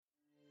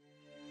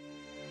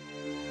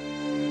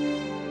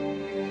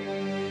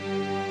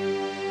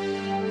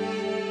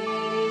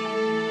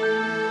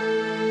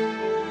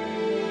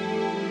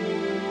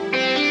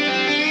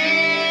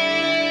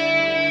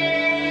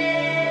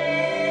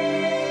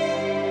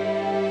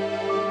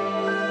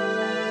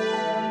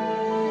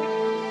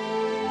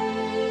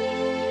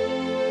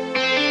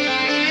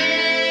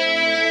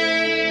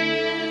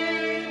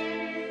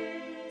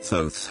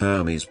Thoth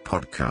Hermes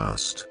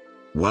podcast.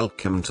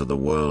 Welcome to the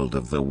world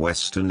of the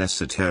Western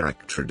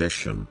esoteric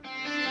tradition.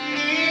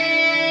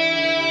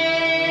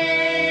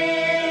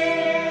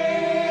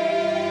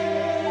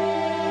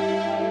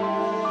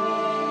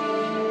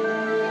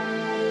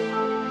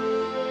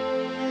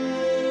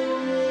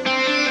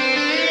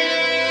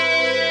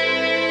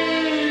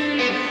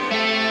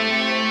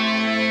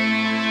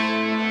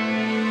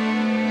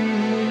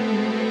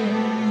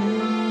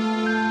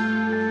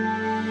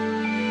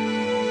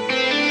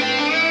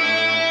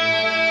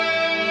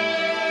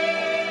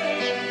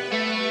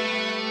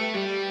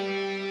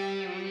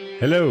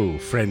 Hello,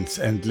 friends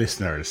and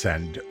listeners,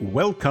 and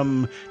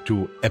welcome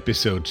to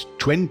episode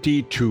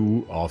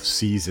 22 of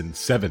season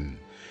 7.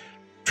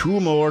 2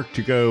 more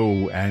to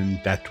go,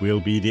 and that will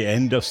be the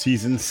end of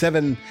season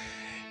 7.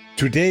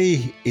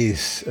 Today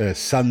is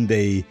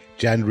Sunday,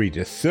 January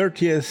the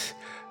 30th,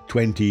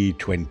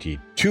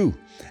 2022,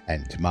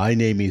 and my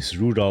name is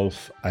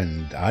Rudolf,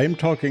 and I'm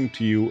talking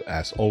to you,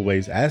 as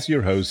always, as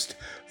your host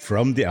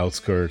from the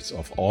outskirts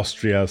of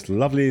Austria's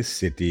lovely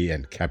city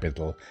and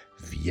capital,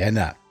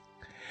 Vienna.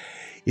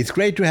 It's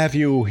great to have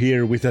you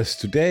here with us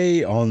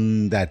today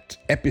on that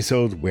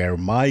episode where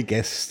my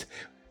guest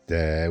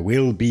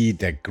will be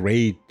the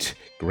great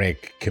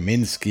Greg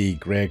Kaminsky.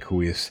 Greg,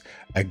 who is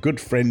a good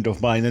friend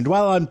of mine. And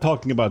while I'm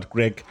talking about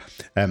Greg,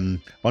 I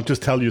want to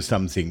tell you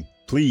something.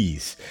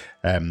 Please,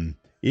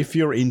 if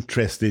you're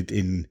interested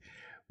in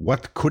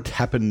what could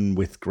happen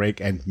with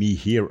Greg and me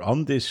here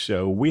on this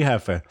show, we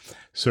have a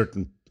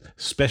certain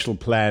special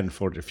plan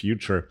for the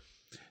future.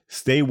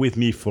 Stay with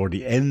me for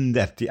the end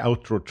at the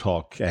outro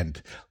talk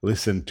and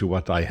listen to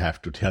what I have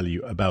to tell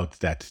you about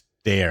that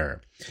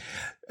there.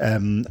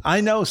 I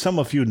know some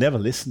of you never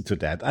listen to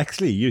that.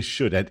 Actually, you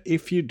should. And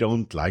if you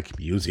don't like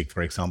music,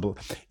 for example,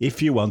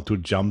 if you want to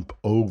jump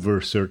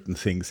over certain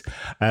things,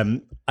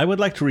 I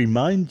would like to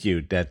remind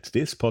you that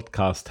this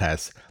podcast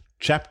has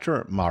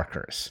chapter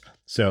markers.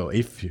 So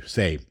if you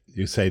say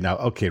now,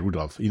 okay,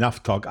 Rudolf,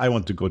 enough talk. I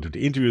want to go to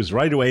the interviews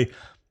right away.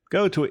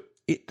 Go to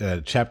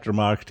chapter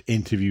marked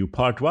interview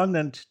part 1,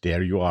 and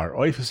there you are.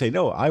 Or if you say,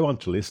 no, I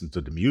want to listen to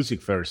the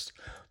music first,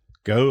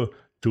 go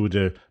to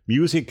the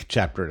music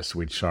chapters,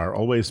 which are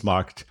always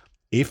marked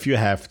if you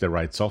have the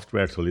right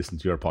software to listen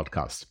to your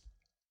podcast.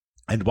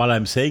 And while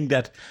I'm saying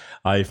that,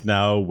 I've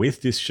now,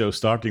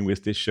 starting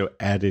with this show,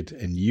 added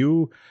a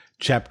new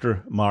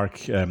chapter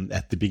mark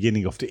at the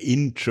beginning of the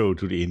intro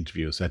to the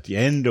interviews, at the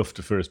end of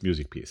the first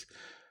music piece.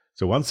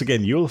 So once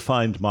again, you'll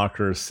find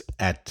markers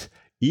at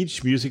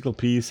each musical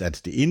piece, at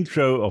the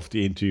intro of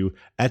the interview,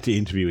 at the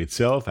interview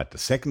itself, at the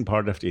second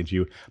part of the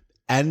interview,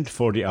 and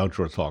for the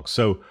outro talk.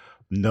 So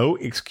no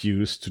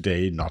excuse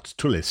today not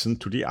to listen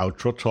to the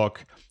outro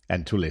talk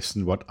and to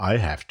listen what I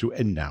have to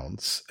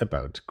announce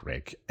about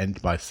Greg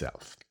and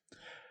myself.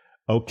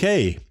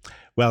 Okay,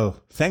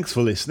 well, thanks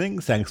for listening.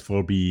 Thanks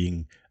for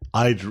being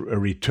either a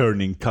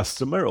returning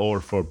customer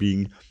or for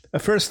being a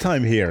first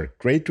time here.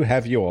 Great to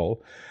have you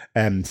all.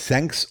 And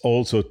thanks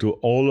also to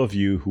all of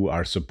you who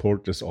are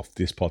supporters of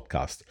this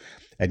podcast.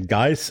 And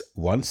guys,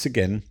 once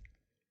again,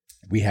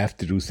 we have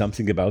to do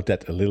something about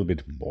that a little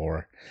bit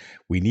more.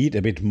 We need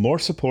a bit more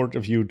support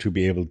of you to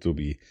be able to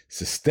be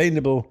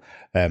sustainable.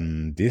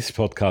 This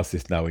podcast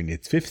is now in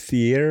its 5th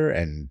year,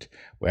 and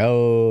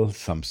well,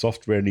 some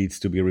software needs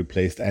to be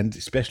replaced, and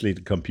especially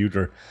the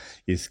computer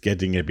is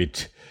getting a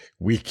bit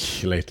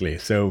weak lately.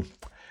 So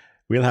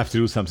we'll have to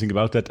do something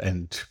about that,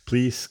 and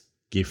please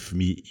give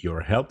me your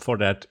help for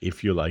that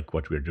if you like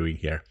what we're doing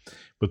here.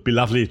 It would be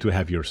lovely to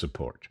have your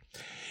support.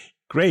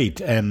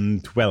 Great.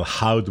 And well,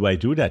 how do I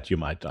do that, you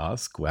might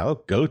ask?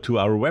 Well, go to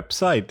our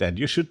website, and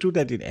you should do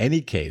that in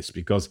any case,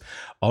 because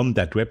on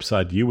that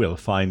website you will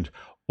find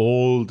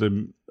all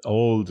the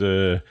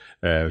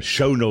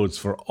show notes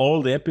for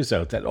all the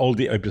episodes and all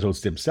the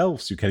episodes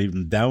themselves. You can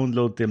even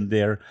download them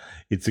there.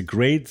 It's a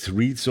great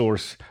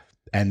resource.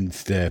 And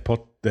the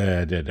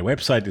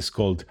website is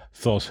called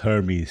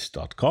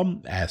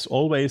thothhermes.com, as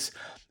always,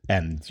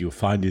 and you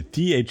find it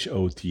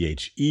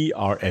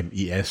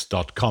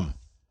thotheremes.com.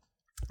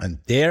 And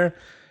there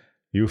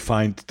you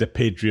find the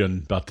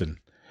Patreon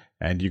button,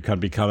 and you can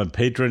become a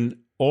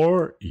patron,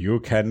 or you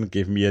can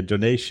give me a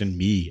donation,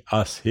 me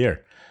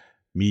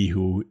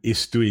who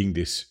is doing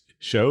this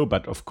show,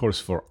 but of course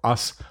for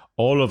us,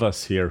 all of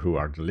us here who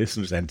are the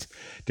listeners and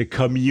the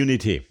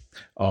community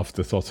of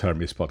the Thoth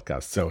Hermes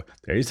podcast. So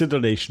there is a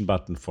donation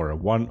button for a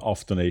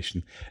one-off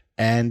donation,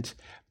 and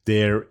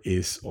there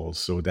is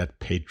also that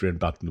Patreon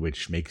button,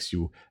 which makes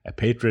you a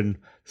patron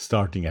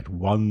starting at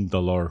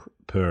 $1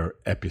 per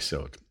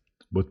episode.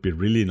 Would be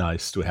really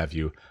nice to have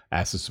you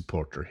as a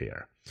supporter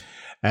here.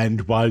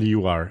 And while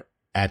you are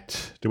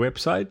at the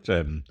website,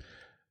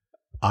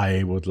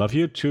 I would love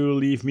you to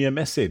leave me a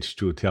message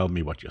to tell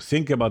me what you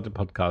think about the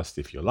podcast,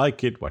 if you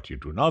like it, what you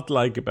do not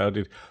like about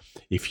it.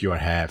 If you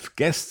have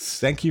guests,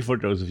 thank you for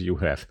those of you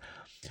who have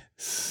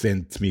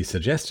sent me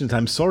suggestions.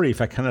 I'm sorry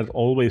if I cannot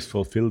always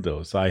fulfill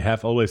those. I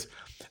have always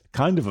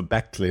kind of a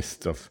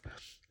backlist of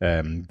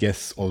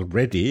guests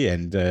already,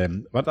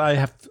 and but I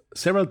have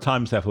several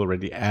times I've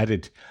already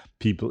added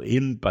people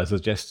in by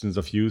suggestions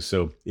of you.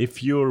 So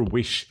if your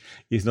wish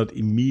is not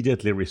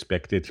immediately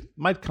respected, it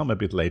might come a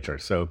bit later.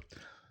 So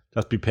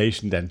just be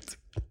patient, and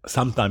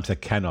sometimes I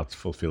cannot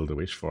fulfill the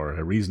wish for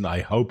a reason.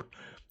 I hope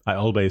I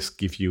always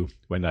give you,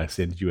 when I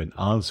send you an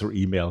answer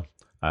email,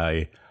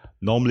 I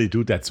normally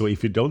do that. So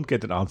if you don't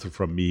get an answer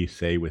from me,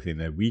 say within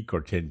a week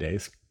or 10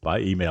 days by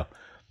email,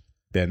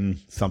 then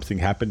something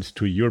happens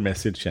to your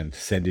message and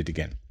send it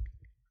again.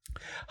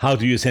 How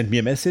do you send me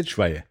a message?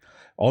 Well,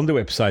 on the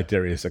website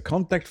there is a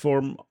contact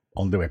form.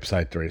 On the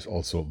website there is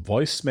also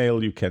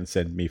voicemail you can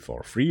send me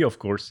for free, of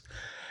course.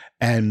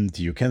 And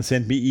you can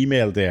send me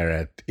email there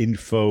at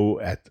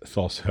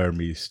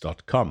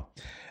info@thoshermes.com.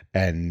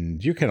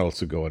 And you can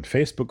also go on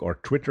Facebook or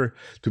Twitter.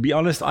 To be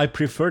honest, I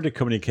prefer the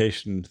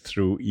communication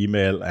through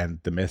email and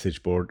the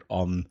message board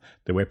on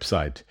the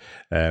website.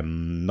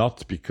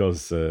 Not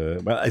because,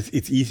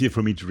 it's easier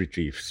for me to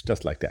retrieve,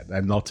 just like that.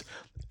 I'm not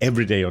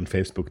every day on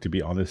Facebook, to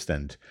be honest,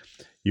 and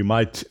you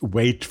might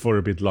wait for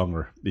a bit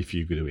longer if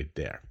you do it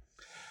there.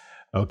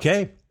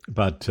 Okay,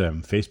 but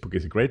Facebook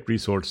is a great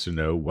resource to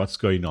know what's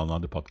going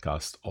on the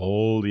podcast.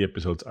 All the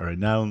episodes are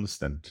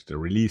announced, and the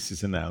release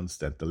is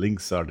announced, and the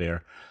links are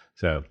there.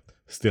 So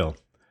still,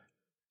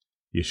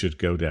 you should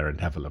go there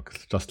and have a look,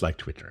 just like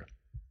Twitter.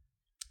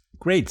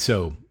 Great,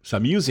 so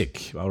some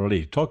music.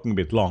 Already talking a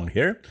bit long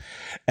here.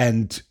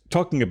 And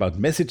talking about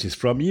messages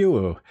from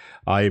you,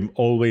 I'm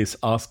always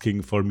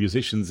asking for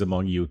musicians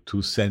among you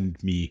to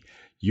send me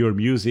your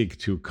music,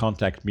 to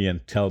contact me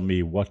and tell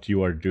me what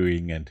you are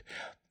doing. And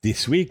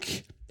this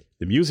week,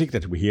 the music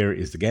that we hear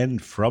is again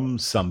from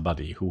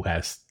somebody who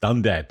has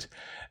done that.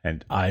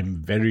 And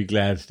I'm very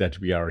glad that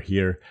we are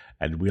here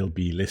and will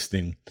be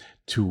listening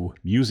to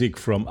music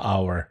from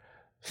our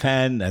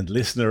fan and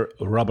listener,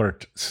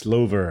 Robert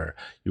Slover.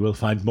 You will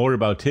find more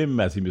about him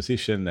as a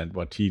musician and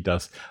what he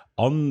does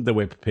on the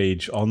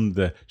webpage, on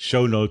the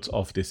show notes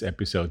of this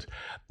episode.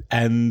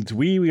 And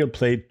we will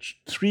play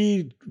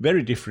 3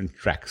 very different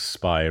tracks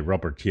by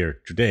Robert here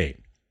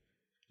today.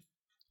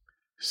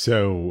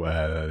 So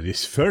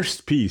this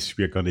first piece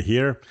we are going to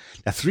hear,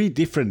 3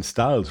 different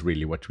styles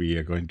really what we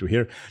are going to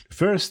hear.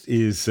 First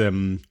is,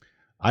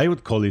 I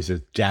would call this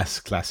a jazz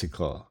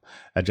classical.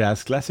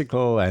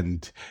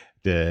 And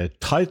the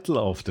title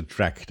of the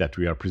track that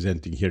we are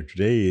presenting here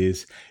today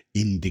is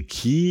In the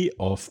Key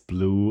of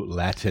Blue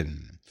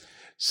Latin.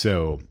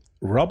 So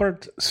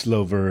Robert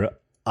Slover,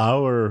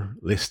 our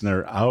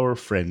listener, our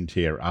friend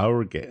here,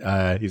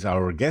 is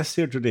our guest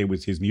here today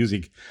with his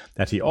music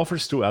that he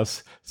offers to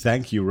us.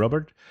 Thank you,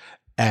 Robert.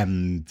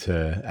 And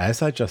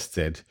as I just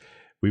said,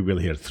 we will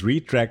hear 3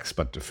 tracks,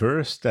 but the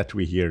first that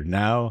we hear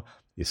now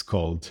is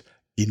called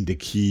In the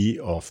Key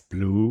of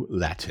Blue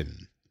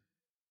Latin.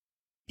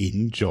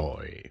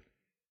 Enjoy.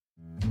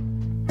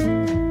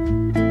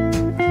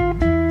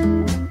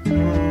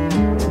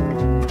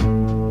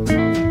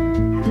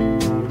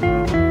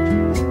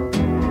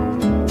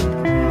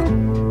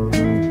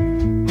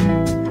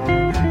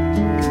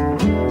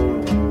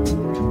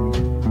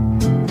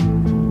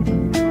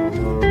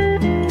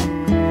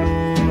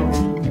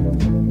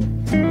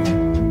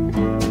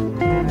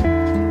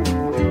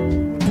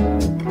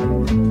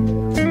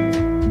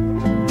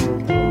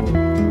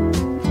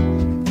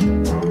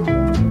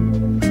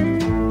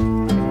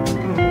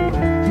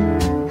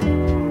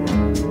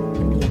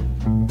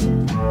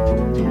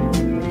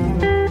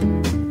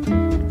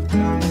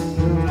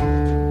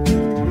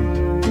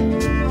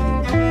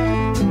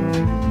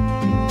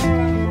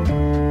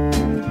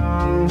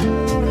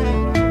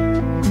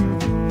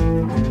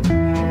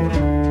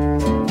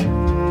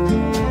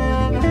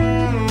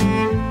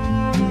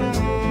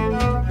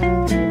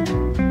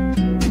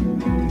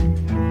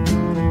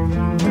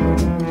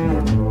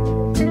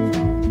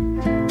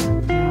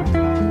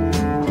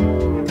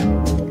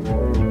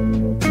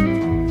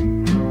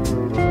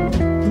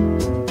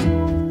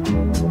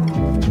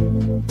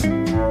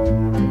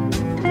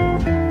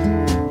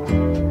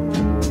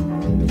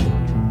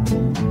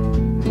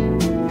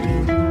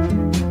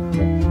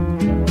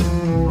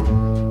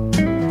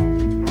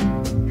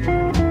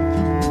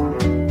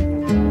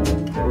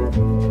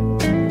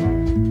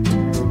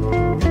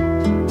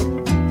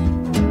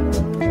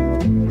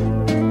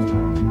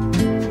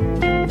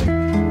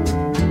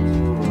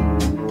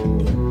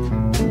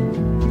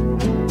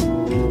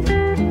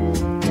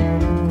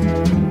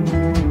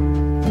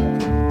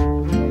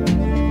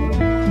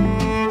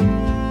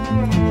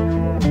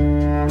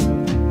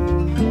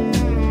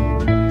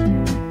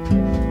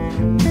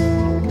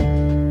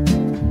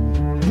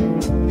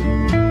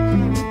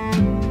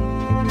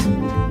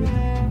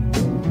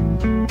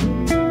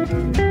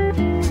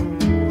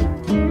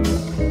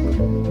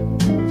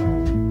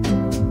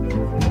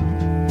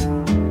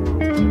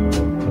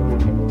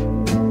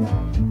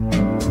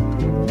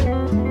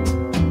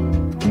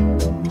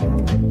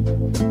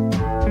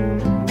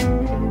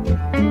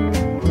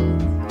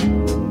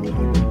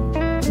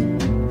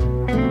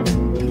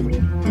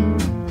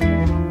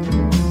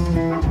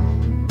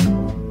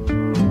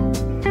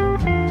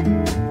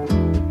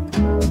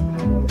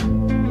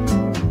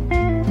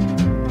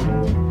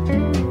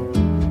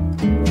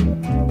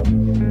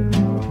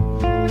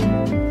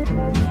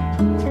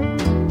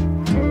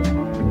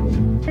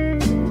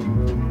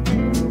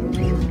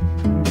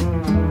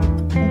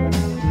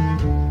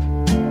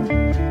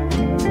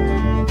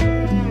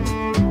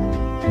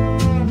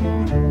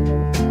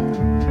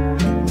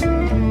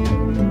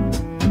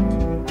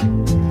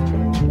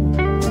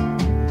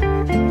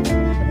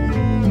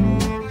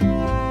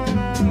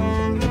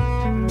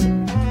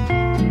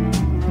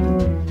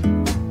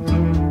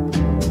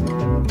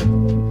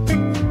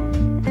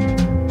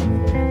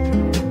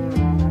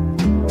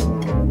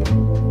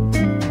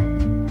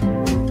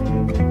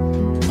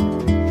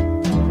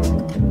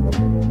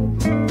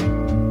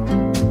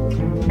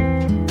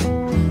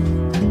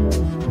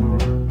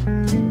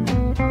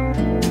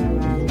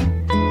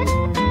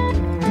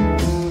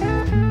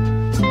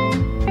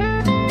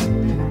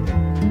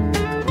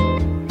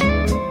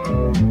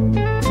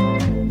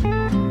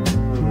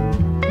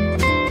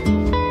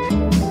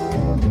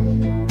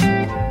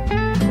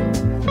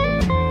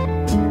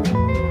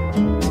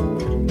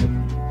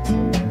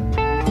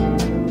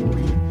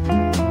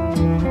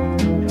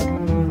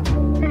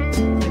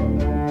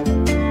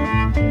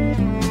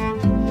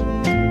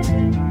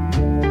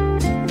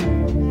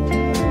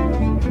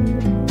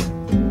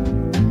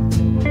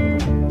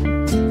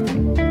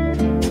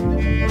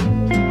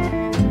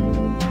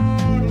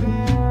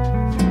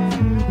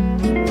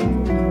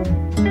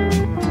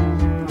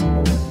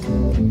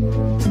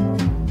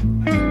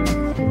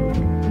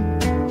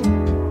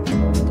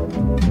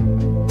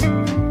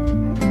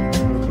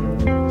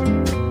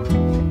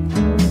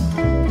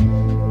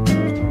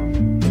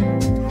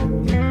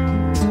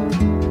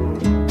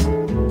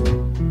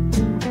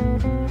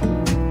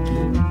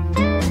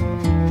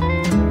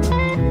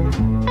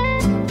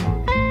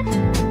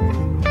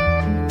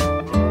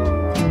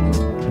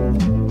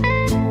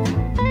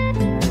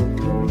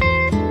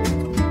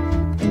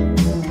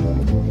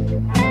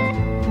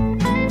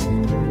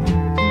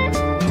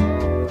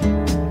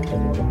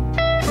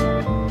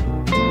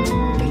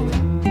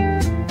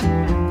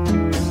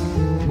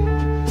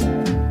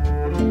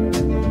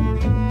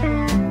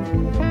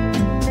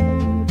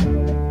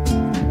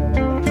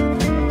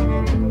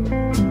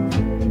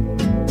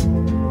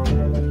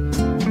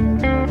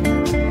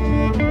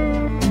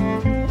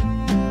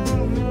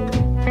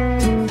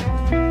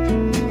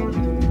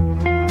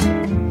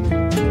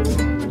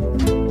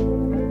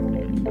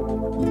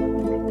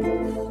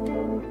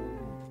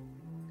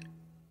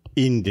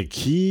 In the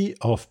Key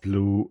of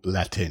Blue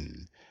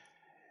Latin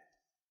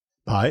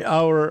by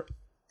our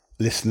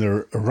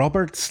listener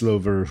Robert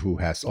Slover, who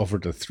has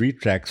offered the 3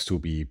 tracks to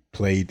be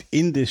played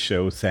in this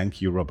show.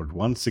 Thank you, Robert,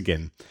 once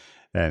again.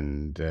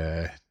 And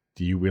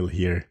you will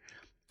hear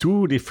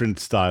 2 different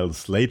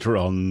styles later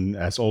on,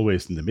 as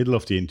always, in the middle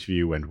of the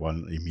interview and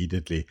one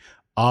immediately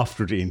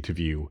after the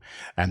interview.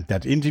 And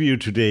that interview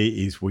today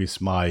is with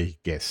my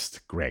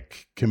guest,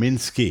 Greg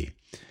Kaminsky.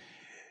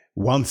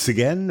 Once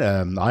again,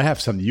 I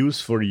have some news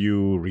for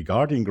you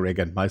regarding Greg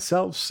and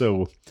myself.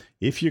 So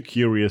if you're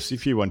curious,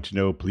 if you want to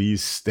know,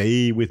 please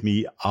stay with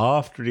me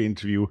after the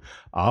interview,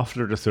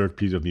 after the 3rd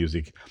piece of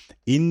music.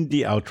 In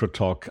the outro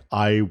talk,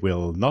 I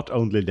will not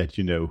only let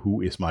you know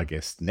who is my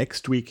guest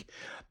next week,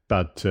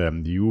 but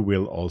you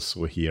will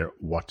also hear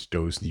what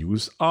those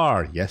news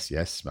are.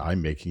 Yes,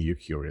 I'm making you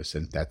curious,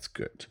 and that's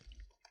good.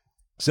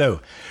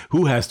 So,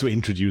 who has to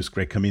introduce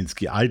Greg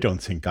Kaminsky? I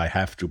don't think I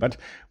have to, but,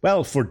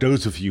 well, for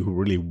those of you who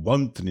really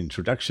want an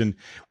introduction,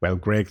 well,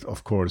 Greg,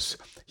 of course,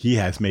 he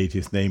has made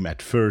his name at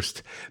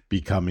first,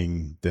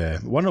 becoming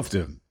one of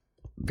the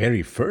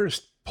very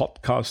first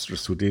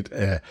podcasters who did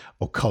a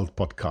occult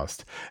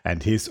podcast,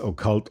 and his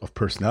Occult of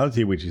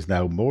Personality, which is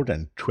now more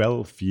than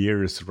 12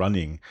 years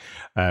running.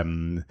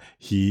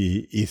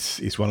 He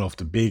is one of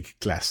the big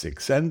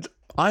classics, and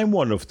I'm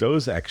one of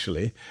those,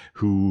 actually,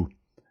 who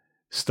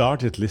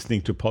started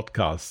listening to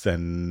podcasts,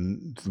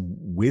 and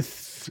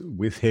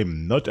with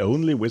him, not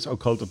only with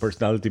Occult of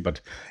Personality,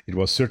 but it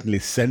was certainly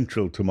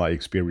central to my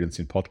experience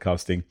in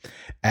podcasting,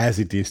 as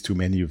it is to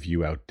many of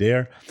you out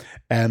there.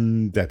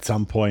 And at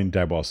some point,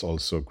 I was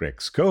also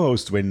Greg's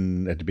co-host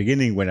at the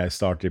beginning when I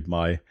started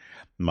my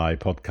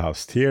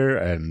podcast here.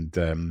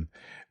 And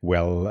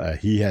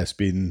he has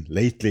been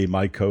lately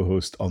my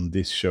co-host on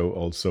this show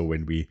also,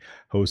 when we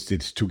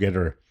hosted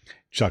together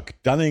Chuck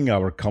Dunning,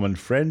 our common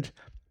friend.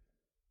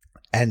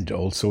 And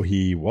also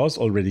he was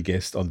already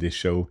guest on this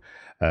show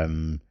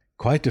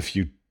quite a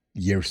few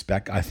years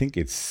back. I think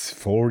it's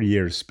 4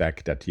 years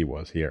back that he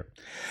was here.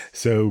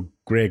 So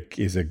Greg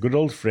is a good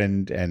old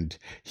friend, and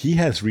he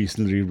has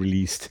recently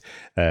released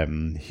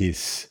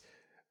his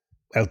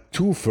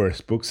 2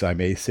 first books, I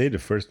may say. The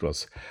first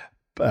was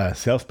a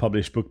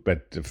self-published book,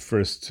 but the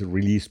first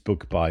released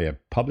book by a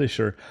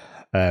publisher,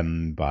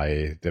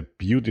 by the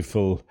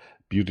beautiful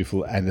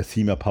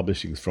Anathema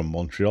Publishing from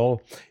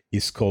Montreal,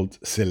 is called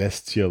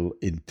Celestial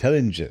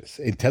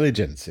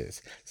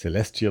Intelligences.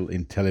 Celestial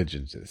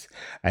Intelligences.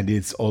 And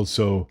it's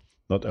also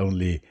not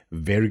only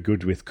very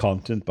good with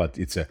content, but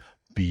it's a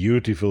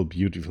beautiful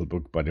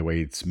book by the way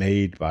it's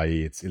made, by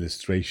its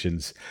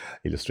illustrations.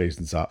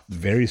 Illustrations are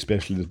very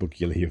special in this book.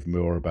 You'll hear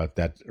more about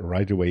that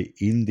right away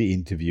in the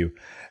interview.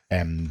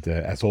 And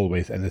as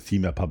always,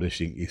 Anathema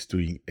Publishing is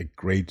doing a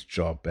great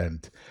job.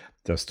 And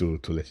just to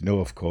let you know,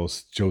 of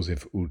course,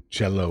 Joseph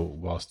Uccello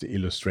was the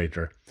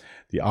illustrator,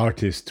 the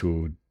artist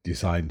who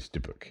designed the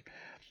book.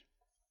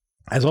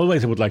 As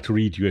always, I would like to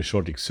read you a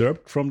short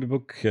excerpt from the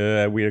book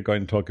we are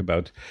going to talk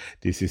about.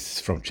 This is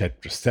from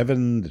chapter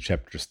 7. The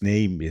chapter's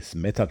name is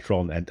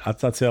Metatron and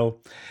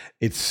Azazel.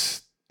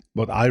 It's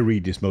what I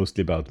read is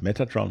mostly about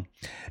Metatron.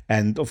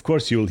 And of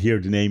course, you'll hear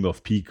the name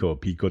of Pico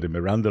de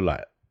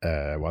Mirandola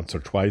once or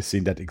twice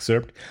in that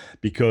excerpt,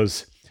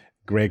 because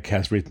Greg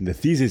has written a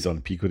thesis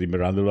on Pico de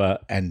Mirandola,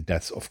 and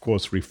that's, of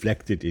course,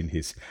 reflected in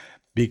his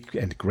big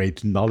and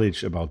great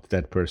knowledge about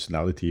that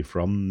personality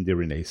from the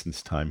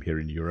Renaissance time here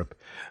in Europe,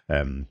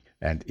 and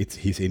it's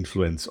his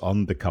influence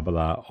on the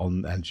Kabbalah,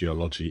 on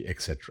angiology,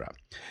 etc.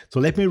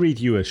 So let me read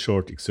you a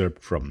short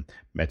excerpt from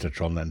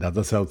Metatron and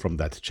Azazel from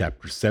that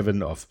chapter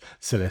 7 of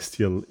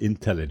Celestial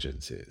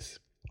Intelligences.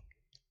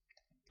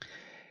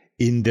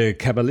 In the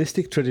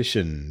Kabbalistic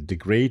tradition, the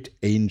great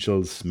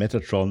angels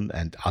Metatron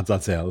and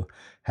Azazel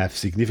have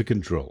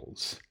significant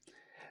roles.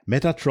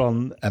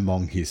 Metatron,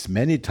 among his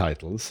many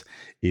titles,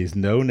 is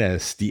known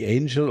as the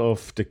Angel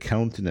of the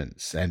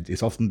Countenance, and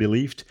is often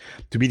believed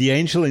to be the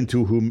angel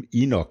into whom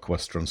Enoch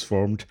was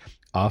transformed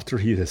after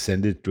he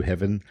ascended to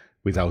heaven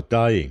without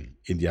dying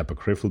in the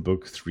apocryphal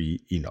book 3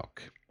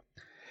 Enoch.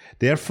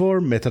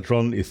 Therefore,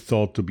 Metatron is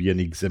thought to be an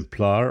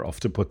exemplar of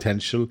the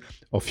potential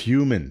of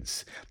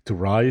humans to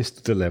rise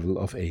to the level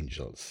of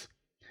angels.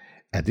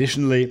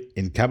 Additionally,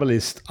 in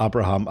Kabbalist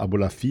Abraham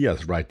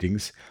Abulafia's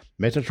writings,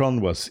 Metatron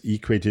was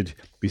equated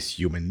with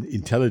human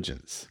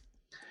intelligence.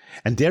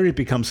 And there it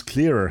becomes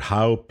clearer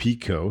how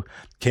Pico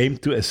came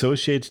to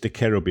associate the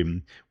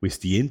cherubim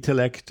with the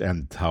intellect,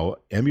 and how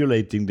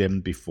emulating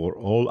them before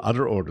all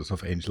other orders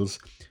of angels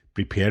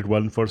prepared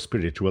one for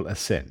spiritual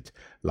ascent,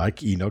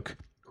 like Enoch,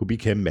 who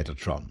became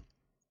Metatron.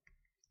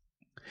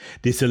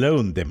 This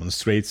alone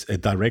demonstrates a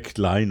direct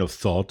line of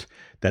thought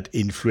that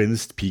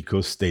influenced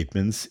Pico's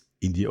statements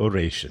in the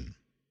oration.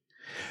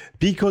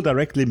 Pico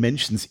directly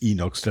mentions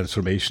Enoch's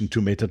transformation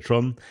to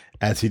Metatron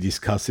as he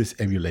discusses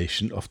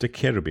emulation of the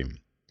cherubim.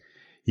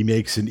 He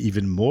makes an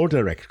even more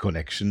direct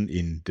connection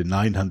in the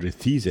 900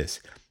 Theses,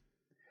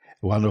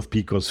 one of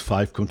Pico's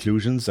 5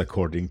 conclusions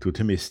according to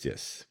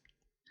Themistius.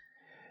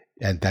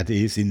 And that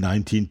is in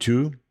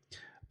 19.2,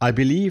 I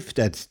believe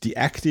that the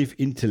active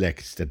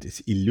intellect that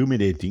is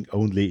illuminating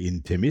only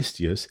in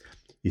Themistius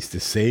is the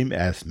same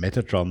as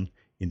Metatron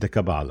in the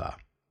Kabbalah.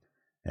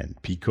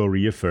 And Pico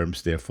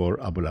reaffirms, therefore,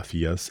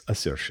 Abulafia's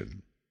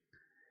assertion.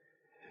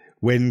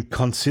 When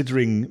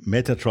considering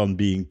Metatron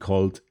being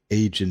called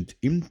agent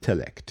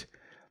intellect,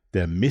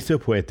 the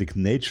mythopoetic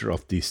nature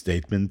of this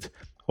statement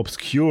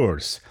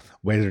obscures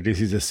whether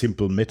this is a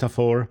simple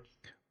metaphor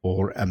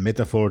or a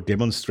metaphor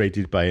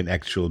demonstrated by an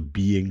actual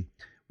being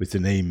with a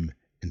name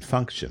and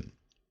function.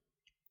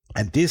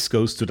 And this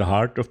goes to the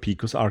heart of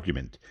Pico's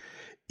argument,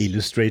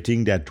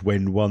 illustrating that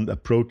when one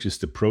approaches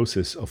the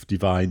process of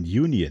divine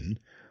union,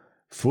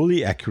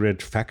 fully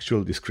accurate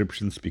factual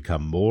descriptions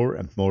become more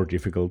and more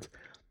difficult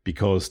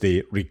because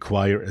they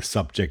require a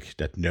subject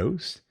that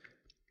knows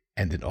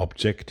and an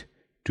object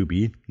to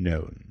be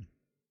known.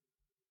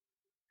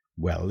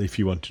 Well, if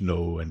you want to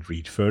know and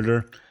read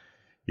further,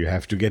 you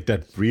have to get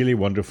that really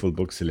wonderful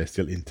book,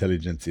 Celestial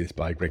Intelligences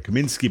by Greg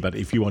Kaminsky. But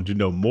if you want to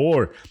know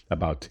more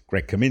about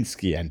Greg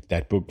Kaminsky and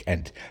that book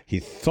and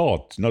his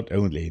thought, not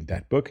only in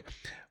that book,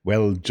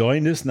 well,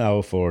 join us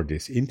now for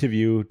this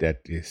interview that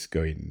is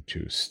going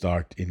to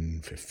start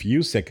in a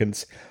few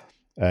seconds.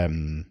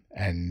 I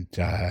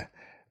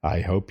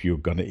hope you're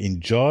going to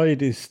enjoy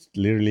this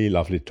really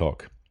lovely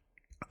talk.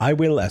 I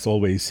will, as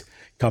always,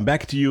 come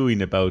back to you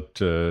in about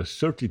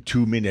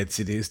 32 minutes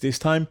it is this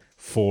time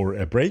for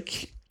a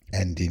break.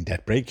 And in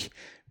that break,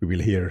 we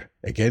will hear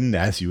again,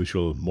 as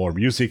usual, more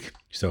music.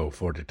 So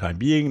for the time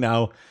being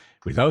now,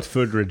 without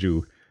further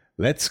ado,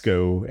 let's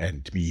go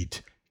and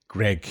meet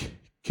Greg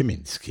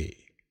Kaminsky.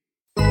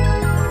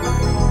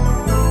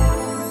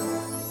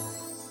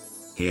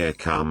 Here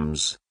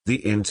comes the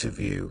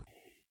interview.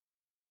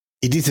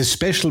 It is a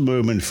special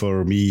moment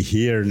for me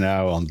here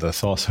now on the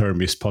Thoth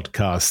Hermes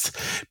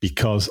podcast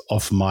because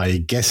of my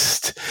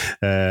guest.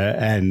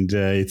 And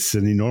it's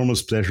an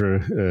enormous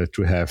pleasure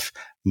to have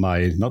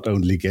my not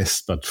only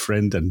guest, but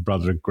friend and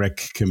brother, Greg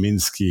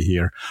Kaminsky,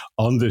 here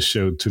on the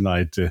show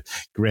tonight.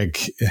 Greg,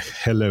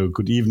 hello,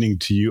 good evening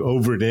to you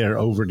over there,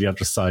 over the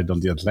other side on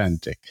the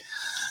Atlantic.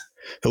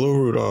 Hello,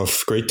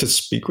 Rudolf. Great to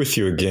speak with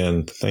you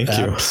again. Thank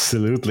you.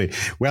 Absolutely.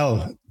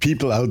 Well,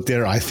 people out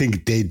there, I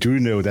think they do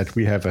know that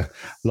we have a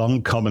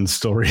long common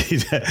story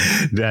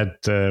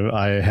that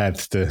I had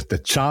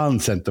the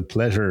chance and the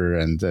pleasure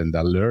and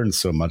I learned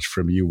so much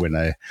from you when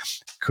I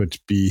could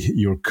be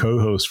your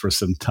co-host for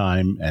some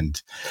time.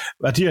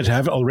 But you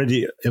have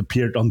already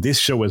appeared on this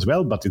show as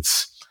well, but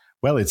it's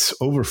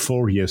over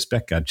 4 years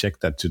back. I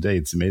checked that today.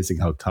 It's amazing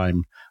how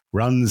time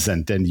runs.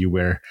 And then you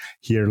were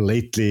here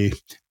lately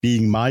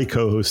being my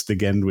co-host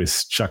again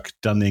with Chuck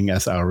Dunning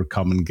as our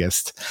common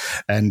guest.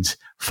 And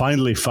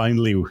finally,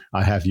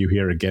 I have you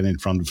here again in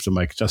front of the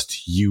mic,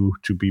 just you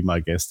to be my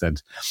guest.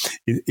 And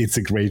it's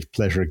a great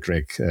pleasure,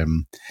 Greg.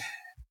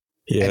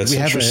 It's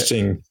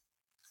interesting.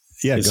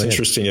 It's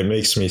interesting. It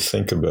makes me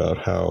think about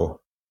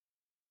how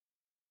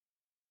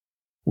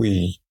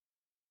we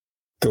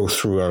go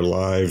through our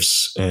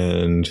lives,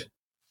 and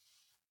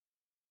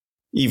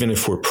even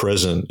if we're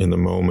present in the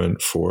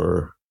moment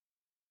for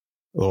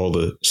all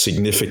the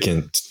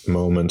significant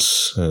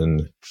moments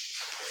and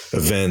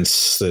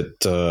events,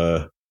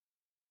 that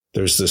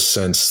there's this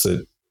sense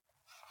that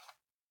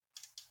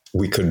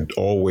we could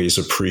always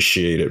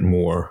appreciate it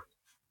more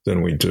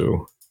than we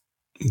do.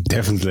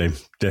 Definitely.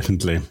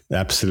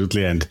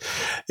 Absolutely. And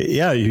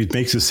yeah, it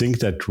makes us think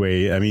that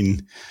way. I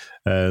mean,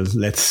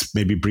 let's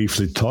maybe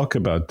briefly talk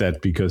about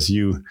that, because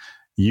you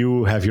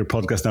have your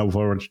podcast now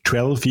for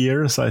 12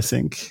 years, I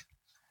think.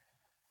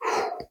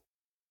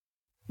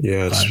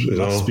 Yeah,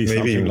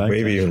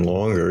 maybe even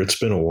longer. It's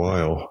been a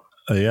while.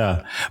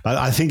 Yeah, but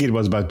I think it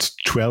was about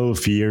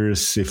 12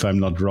 years, if I'm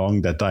not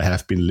wrong, that I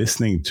have been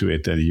listening to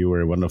it, and you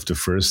were one of the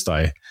first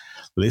I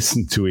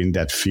listened to in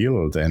that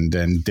field. And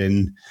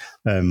then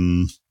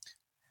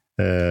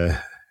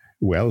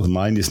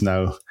mine is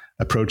now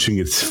approaching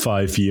its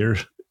 5 year.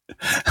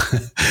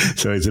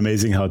 So it's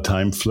amazing how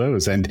time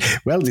flows. And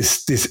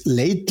this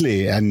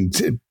lately,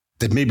 and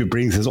that maybe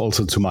brings us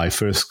also to my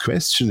first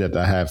question that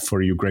I have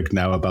for you, Greg,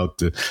 now about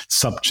the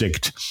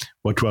subject.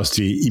 What was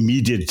the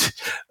immediate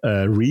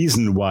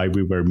reason why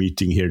we were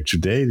meeting here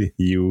today?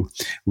 You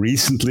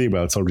recently,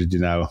 it's already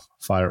now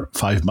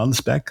 5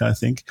 months back, I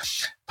think,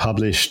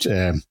 published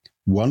a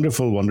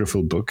wonderful,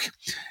 wonderful book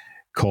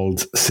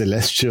called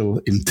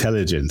Celestial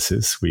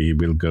Intelligences. We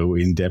will go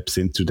in depth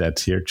into that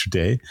here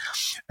today.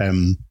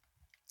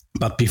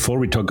 But before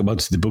we talk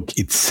about the book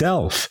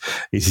itself,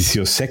 this is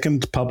your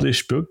second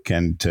published book.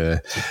 And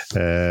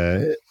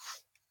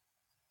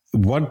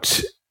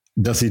what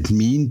does it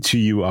mean to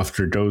you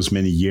after those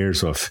many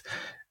years of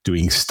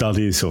doing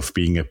studies, of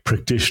being a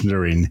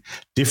practitioner in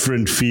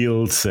different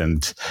fields,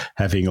 and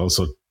having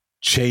also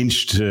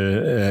changed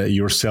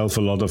yourself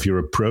a lot of your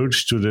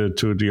approach to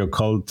the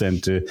occult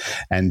and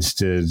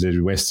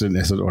the Western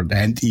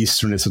and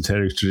Eastern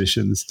esoteric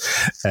traditions,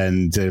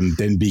 and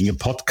then being a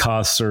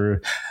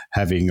podcaster,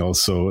 having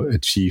also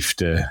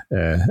achieved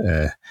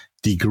a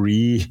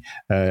degree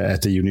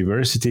at the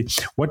university.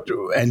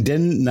 And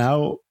then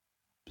now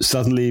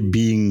suddenly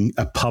being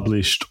a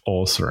published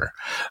author.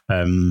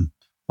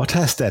 What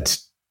has that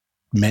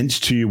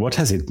meant to you? What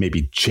has it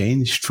maybe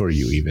changed for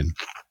you even?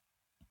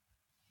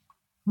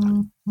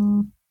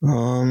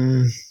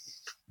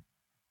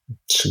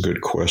 It's a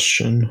good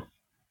question.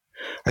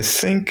 I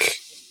think,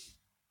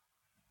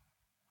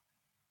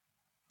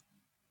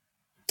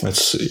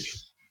 let's see.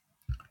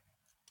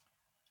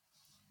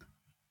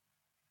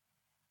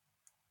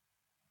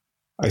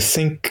 I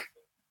think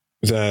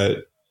that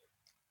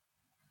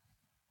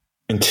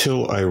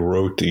until I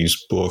wrote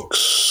these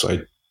books,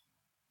 I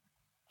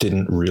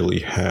didn't really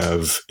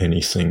have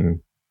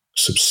anything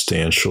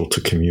substantial to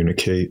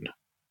communicate.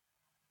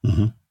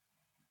 Mm-hmm.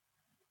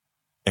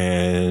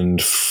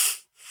 And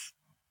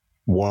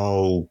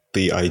while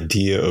the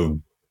idea of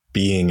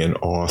being an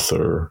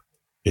author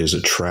is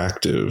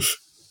attractive,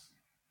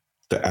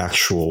 the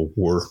actual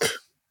work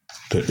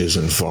that is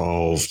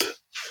involved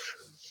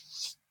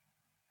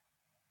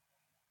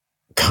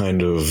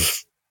kind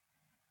of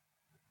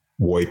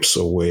wipes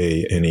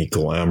away any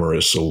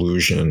glamorous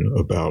illusion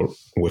about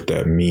what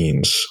that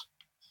means.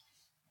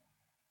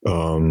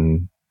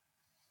 All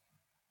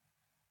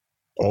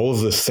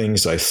of the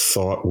things I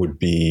thought would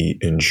be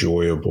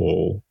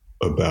enjoyable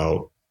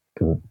about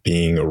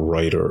being a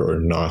writer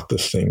are not the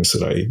things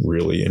that I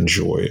really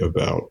enjoy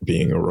about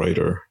being a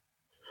writer.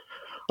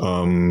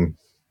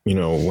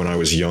 When I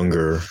was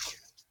younger,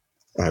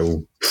 I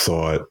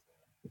thought,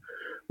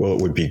 well,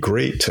 it would be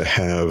great to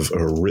have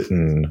a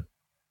written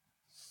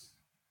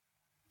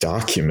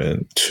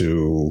document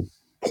to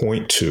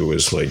point to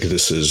as like,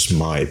 this is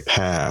my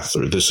path,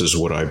 or this is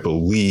what I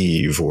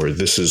believe, or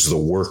this is the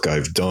work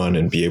I've done,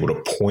 and be able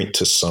to point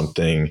to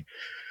something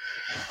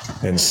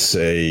and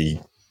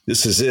say,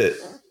 this is it.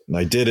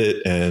 I did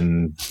it.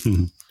 And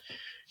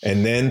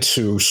then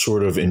to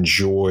sort of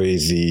enjoy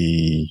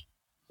the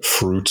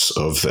fruits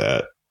of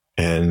that.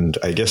 And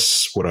I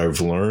guess what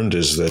I've learned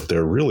is that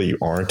there really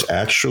aren't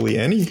actually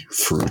any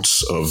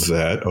fruits of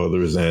that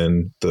other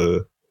than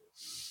the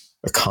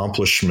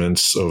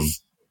accomplishments of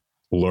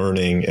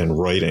learning and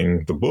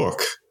writing the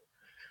book.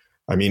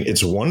 I mean,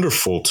 it's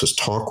wonderful to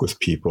talk with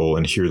people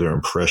and hear their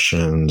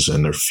impressions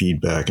and their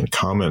feedback and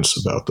comments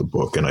about the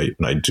book. And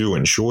I do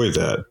enjoy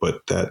that,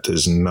 but that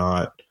is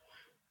not,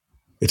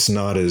 it's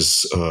not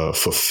as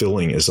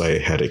fulfilling as I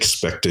had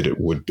expected it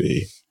would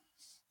be.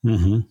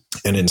 Mm-hmm.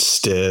 And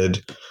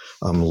instead,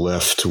 I'm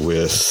left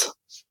with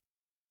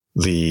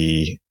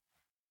the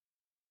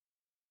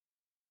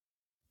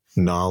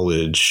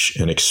knowledge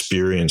and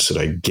experience that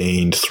I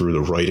gained through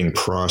the writing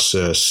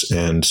process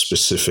and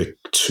specific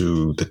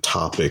to the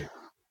topic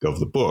of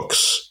the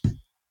books.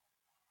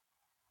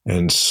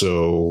 And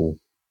so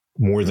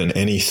more than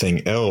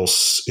anything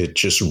else, it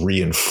just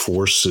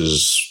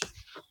reinforces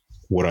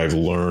what I've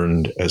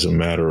learned as a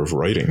matter of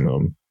writing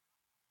them.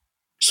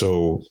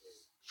 So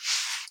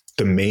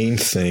the main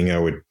thing I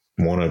would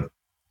want to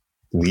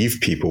leave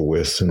people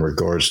with in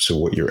regards to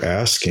what you're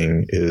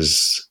asking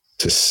is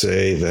to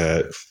say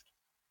that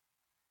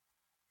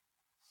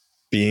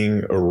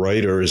being a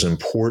writer is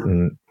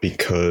important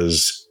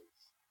because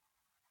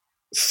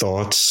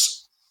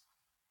thoughts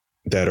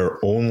that are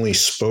only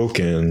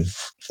spoken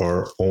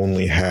are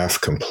only half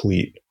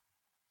complete.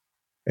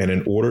 And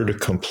in order to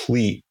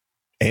complete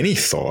any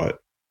thought,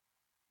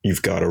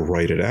 you've got to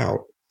write it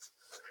out.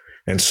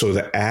 And so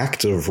the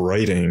act of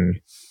writing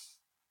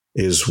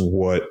is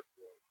what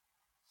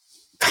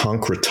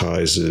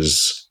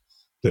concretizes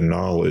the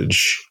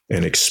knowledge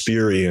and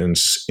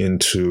experience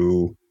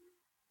into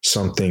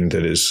something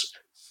that is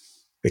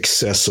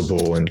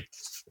accessible and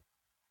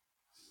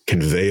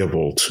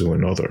conveyable to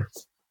another.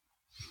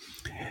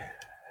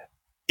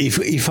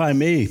 If I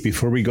may,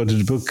 before we go to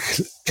the book,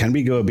 can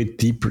we go a bit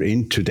deeper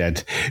into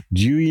that?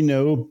 Do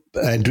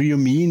you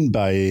mean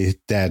by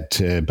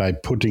that, by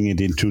putting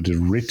it into the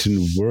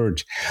written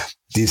word,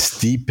 this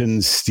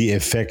deepens the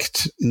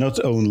effect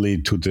not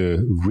only to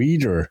the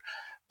reader,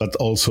 but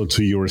also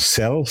to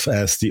yourself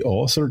as the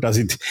author? Does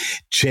it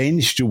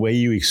change the way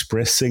you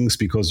express things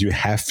because you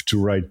have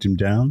to write them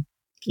down?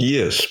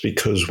 Yes,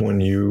 because when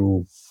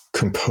you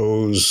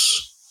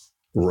compose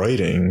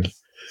writing,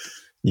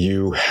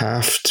 you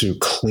have to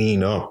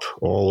clean up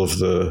all of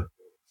the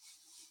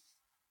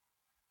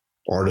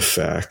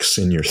artifacts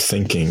in your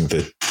thinking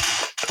that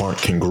aren't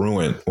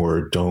congruent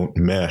or don't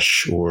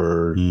mesh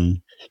or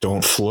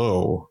don't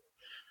flow.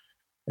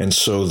 And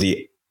so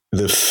the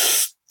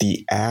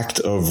act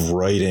of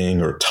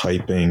writing or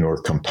typing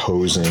or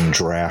composing,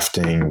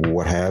 drafting,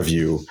 what have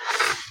you,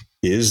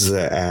 is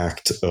the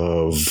act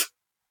of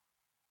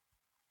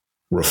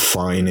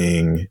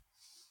refining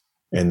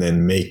and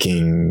then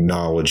making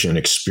knowledge and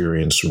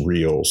experience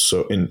real.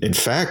 So in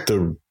fact,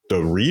 the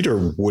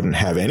reader wouldn't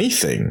have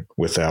anything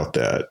without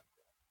that.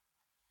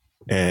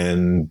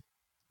 And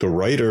the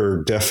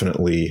writer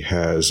definitely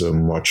has a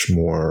much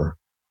more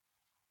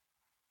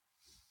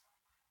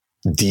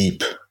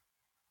deep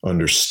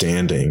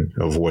understanding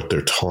of what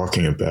they're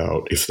talking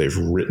about if they've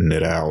written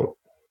it out.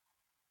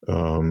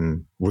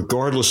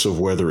 Regardless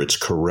of whether it's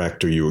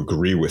correct or you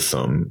agree with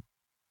them,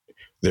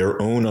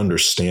 their own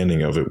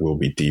understanding of it will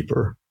be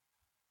deeper.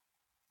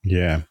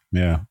 Yeah.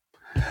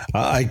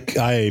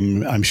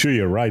 I'm sure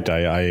you're right.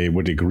 I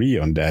would agree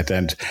on that.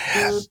 And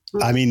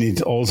I mean,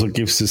 it also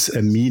gives us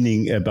a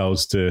meaning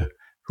about the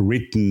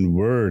written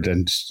word.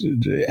 And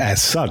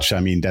as such, I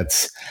mean,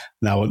 that's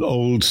now an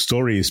old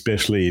story,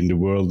 especially in the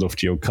world of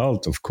the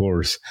occult, of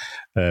course.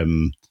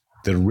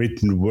 The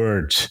written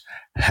word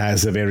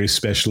has a very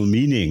special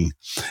meaning,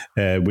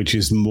 which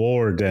is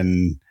more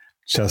than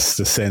just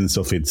the sense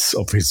of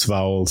its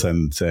vowels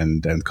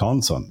and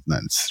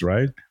consonants,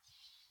 right?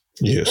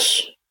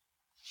 Yes.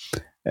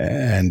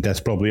 And that's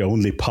probably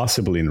only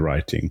possible in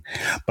writing.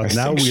 But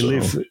now we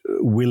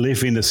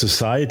live in a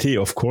society,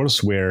 of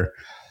course, where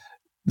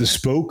the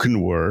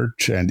spoken word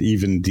and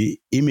even the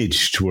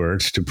imaged word,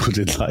 to put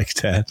it like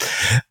that,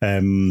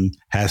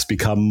 has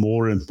become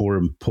more and more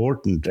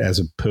important as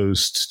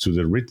opposed to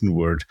the written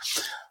word.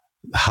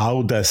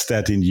 How does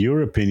that, in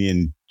your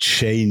opinion,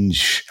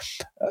 change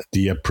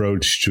the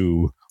approach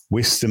to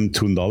wisdom,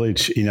 to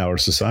knowledge in our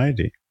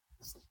society?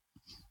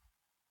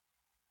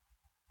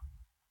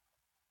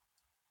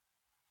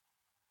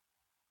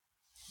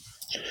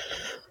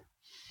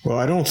 Well,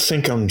 I don't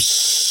think I'm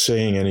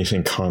saying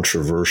anything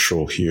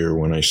controversial here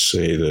when I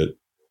say that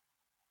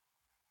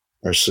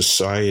our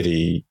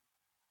society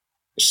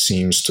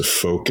seems to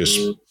focus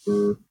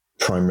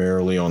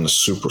primarily on the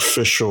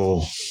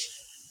superficial,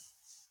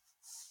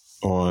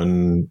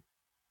 and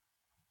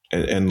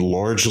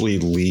largely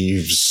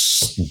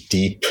leaves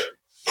deep,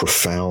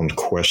 profound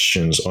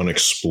questions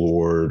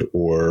unexplored,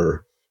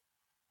 or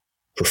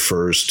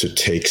prefers to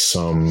take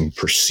some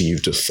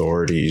perceived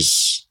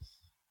authorities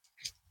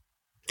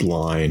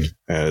line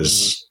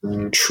as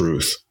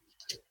truth.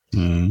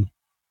 Mm.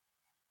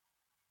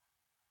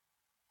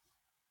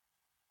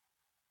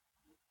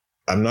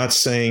 I'm not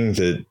saying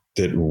that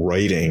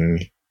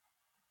writing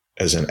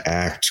as an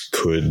act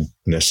could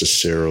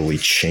necessarily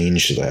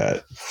change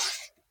that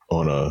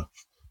on a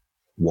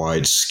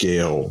wide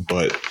scale,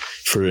 but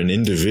for an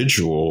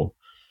individual,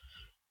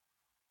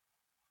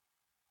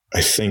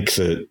 I think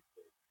that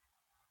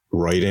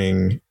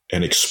writing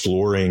and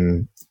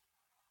exploring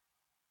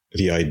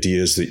the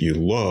ideas that you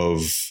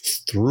love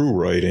through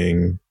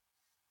writing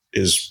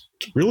is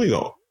really,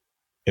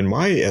 in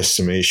my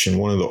estimation,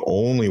 one of the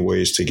only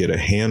ways to get a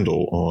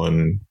handle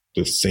on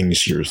the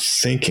things you're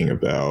thinking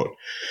about.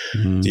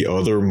 Mm-hmm. The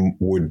other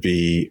would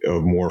be a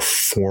more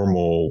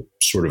formal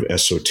sort of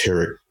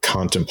esoteric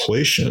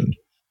contemplation.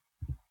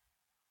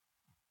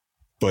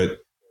 But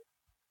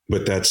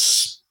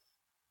that's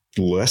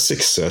less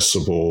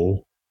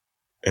accessible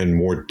and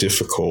more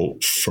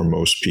difficult for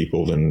most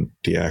people than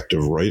the act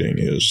of writing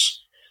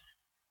is.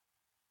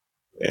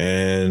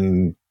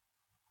 And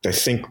I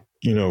think,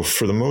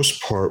 for the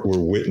most part, we're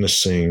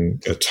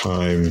witnessing a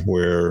time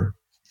where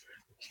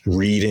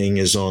reading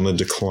is on the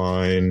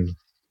decline,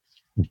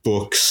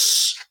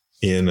 books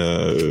in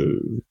a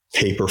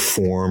paper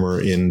form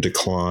are in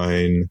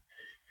decline,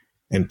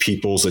 and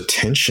people's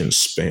attention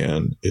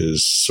span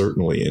is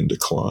certainly in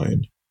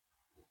decline.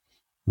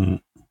 Mm.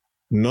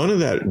 None of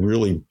that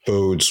really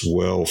bodes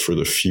well for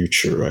the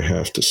future, I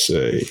have to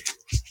say.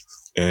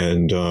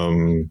 And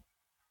to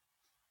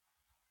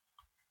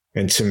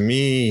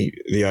me,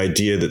 the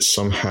idea that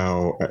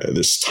somehow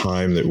this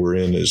time that we're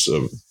in is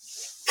a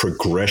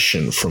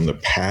progression from the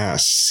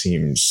past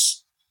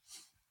seems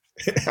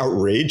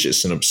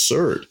outrageous and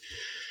absurd.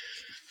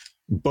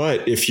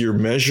 But if your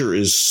measure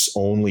is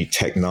only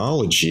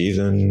technology,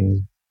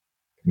 then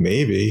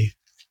maybe.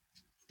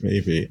 I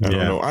don't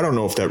know. I don't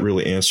know if that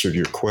really answered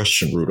your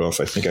question,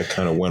 Rudolf. I think I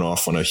kind of went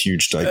off on a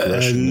huge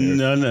digression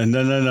there.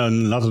 No,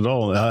 not at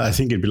all. I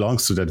think it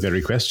belongs to that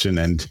very question.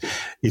 And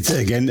it's,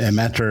 again, a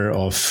matter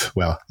of,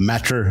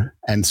 matter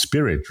and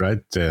spirit, right?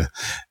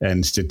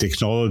 And the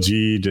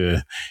technology,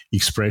 the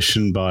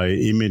expression by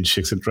image,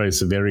 etc.,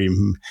 is a very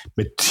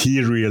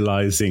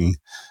materializing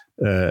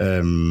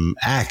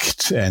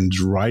act. And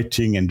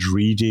writing and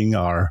reading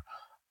are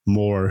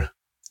more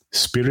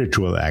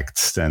spiritual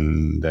acts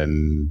than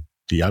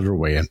the other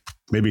way, and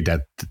maybe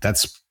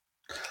that's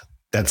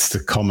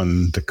the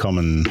common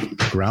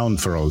ground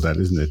for all that,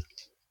 isn't it?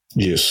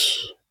 Yes.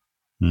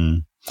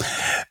 Mm.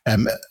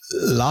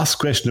 Last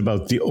question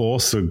about the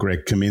author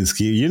Greg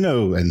Kaminsky.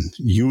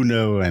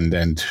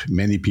 And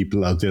many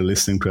people out there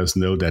listening to us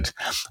know that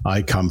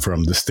I come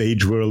from the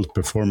stage world,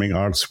 performing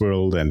arts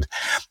world, and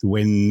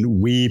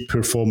when we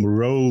perform a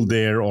role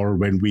there, or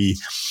when we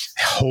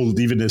hold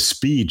even a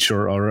speech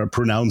or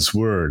pronounce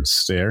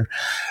words there,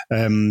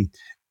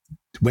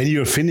 when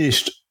you're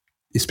finished,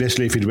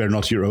 especially if it were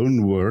not your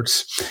own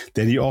words,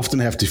 then you often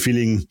have the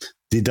feeling,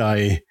 did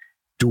I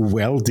do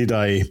well? Did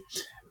I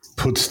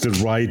put the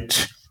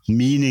right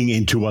meaning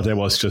into what I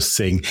was just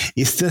saying?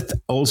 Is that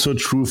also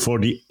true for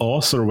the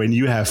author when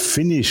you have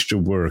finished a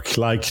work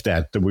like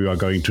that we are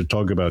going to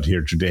talk about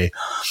here today?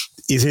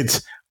 Is it,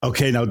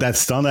 okay, now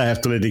that's done, I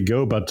have to let it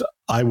go, but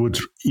I would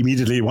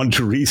immediately want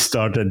to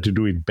restart and to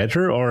do it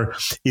better? Or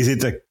is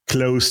it a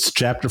closed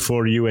chapter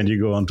for you and you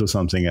go on to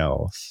something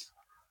else?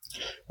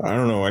 I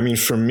don't know. I mean,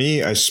 for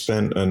me, I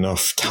spent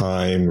enough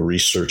time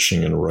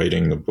researching and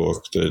writing the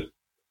book that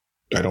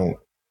I don't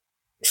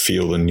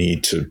feel the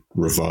need to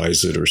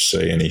revise it or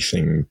say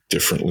anything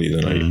differently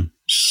than I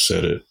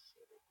said it.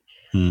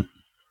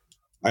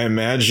 I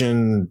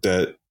imagine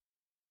that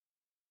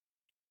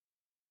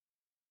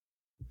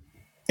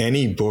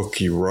any book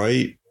you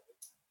write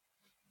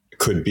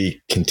could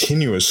be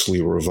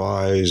continuously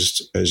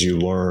revised as you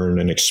learn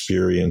and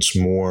experience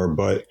more,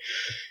 but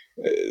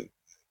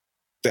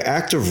the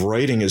act of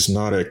writing is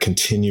not a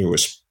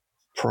continuous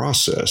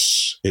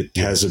process. It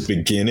has a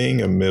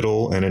beginning, a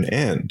middle, and an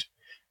end.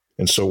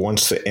 And so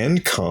once the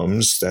end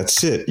comes,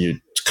 that's it.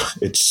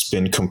 It's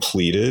been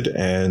completed.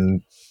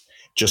 And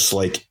just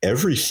like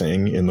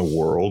everything in the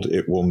world,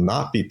 it will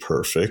not be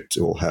perfect.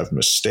 It will have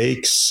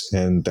mistakes.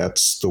 And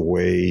that's the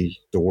way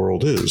the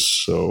world is.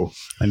 So,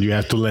 and you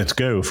have to let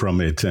go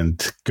from it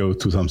and go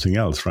to something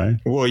else, right?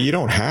 Well, you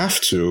don't have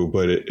to,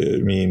 but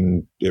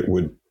it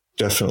would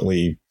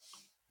definitely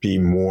be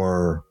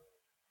more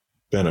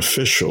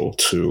beneficial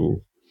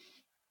to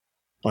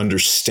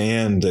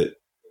understand that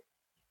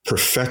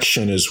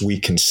perfection as we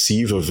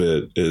conceive of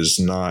it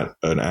is not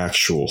an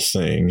actual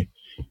thing.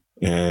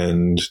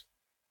 And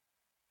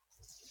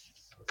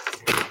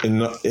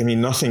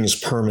nothing is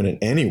permanent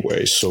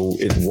anyway. So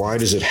why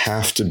does it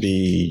have to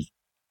be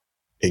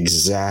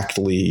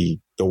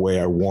exactly the way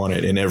I want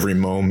it in every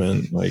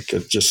moment? Like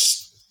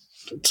it's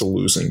a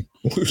losing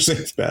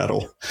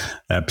battle.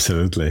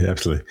 Absolutely.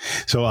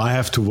 So I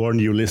have to warn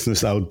you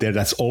listeners out there,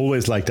 that's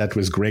always like that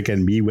with Greg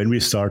and me. When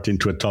we start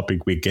into a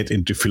topic, we get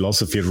into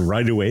philosophy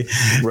right away.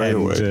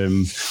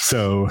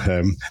 So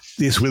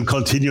this will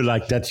continue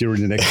like that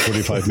during the next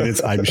 45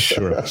 minutes, I'm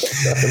sure.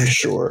 I'm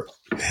sure.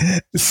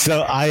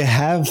 So I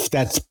have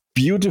that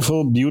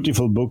beautiful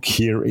book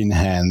here in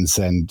hands.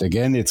 And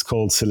again, it's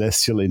called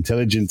Celestial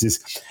Intelligences.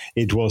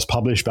 It was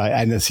published by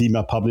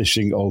Anathema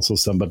Publishing, also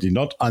somebody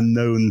not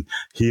unknown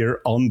here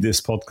on this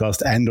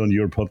podcast and on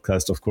your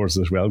podcast, of course,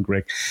 as well,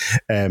 Greg.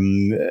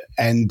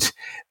 And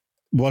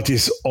what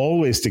is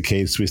always the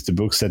case with the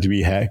books that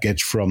we get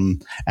from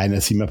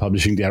Anathema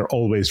Publishing, they are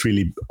always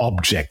really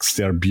objects.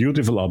 They are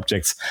beautiful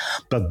objects.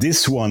 But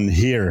this one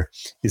here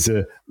is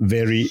a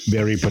very,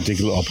 very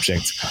particular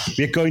object.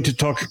 We're going to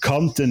talk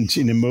content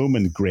in a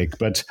moment, Greg,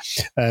 but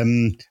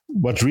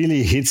what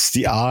really hits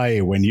the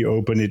eye when you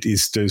open it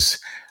is those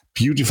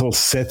beautiful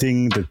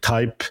setting, the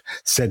type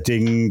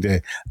setting,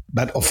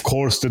 but of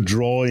course the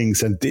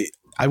drawings and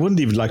I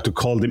wouldn't even like to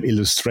call them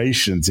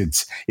illustrations.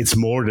 It's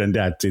more than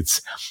that.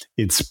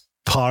 It's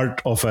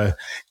part of a,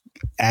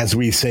 as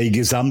we say,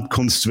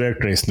 Gesamtkunstwerk.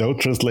 There is no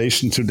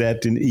translation to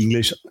that in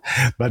English,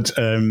 but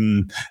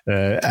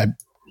a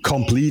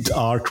complete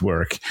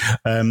artwork.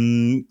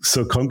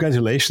 So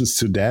congratulations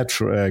to that,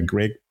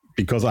 Greg,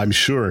 because I'm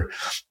sure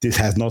this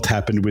has not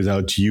happened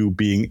without you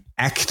being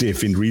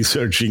active in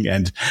researching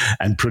and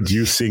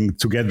producing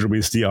together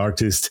with the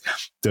artist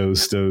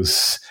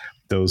those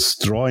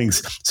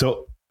drawings.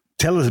 So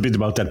tell us a bit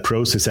about that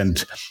process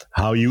and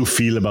how you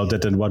feel about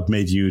that and what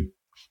made you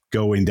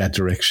go in that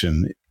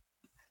direction.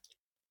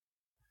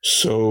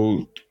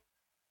 So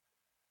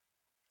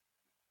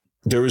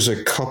there was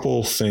a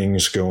couple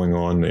things going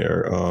on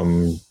there.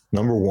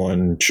 Number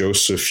one,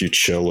 Joseph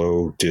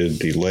Uccello did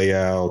the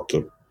layout,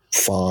 the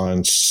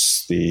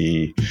fonts,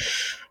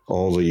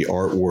 all the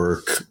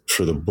artwork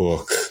for the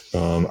book.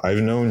 I've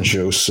known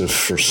Joseph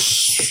for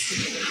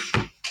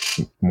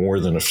more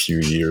than a few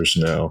years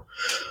now.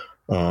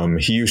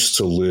 He used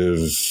to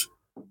live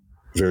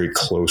very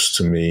close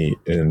to me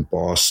in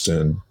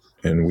Boston,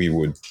 and we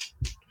would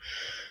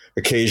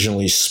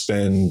occasionally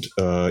spend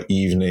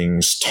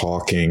evenings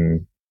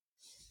talking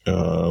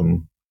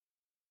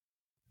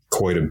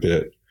quite a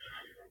bit.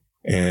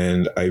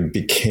 And I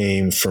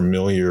became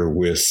familiar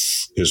with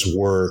his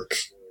work,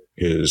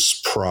 his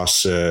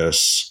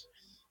process,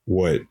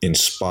 what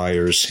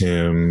inspires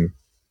him.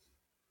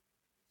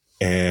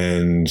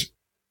 And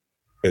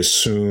as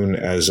soon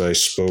as I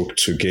spoke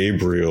to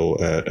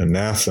Gabriel at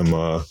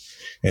Anathema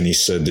and he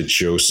said that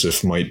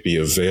Joseph might be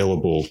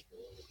available,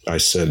 I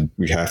said,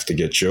 we have to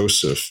get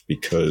Joseph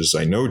because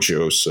I know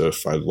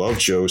Joseph. I love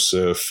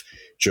Joseph.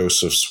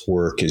 Joseph's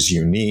work is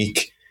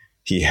unique.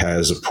 He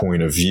has a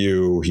point of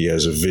view. He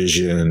has a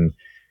vision,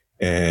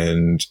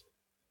 and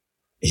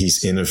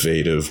he's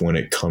innovative when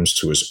it comes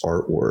to his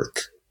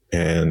artwork.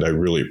 And I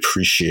really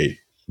appreciate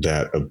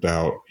that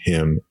about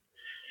him.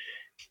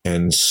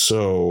 And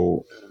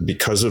so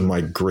because of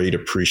my great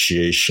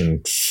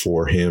appreciation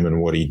for him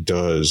and what he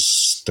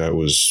does, that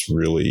was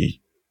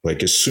really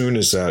like, as soon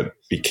as that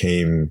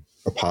became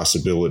a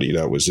possibility,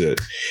 that was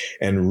it.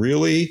 And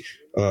really,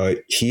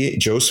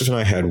 Joseph and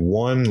I had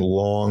one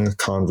long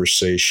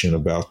conversation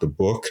about the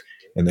book,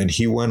 and then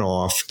he went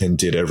off and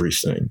did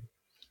everything.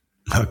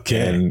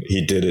 Okay. And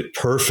he did it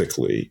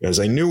perfectly, as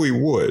I knew he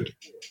would.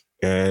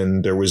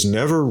 And there was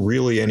never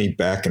really any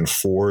back and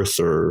forth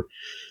or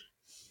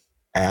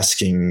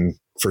asking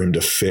for him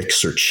to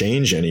fix or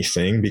change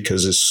anything,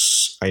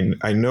 because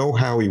I know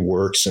how he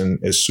works.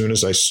 And as soon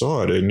as I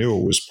saw it, I knew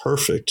it was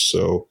perfect.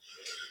 So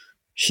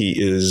He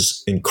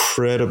is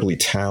incredibly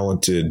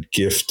talented,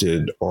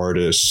 gifted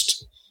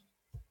artist,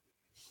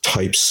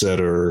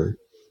 typesetter,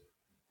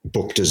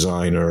 book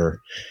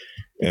designer,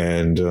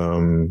 and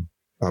I'm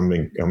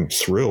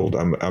thrilled.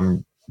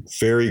 I'm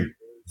very,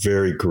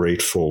 very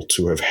grateful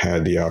to have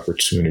had the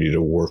opportunity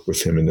to work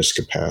with him in this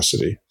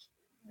capacity,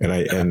 and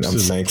I'm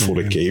thankful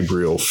to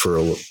Gabriel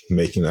for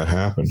making that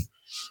happen.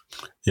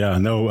 Yeah,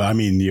 no, I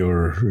mean,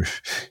 you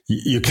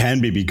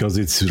can be, because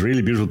it's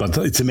really beautiful, but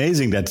it's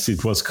amazing that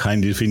it was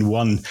kind of in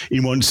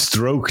one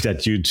stroke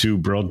that you two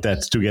brought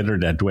that together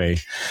that way.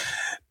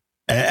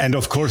 And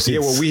of course,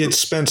 well, we had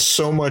spent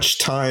so much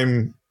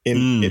time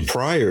in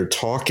prior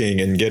talking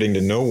and getting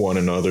to know one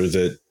another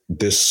that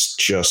this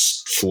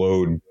just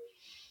flowed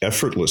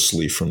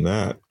effortlessly from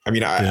that. I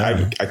mean,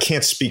 I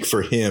can't speak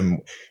for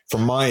him.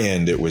 From my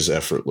end, it was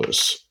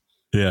effortless.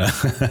 Yeah.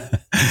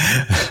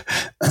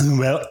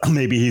 Well,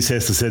 maybe he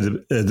says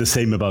the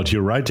same about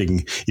your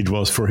writing. It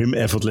was for him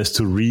effortless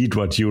to read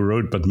what you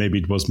wrote, but maybe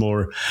it was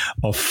more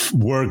of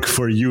work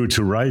for you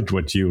to write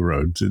what you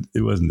wrote.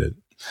 It wasn't it?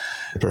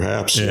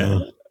 Perhaps.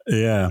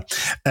 Yeah.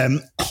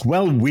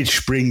 Well,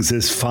 which brings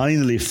us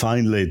finally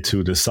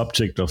to the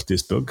subject of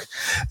this book.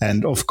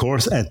 And of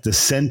course, at the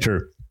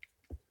center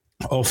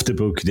of the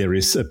book, there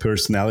is a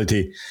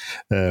personality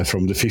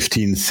from the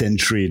 15th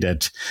century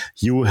that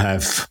you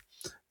have,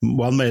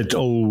 one might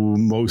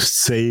almost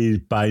say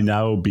by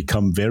now,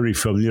 become very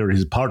familiar.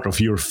 He's part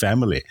of your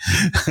family.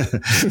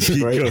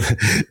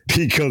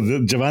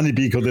 Pico, Giovanni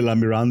Pico della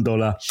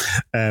Mirandola,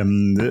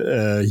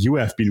 you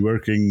have been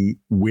working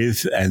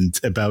with and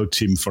about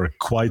him for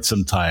quite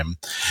some time.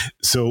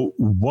 So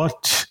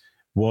what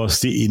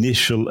was the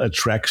initial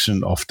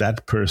attraction of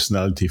that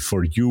personality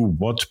for you?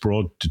 What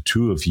brought the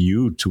two of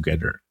you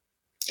together?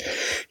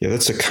 Yeah,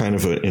 that's a kind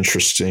of an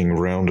interesting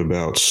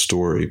roundabout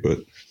story, but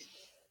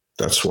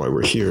that's why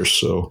we're here.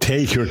 So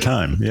take your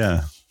time.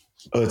 Yeah.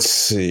 Let's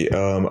see.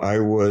 I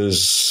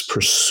was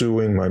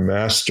pursuing my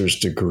master's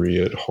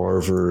degree at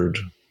Harvard.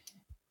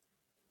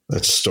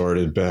 That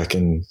started back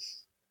in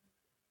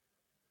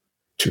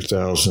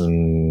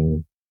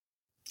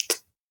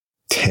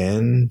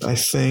 2010, I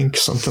think,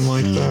 something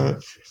like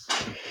that.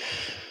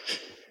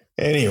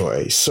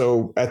 Anyway,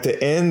 so at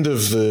the end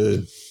of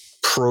the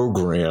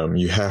program,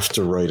 you have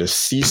to write a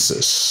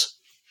thesis.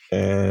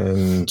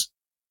 And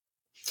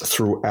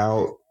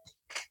throughout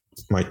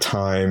my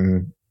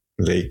time,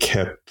 the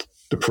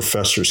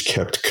professors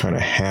kept kind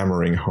of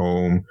hammering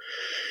home,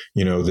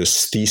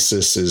 this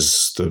thesis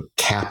is the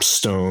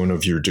capstone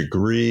of your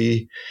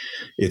degree.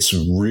 It's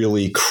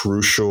really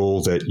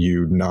crucial that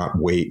you not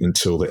wait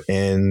until the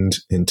end,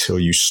 until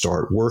you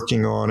start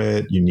working on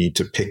it. You need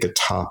to pick a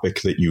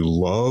topic that you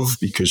love,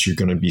 because you're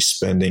going to be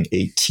spending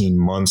 18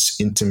 months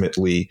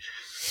intimately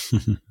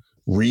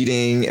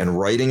reading and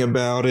writing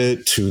about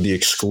it to the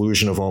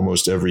exclusion of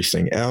almost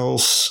everything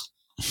else.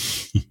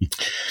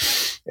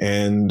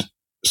 And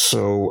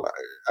so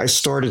I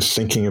started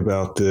thinking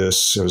about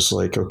this. I was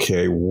like,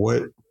 okay,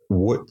 what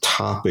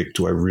topic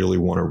do I really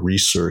want to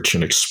research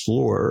and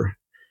explore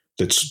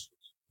that's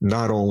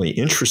not only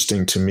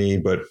interesting to me,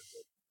 but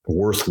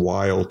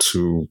worthwhile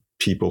to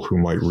people who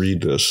might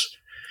read this?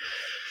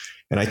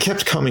 And I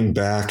kept coming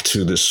back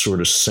to this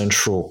sort of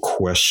central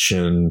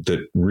question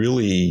that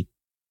really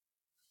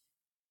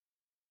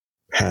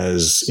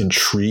has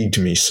intrigued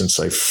me since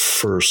I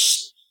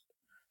first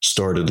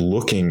started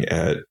looking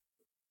at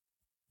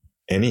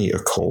any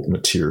occult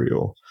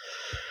material.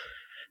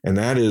 And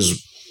that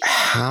is,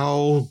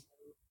 how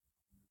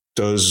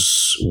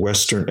does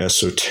Western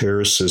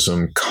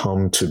esotericism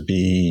come to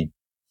be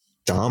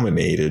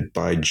dominated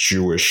by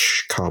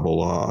Jewish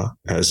Kabbalah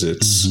as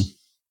its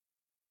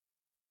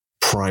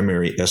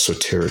primary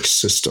esoteric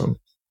system?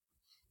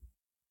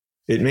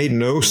 It made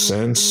no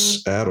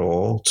sense at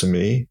all to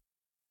me,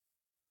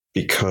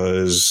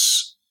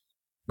 because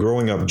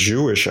growing up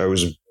Jewish, I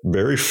was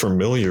very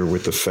familiar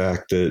with the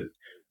fact that,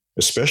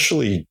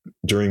 especially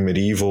during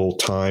medieval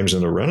times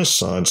and the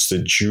Renaissance,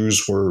 that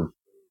Jews were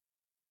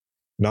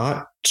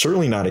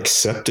certainly not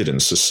accepted in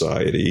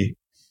society,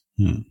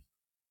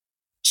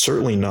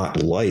 certainly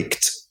not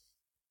liked,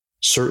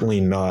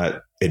 certainly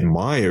not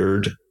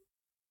admired.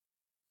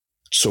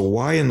 So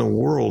why in the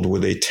world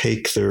would they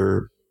take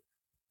their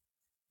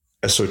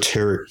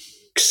esoteric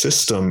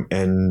system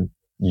and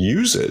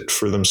use it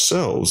for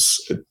themselves?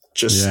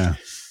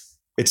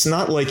 It's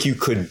not like you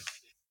could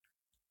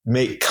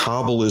make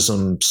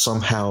Kabbalism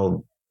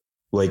somehow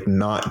like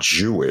not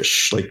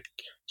Jewish. Like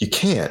you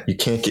can't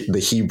get the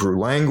Hebrew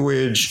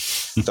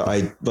language,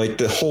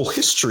 the whole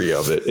history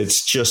of it.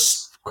 It's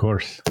just, of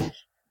course,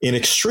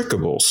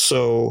 inextricable.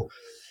 So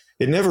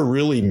it never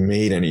really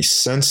made any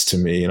sense to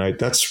me. And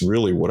that's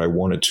really what I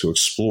wanted to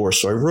explore.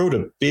 So I wrote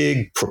a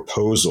big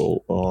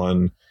proposal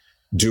on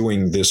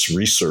doing this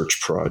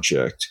research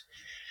project.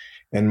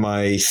 And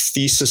my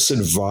thesis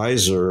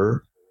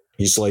advisor,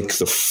 he's like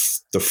the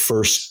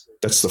first,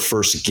 that's the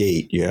first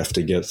gate you have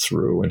to get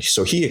through. And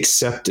so he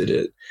accepted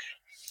it.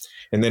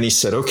 And then he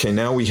said, okay,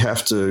 now we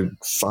have to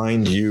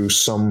find you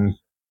some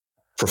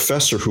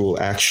professor who will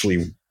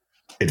actually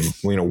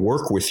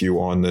work with you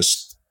on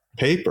this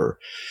paper.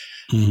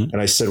 Mm-hmm.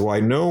 And I said, well, I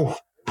know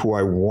who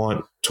I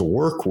want to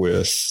work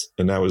with.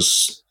 And that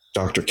was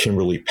Dr.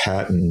 Kimberly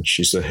Patton.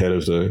 She's the head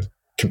of the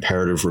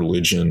comparative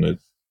religion at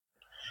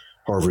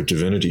Harvard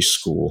Divinity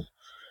School.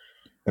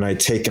 And I'd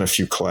taken a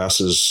few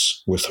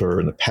classes with her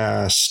in the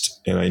past,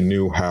 and I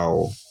knew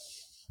how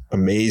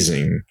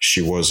amazing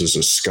she was as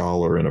a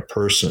scholar and a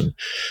person.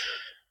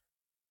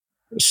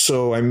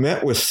 So I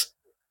met with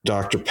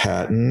Dr.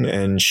 Patton,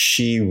 and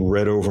she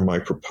read over my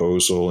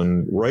proposal,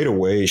 and right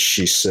away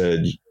she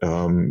said,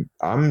 I'm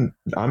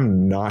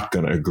not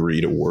going to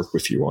agree to work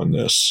with you on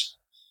this.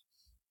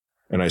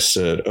 And I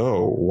said,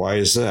 oh, why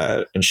is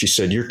that? And she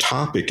said, your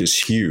topic is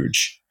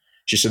huge.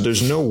 She said,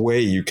 there's no way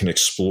you can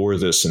explore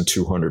this in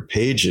 200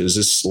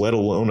 pages, let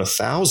alone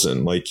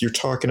 1,000. Like, you're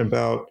talking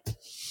about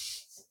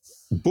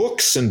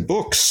books and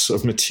books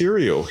of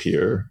material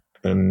here.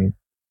 And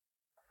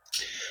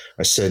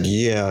I said,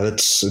 yeah,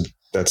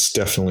 that's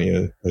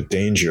definitely a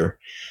danger.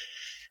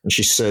 And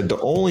she said,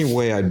 the only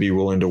way I'd be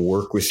willing to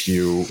work with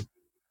you,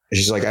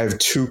 she's like, I have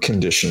two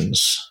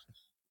conditions.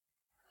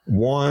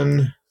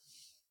 One,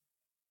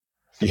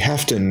 you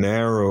have to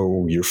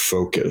narrow your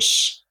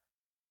focus,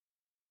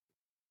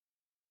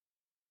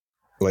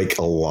 like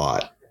a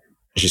lot.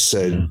 She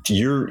said,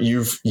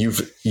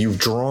 you've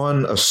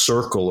drawn a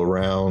circle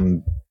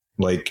around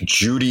like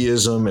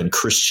Judaism and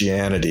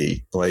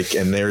Christianity, like,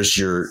 and there's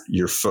your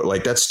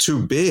like, that's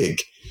too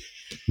big.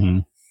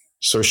 Mm.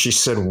 So she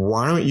said,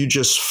 why don't you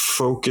just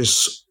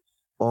focus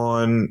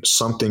on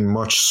something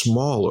much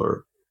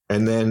smaller?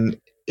 And then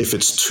if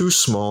it's too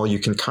small, you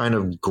can kind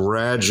of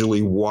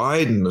gradually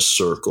widen the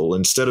circle.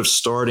 Instead of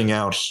starting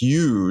out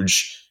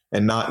huge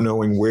and not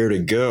knowing where to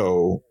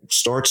go,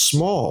 start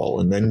small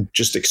and then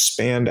just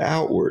expand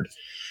outward. I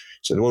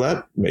said, well,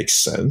 that makes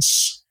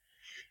sense.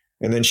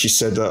 And then she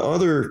said, the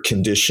other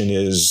condition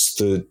is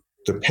the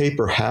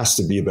paper has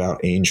to be about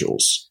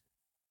angels.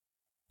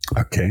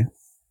 Okay.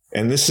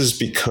 And this is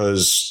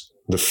because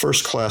the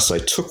first class I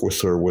took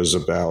with her was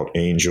about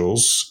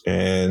angels,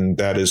 and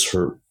that is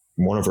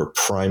one of her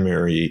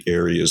primary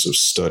areas of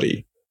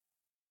study.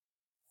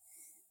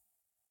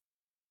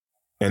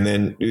 And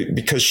then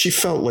because she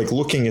felt like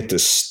looking at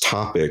this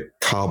topic,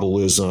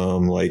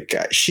 Kabbalism, like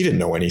she didn't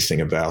know anything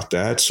about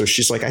that. So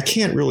she's like, I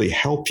can't really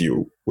help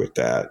you with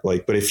that.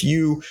 Like, but if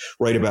you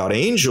write about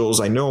angels,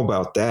 I know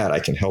about that. I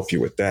can help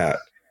you with that.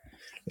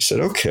 I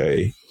said,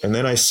 okay. And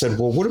then I said,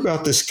 well, what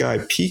about this guy,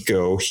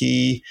 Pico?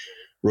 He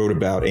wrote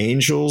about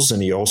angels,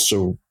 and he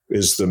also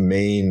is the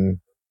main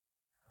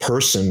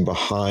person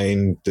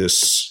behind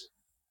this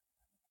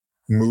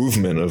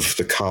movement of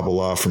the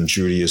Kabbalah from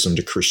Judaism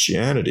to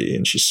Christianity.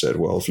 And she said,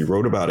 well, if he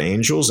wrote about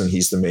angels and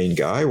he's the main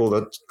guy, well,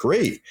 that's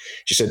great.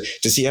 She said,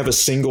 does he have a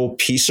single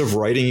piece of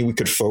writing we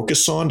could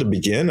focus on to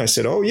begin? I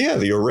said, oh, yeah,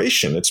 the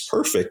oration. It's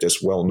perfect.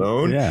 It's well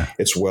known. Yeah.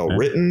 It's well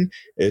written.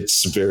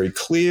 It's very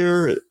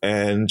clear.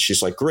 And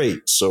she's like,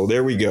 great. So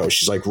there we go.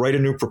 She's like, write a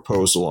new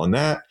proposal on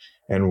that,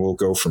 and we'll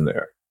go from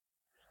there.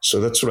 So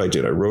that's what I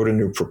did. I wrote a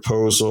new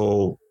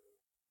proposal,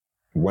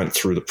 went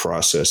through the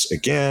process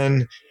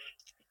again.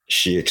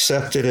 She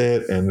accepted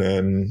it, and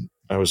then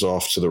I was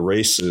off to the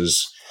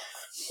races.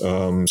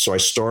 So I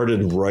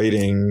started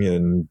writing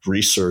and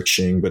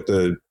researching, but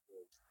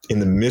in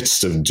the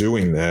midst of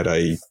doing that,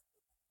 I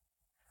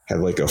had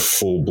like a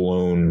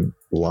full-blown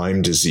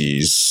Lyme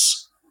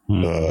disease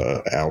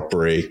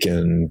outbreak,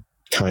 and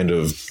kind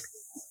of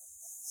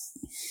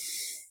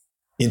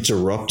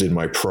interrupted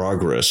my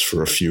progress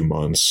for a few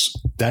months.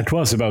 That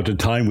was about the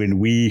time when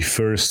we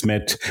first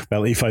met.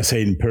 Well, if I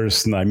say in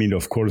person, I mean,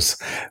 of course,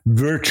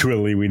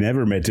 virtually we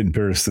never met in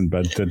person,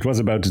 but that was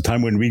about the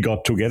time when we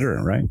got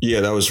together, right? Yeah,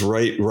 that was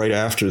right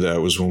after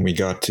that was when we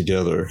got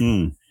together.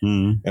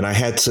 And I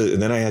had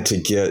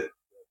to get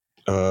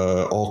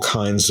all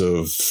kinds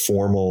of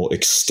formal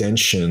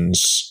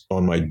extensions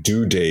on my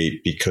due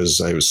date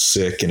because I was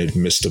sick and had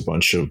missed a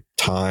bunch of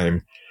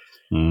time.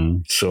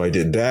 So I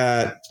did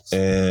that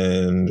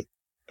and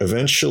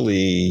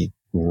eventually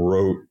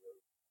wrote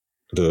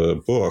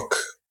the book,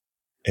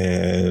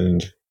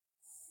 and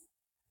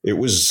it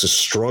was a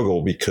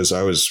struggle because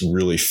I was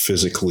really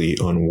physically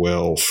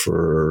unwell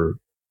for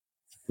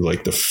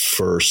like the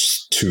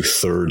first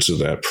 2/3 of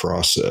that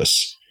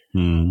process.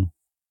 Now,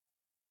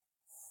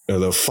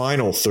 the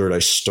final third, I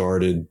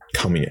started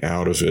coming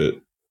out of it,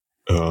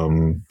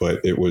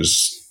 but it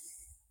was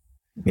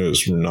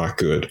not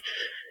good.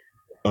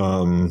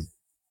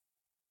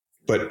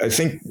 But I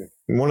think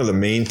one of the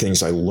main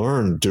things I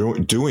learned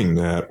doing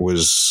that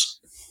was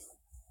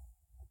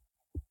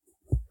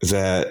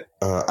that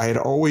I had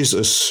always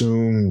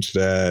assumed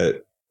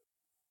that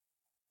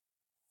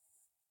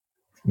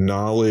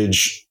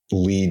knowledge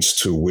leads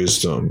to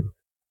wisdom,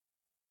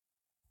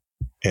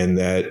 and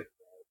that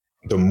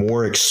the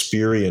more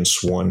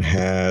experience one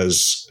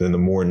has and the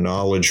more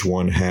knowledge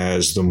one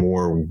has, the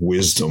more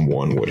wisdom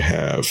one would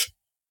have.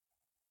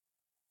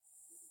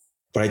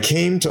 But I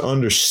came to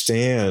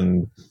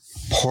understand,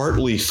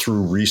 partly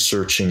through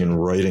researching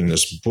and writing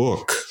this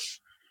book,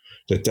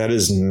 that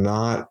is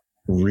not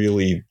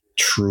really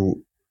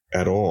true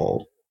at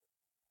all.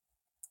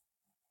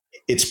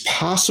 It's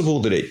possible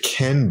that it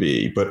can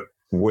be, but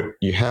what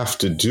you have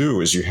to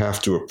do is you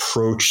have to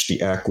approach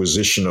the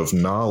acquisition of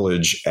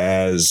knowledge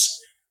as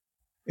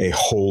a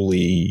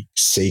holy,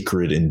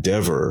 sacred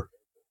endeavor,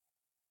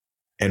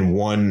 and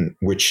one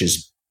which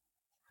is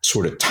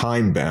sort of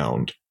time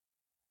bound,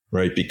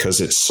 right?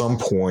 Because at some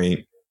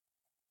point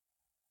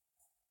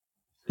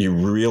you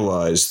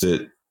realize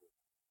that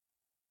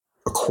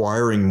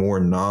acquiring more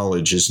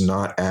knowledge is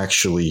not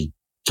actually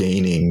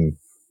gaining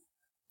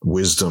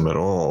wisdom at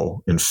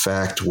all. In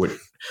fact,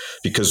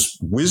 because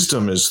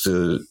wisdom is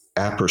the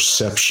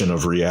apperception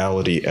of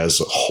reality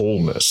as a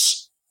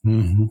wholeness.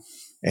 Mm-hmm.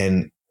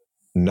 And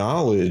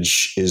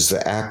knowledge is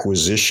the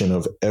acquisition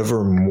of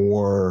ever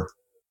more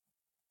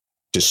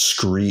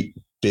discrete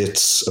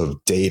bits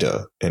of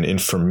data and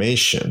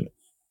information.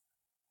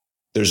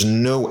 There's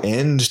no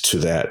end to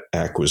that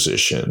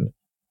acquisition.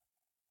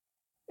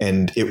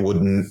 And it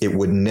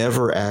would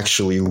never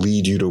actually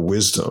lead you to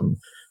wisdom,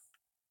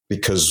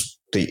 because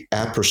the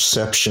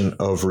apperception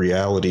of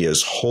reality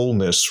as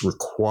wholeness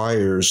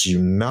requires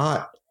you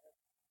not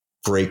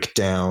break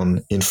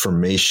down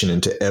information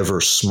into ever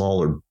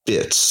smaller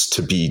bits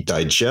to be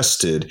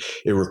digested.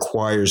 It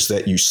requires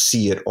that you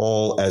see it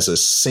all as a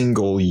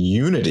single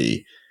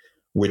unity,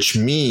 which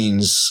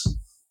means,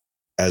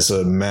 as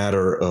a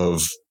matter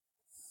of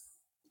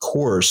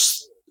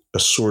course, a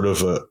sort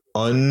of a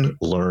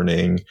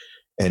unlearning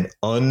and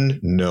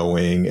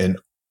unknowing and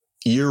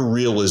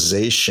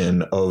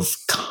irrealization of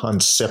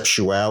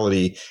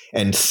conceptuality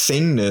and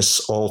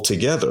thingness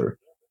altogether.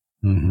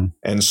 Mm-hmm.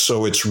 And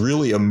so it's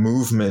really a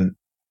movement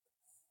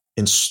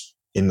in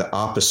the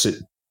opposite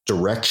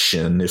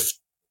direction, if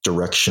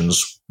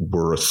directions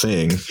were a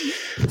thing,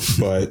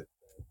 but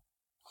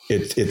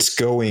it's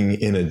going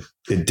in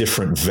a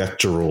different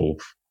vectoral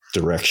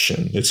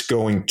direction. It's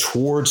going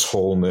towards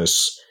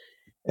wholeness,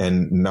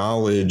 and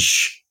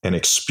knowledge and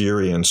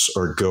experience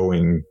are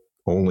going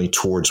only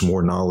towards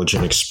more knowledge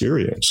and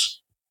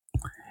experience.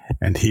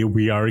 And here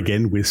we are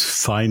again with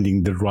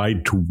finding the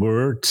right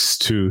words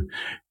to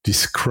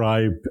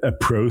describe a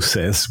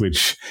process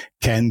which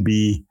can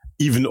be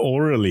even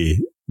orally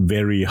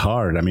very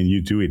hard. I mean,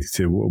 you do it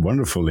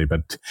wonderfully,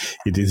 but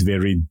it is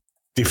very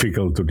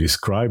difficult to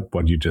describe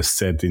what you just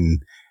said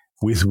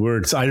with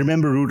words. I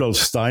remember Rudolf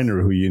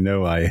Steiner, who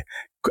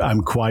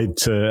I'm quite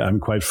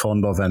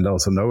fond of, and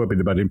also know a bit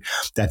about him,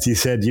 that he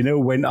said,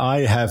 when I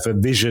have a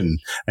vision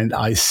and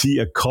I see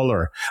a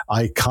color,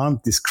 I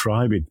can't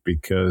describe it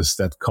because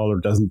that color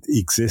doesn't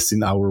exist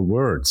in our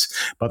words.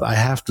 But I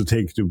have to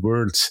take the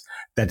words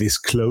that is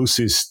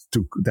closest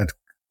to that.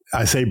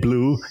 I say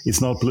blue,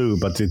 it's not blue,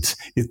 but it's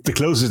the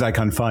closest I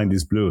can find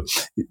is blue.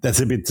 That's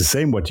a bit the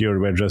same what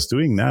we're just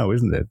doing now,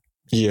 isn't it?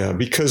 Yeah,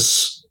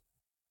 because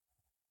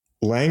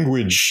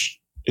language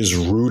is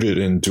rooted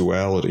in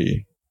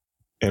duality.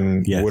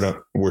 And yes.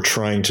 What we're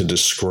trying to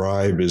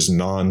describe is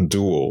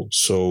non-dual.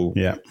 So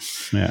yeah.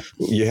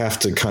 You have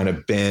to kind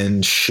of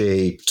bend,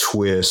 shape,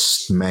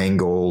 twist,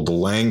 mangle the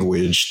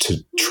language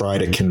to try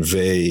to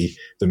convey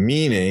the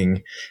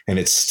meaning, and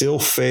it still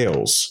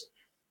fails.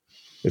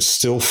 It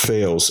still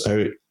fails.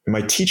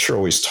 My teacher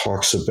always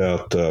talks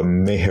about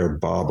Meher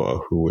Baba,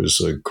 who was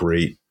a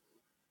great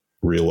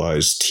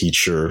realized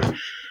teacher.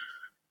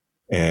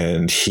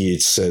 And he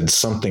said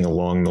something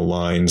along the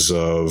lines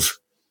of,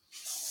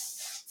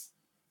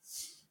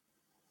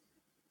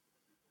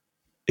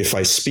 if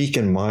I speak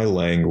in my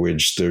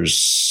language,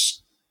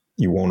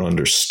 you won't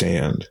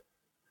understand.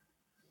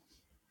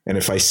 And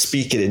if I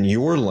speak it in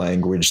your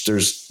language,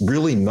 there's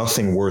really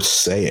nothing worth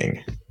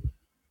saying.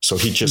 So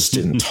he just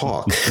didn't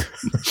talk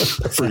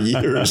for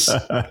years.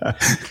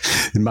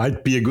 It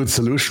might be a good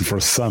solution for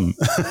some.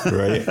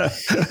 Right?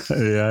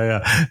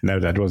 Yeah. No,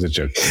 that was a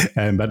joke.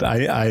 But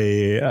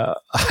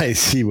I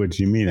see what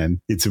you mean.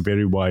 And it's a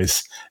very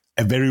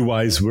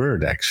wise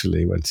word,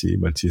 actually,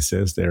 what he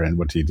says there and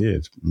what he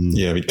did.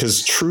 Yeah,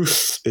 because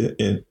truth,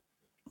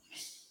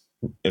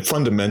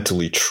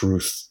 fundamentally,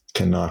 truth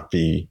cannot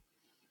be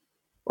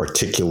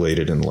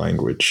articulated in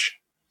language.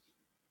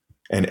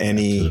 And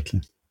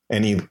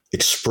any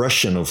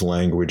expression of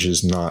language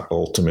is not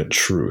ultimate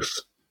truth.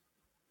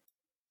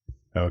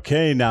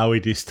 Okay, now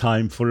it is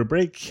time for a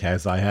break,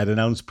 as I had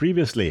announced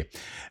previously.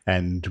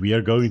 And we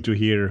are going to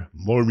hear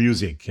more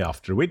music,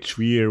 after which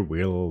we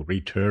will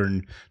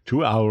return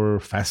to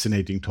our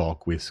fascinating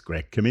talk with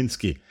Greg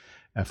Kaminsky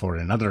for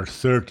another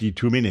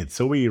 32 minutes.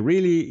 So we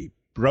really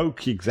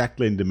broke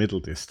exactly in the middle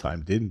this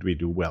time, didn't we?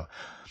 Do well.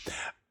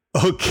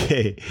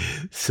 Okay,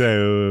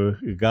 so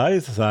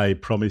guys, I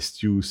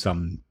promised you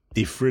some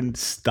different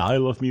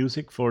style of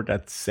music for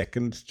that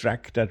second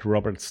track that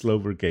Robert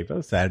Slover gave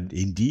us. And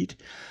indeed,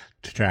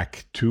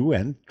 track 2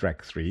 and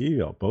track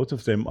 3, both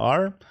of them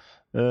are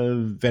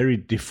very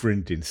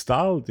different in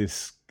style.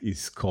 This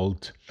is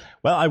called,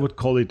 well, I would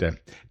call it a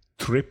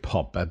trip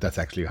hop. That's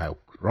actually how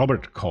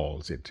Robert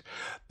calls it.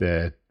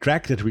 The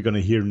track that we're going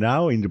to hear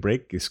now in the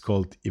break is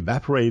called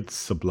Evaporate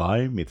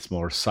Sublime. It's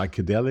more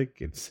psychedelic.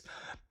 It's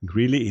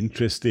really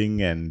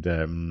interesting, and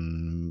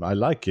I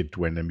like it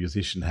when a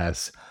musician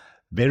has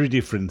very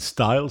different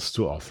styles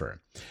to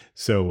offer.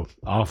 So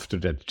after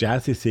that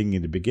jazzy thing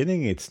in the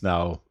beginning, it's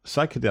now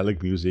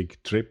psychedelic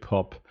music, trip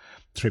hop.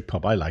 Trip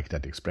hop, I like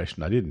that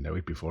expression. I didn't know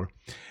it before.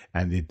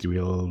 And it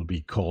will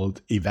be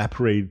called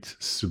Evaporate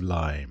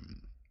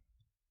Sublime.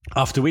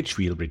 After which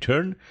we'll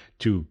return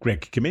to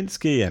Greg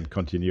Kaminsky and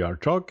continue our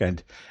talk.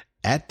 And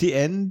at the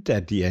end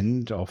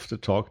of the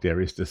talk,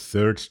 there is the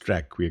third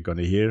track we're going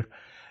to hear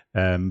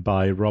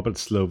by Robert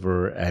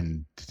Slover,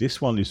 and this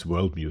one is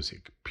world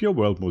music, pure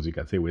world music,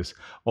 I think, with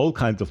all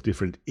kinds of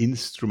different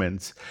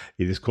instruments.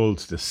 It is called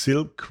The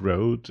Silk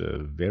Road, a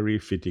very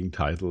fitting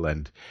title,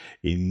 and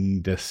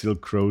in The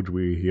Silk Road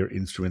we hear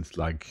instruments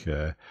like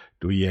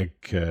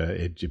Duyek,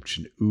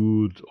 Egyptian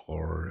oud,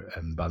 or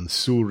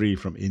bansuri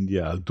from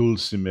India, al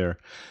dulcimer,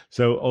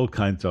 so all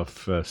kinds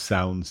of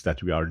sounds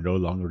that we are no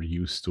longer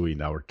used to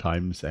in our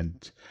times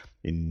and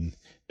in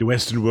the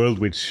Western world,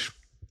 which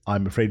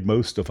I'm afraid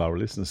most of our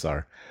listeners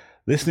are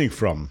listening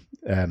from,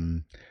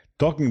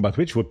 talking about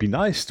which would be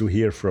nice to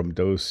hear from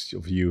those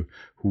of you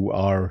who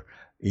are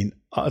in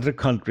other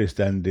countries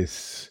than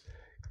this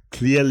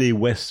clearly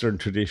Western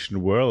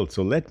tradition world.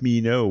 So let me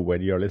know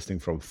when you're listening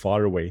from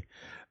far away.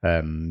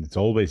 It's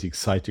always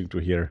exciting to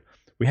hear.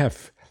 We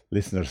have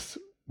listeners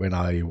when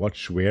I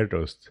watch where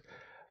those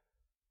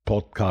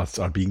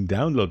podcasts are being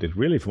downloaded,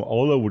 really from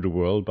all over the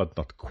world, but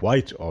not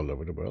quite all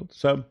over the world.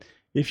 So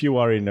if you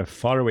are in a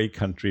faraway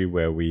country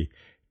where we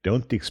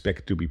don't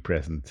expect to be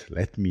present,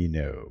 let me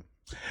know.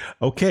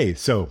 Okay,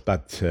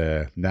 but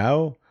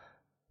now,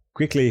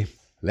 quickly,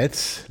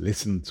 let's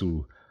listen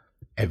to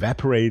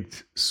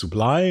Evaporate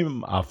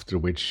Sublime, after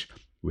which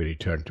we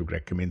return to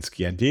Greg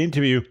Kaminsky and the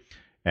interview.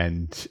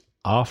 And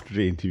after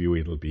the interview,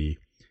 it'll be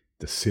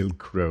The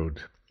Silk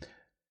Road.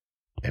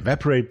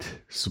 Evaporate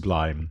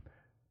Sublime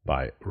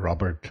by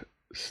Robert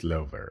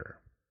Slover.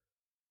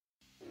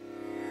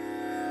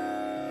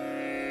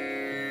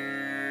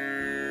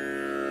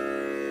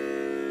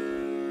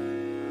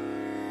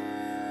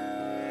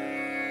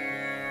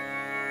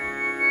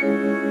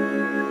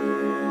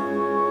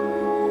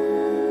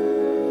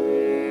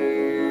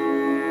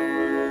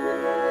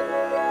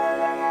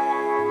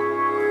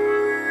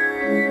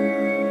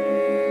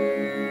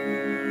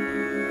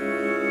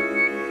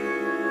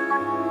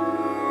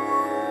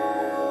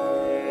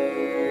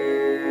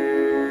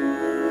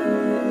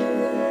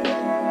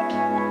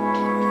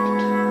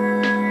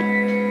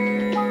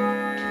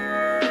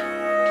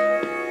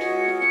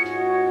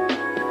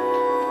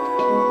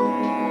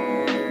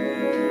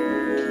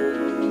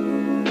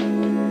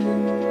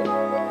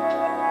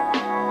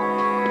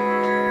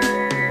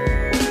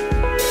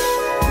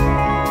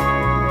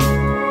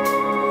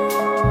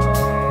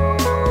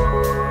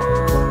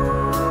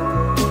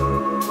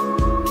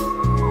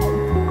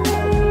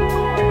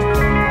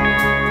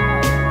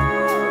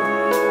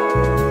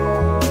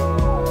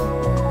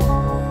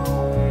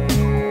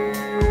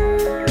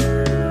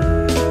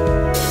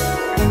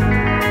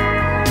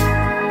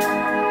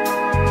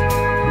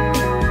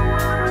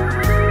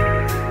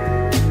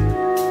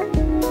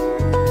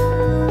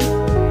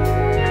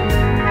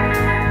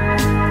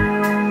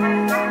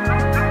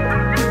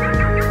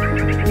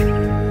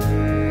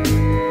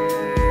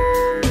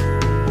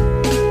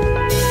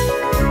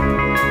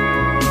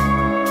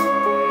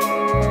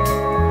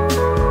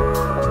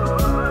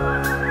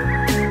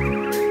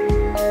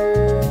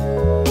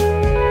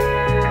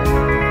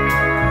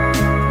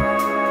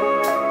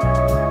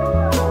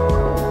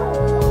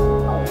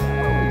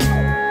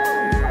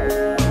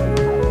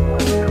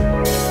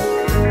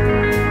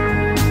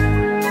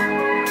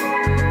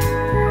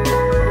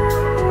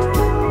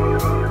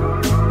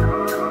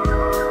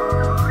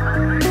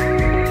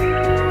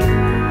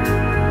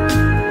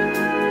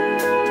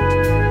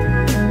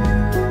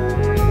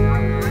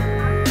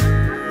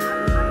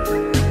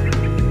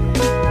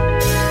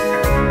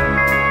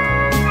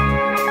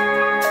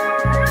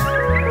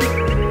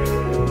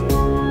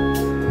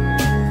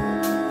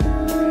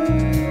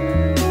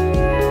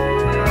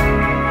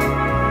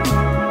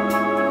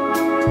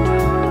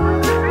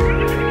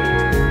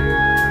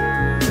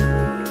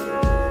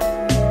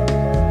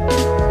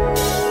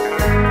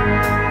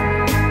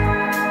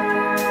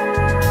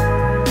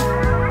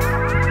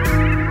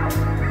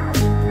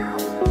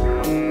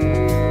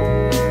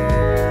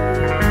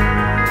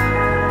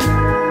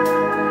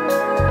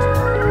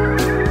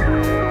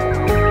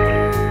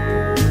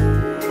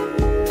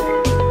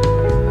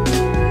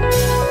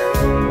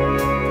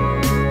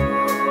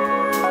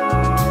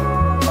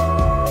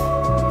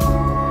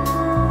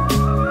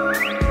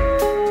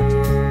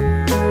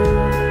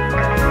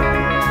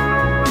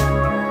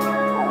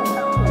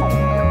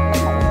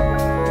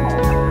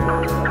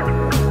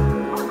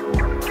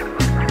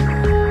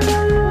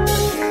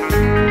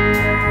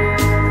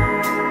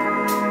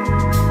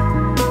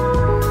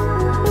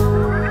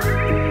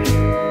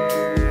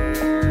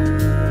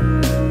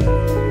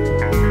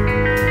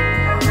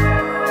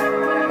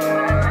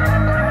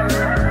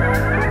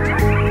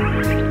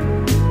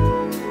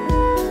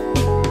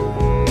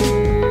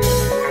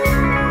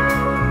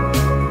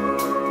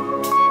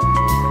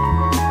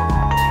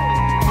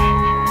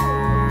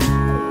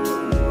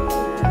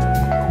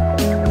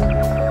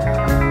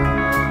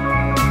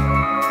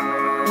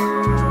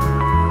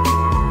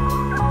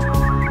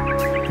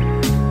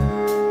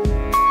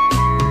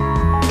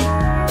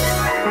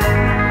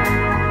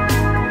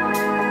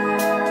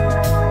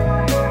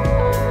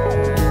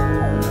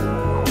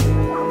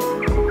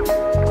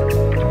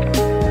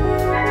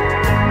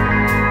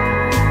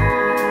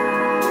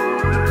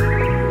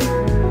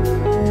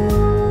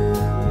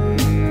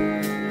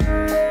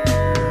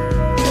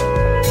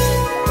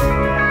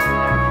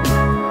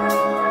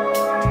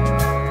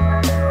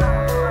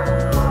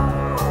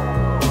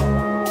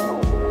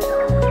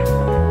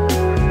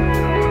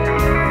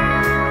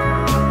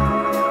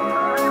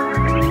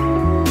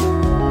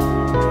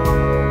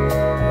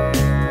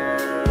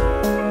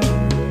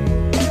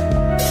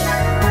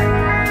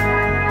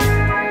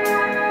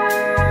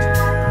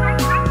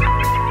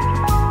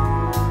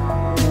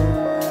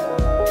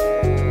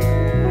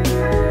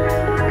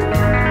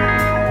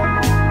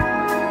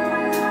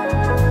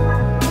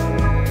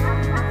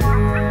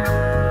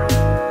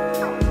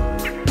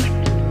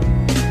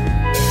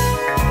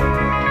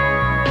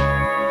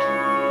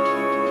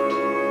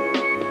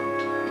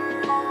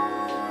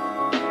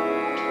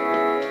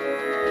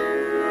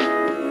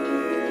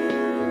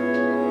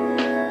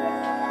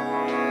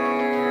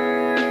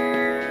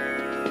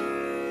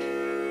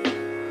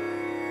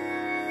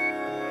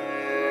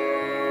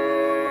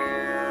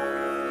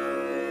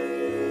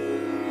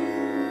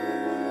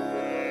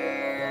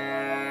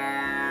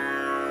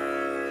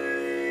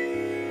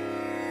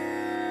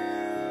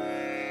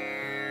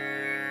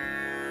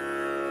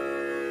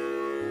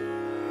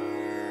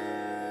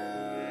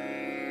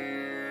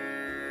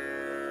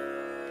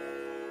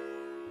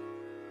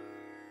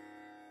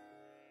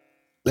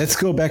 let's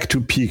go back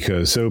to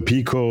Pico. So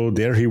Pico,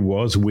 there he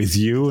was with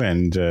you,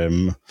 and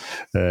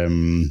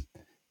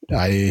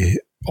I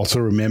also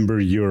remember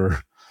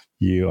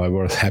I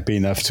was happy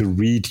enough to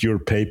read your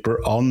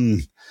paper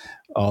on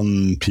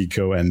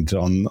Pico and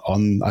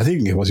on I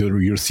think it was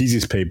your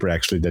thesis paper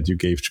actually that you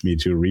gave to me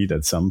to read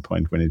at some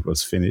point when it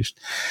was finished,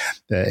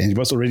 and it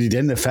was already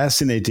then a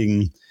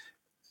fascinating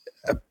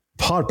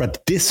part.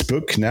 But this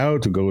book now,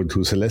 to go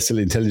to Celestial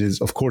Intelligence,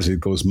 of course,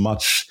 it goes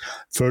much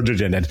further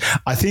than that.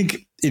 I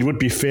think it would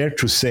be fair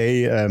to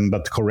say,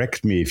 but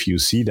correct me if you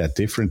see that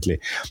differently,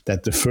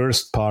 that the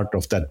first part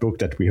of that book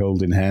that we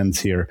hold in hands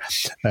here,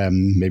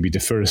 maybe the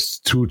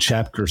first 2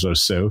 chapters or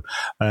so,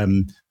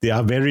 they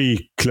are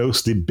very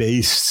closely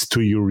based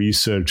to your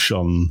research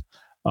on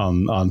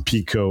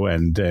Pico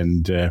and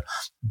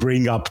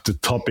bring up the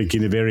topic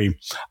in a very,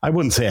 I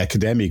wouldn't say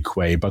academic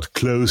way, but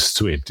close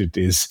to it. It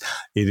is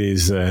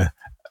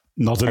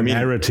not a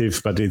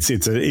narrative, but it's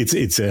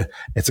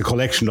a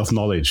collection of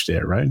knowledge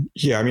there, right?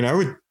 Yeah, I mean, I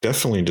would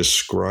definitely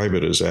describe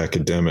it as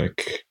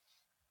academic.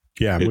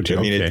 Yeah,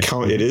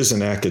 it is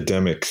an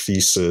academic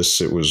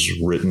thesis. It was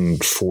written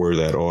for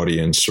that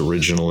audience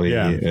originally,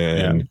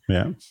 and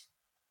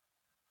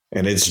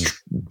it's a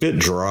bit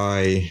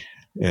dry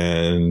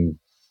and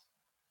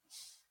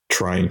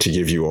trying to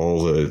give you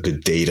all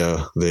the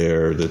data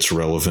there that's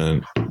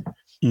relevant.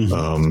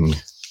 Mm-hmm.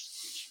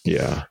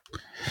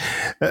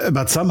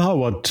 But somehow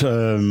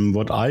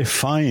what I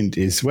find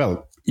is,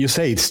 well, you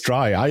say it's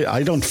dry.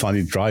 I don't find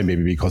it dry,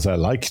 maybe because I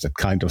like that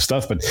kind of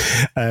stuff. But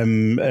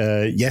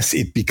yes,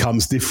 it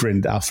becomes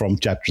different from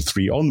chapter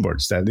 3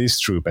 onwards. That is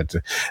true. But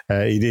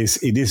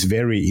it is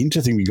very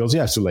interesting because you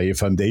have to lay a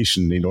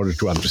foundation in order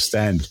to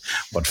understand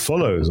what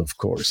follows, of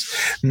course.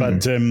 Mm-hmm.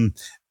 But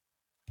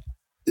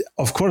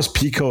of course,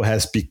 Pico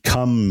has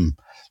become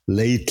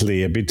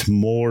lately a bit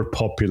more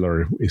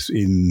popular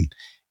in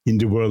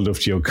the world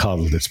of the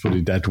occult, let's put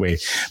it that way.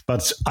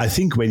 But I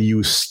think when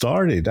you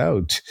started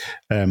out,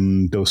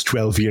 those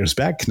 12 years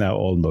back now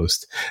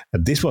almost,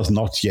 this was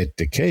not yet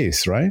the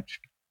case, right?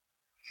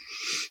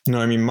 No,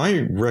 I mean,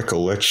 my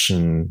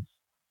recollection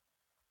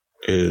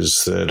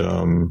is that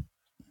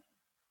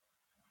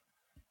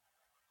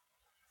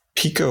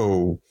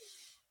Pico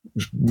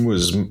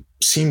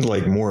seemed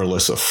like more or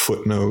less a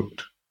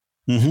footnote.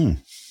 Mm-hmm.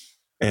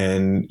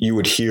 And you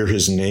would hear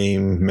his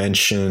name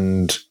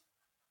mentioned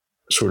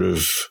sort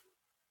of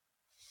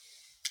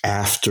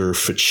after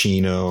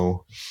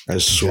Ficino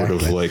as sort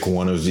of like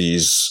one of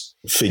these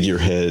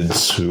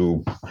figureheads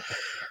who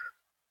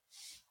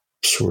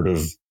sort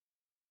of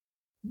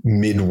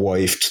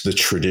midwifed the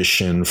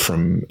tradition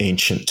from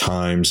ancient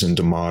times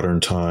into modern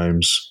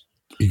times.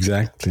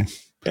 Exactly.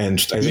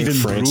 And I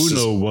think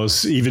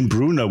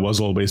Bruno was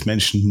always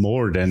mentioned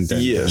more than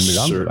yes,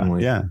 Miranda.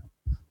 Certainly. Yeah.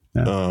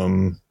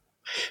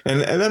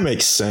 And that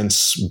makes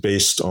sense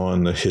based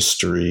on the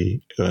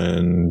history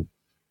and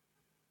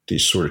the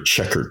sort of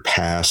checkered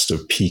past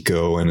of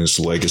Pico and his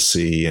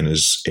legacy and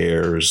his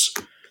heirs.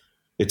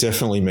 It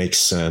definitely makes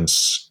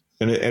sense.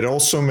 And it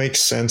also makes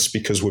sense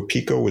because what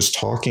Pico was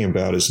talking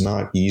about is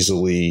not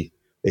easily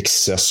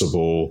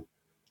accessible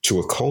to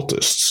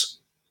occultists.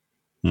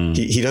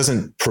 He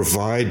doesn't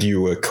provide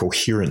you a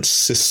coherent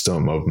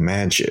system of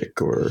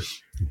magic or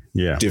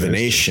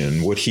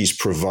divination. What he's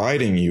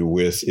providing you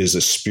with is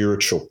a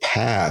spiritual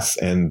path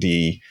and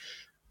the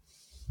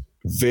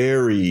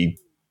very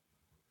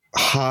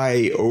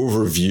high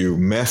overview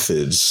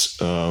methods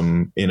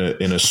in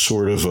a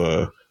sort of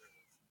a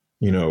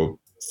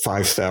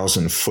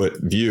 5,000 foot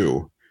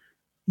view,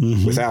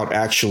 mm-hmm. without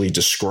actually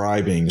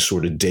describing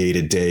sort of day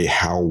to day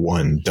how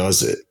one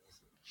does it.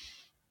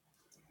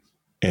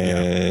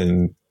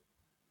 And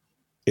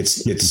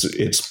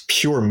it's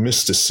pure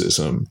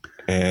mysticism,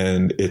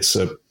 and it's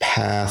a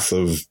path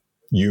of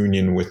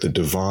union with the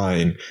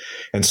divine.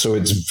 And so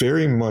it's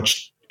very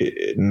much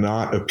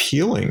not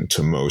appealing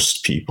to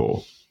most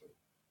people,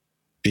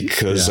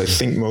 because I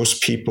think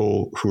most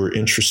people who are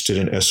interested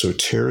in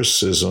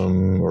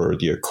esotericism or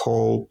the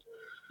occult,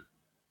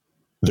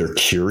 they're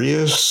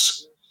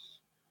curious.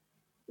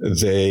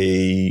 And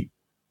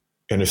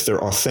if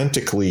they're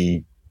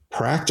authentically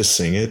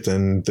practicing it,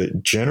 then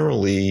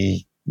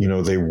generally,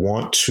 they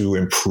want to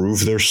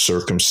improve their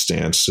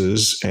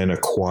circumstances and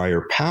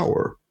acquire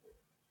power.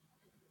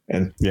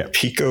 And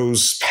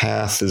Pico's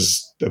path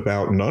is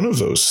about none of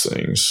those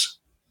things.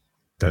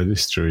 That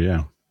is true,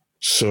 yeah.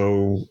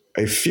 So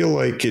I feel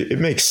like it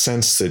makes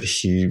sense that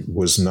he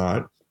was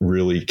not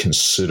really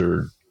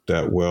considered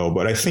that well.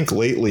 But I think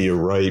lately, you're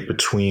right,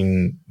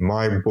 between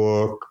my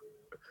book,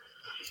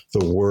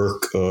 the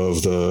work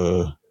of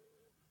the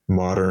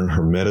modern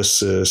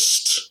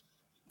hermeticist,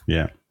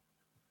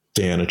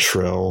 Diana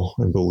Trell,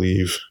 I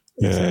believe,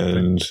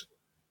 and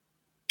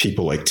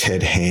people like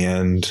Ted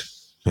Hand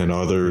and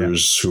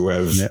others who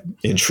have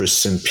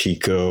interests in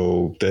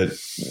Pico, that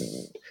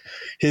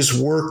his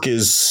work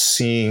is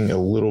seeing a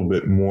little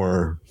bit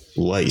more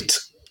light.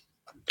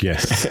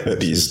 Yes.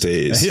 these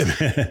days.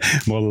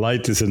 More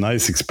light is a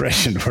nice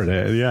expression for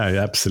that. Yeah,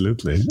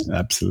 absolutely.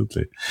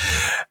 Absolutely.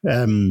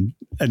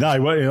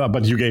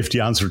 But you gave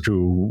the answer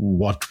to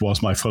what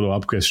was my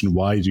follow-up question.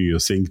 Why do you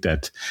think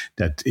that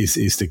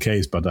is the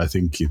case? But I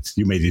think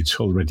you made it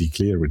already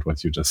clear with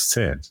what you just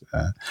said.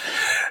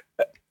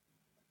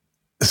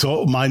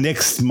 So my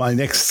next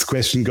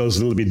question goes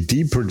a little bit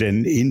deeper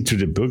then into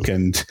the book,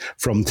 and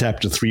from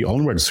chapter 3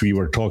 onwards, you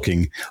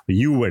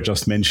were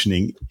just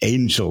mentioning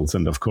angels,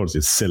 and of course,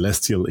 it's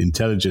celestial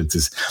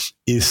intelligences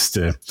is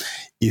the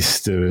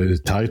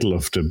title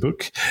of the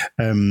book.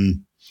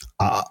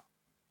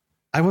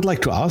 I would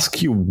like to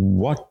ask you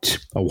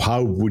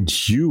how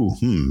would you,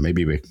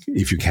 maybe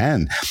if you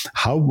can,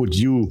 how would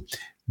you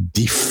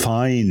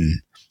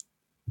define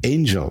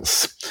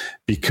angels?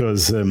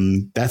 Because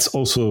that's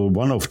also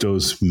one of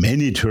those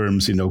many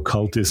terms in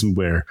occultism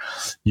where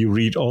you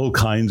read all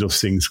kinds of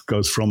things. It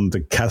goes from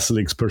the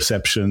Catholic's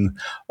perception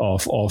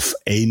of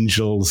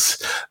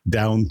angels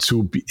down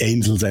to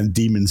angels and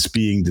demons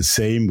being the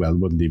same. Well,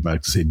 wouldn't even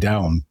like to say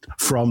down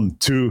from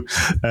to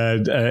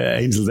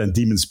angels and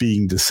demons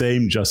being the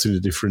same, just in a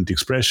different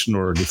expression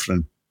or a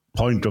different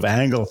point of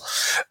angle.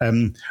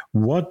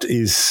 What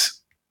is,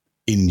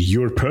 in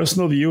your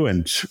personal view,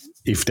 and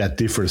if that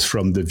differs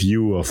from the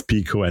view of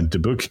Pico and the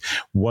book,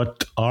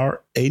 what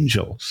are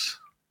angels?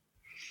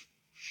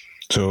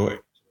 So,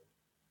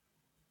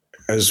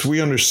 as we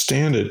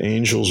understand it,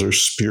 angels are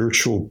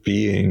spiritual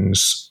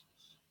beings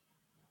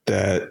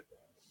that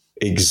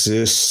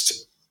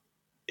exist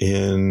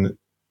in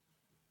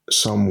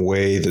some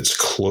way that's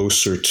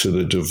closer to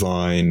the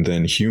divine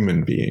than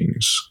human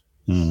beings.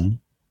 Mm-hmm.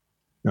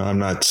 Now, I'm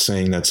not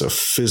saying that's a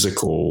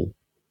physical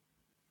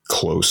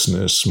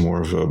closeness,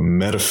 more of a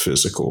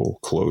metaphysical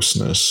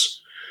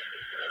closeness.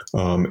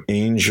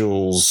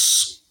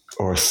 Angels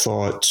are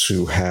thought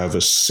to have a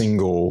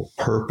single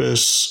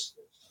purpose.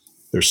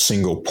 They're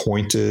single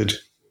pointed,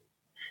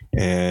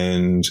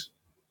 and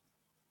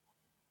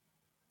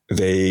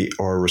they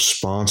are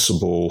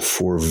responsible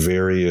for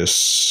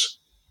various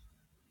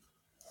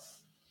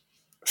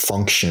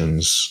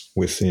functions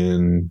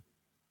within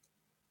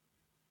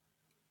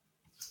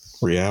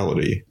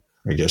reality,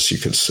 I guess you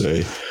could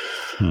say.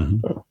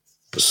 Mm-hmm.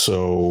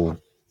 So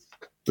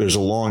there's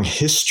a long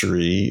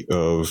history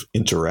of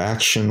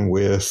interaction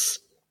with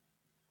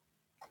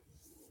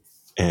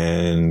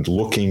and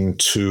looking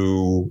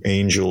to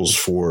angels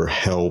for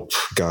help,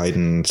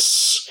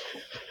 guidance.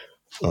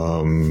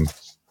 I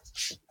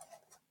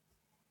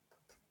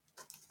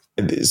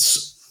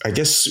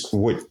guess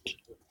what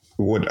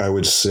I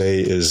would say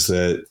is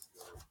that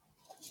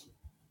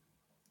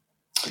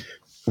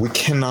we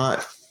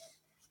cannot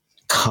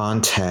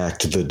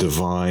contact the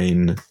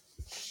divine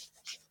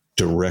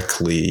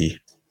directly,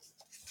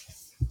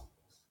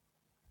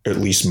 at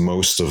least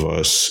most of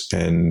us,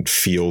 and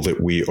feel that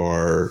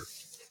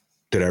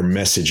that our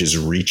message is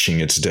reaching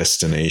its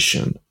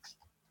destination.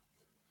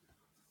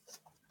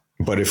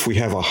 But if we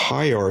have a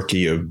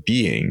hierarchy of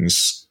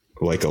beings,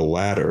 like a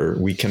ladder,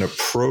 we can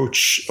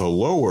approach a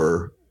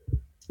lower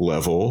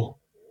level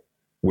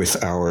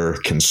with our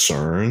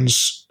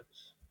concerns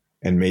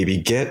and maybe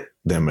get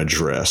them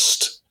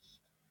addressed.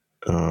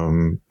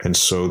 And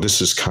so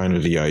this is kind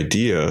of the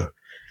idea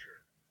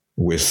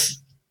with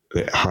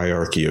the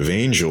hierarchy of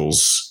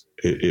angels.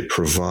 It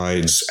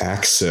provides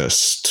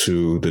access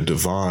to the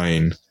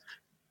divine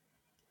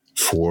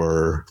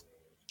for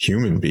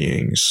human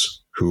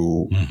beings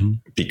who, mm-hmm.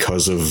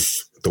 because of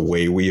the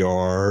way we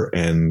are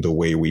and the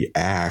way we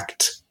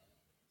act,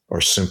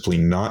 are simply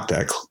not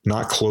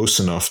close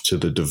enough to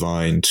the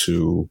divine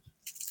to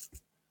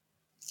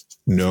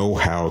know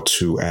how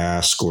to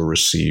ask or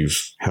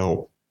receive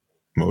help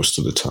most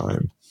of the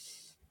time.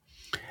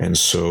 And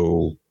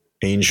so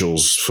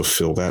angels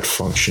fulfill that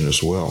function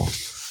as well.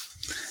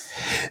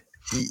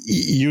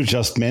 You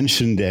just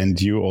mentioned,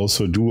 and you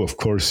also do, of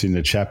course, in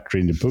a chapter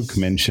in the book,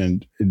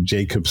 mentioned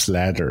Jacob's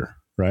ladder,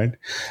 right?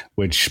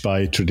 Which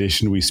by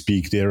tradition we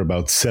speak there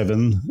about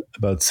seven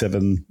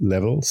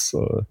levels.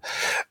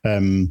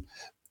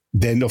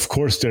 Then, of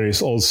course, there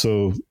is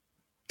also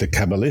the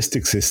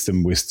Kabbalistic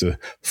system with the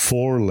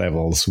 4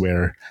 levels,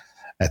 where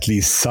at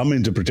least some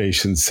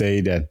interpretations say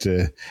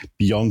that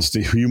beyond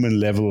the human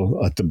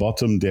level at the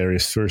bottom, there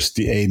is first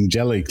the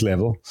angelic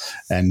level.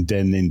 And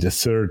then in the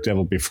 3rd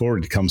level, before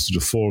it comes to the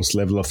 4th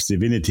level of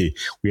divinity,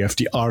 we have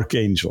the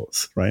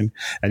archangels, right?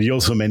 And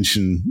you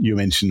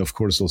mentioned, of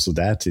course, also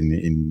that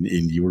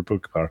in your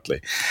book, partly.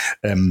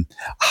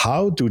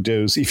 How do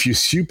those, if you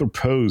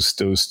superpose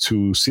those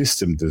two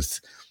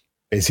systems,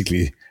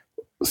 basically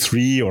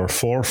 3 or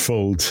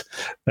 4-fold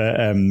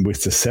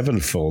with the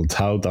 7-fold,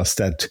 how does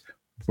that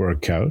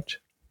work out?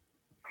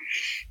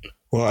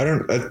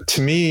 Well,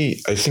 to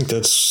me, I think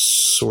that's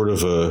sort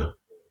of a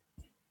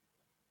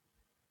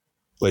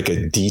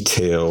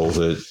detail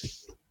that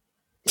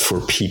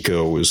for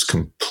Pico is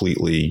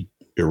completely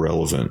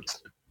irrelevant.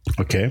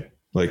 Okay.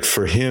 Like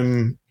for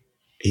him,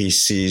 he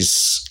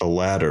sees a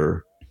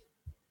ladder,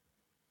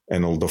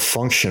 and the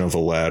function of a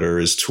ladder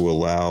is to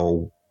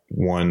allow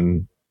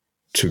one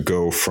to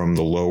go from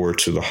the lower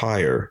to the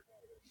higher,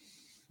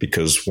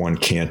 because one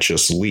can't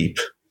just leap.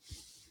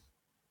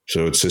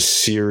 So it's a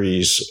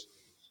series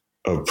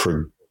of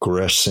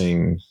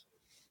progressing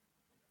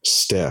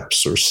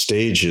steps or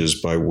stages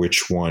by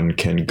which one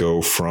can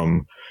go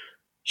from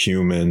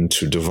human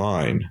to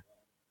divine.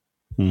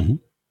 Mm-hmm.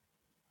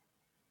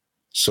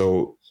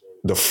 So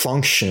the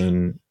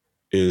function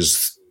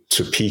is,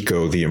 to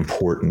Pico, the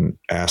important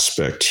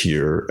aspect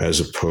here, as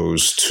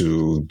opposed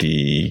to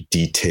the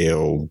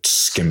detailed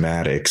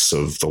schematics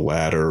of the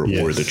ladder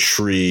or the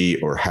tree,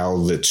 or how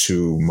the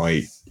two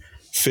might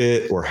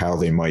fit or how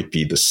they might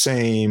be the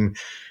same.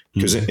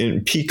 Because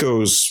in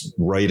Pico's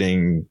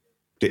writing,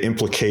 the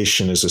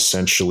implication is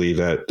essentially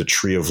that the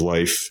tree of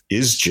life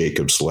is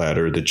Jacob's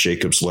ladder, that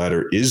Jacob's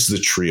ladder is the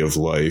tree of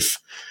life.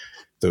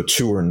 The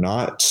two are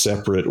not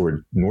separate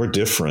nor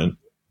different.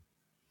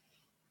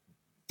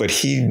 But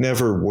he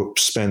never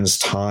spends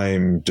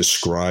time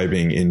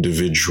describing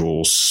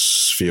individual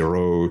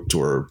sphirot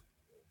or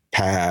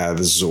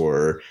paths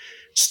or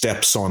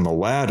steps on the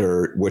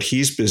ladder. What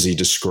he's busy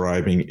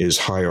describing is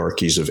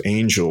hierarchies of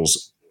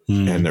angels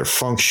and their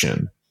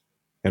function.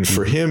 And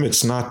for him,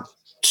 it's not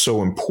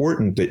so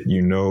important that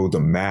you know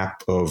the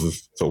map of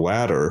the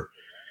ladder.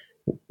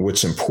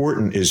 What's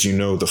important is you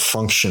know the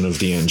function of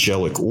the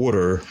angelic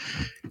order,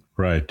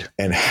 right,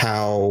 and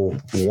how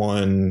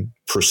one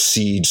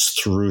proceeds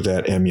through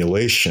that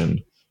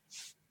emulation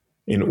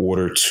in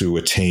order to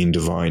attain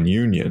divine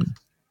union.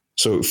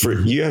 So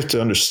you have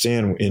to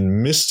understand,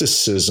 in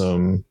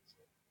mysticism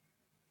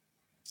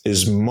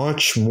is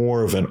much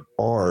more of an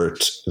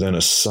art than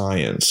a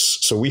science.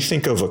 So we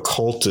think of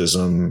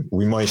occultism,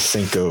 we might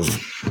think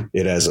of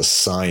it as a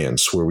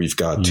science where we've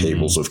got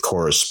tables of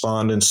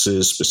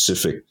correspondences,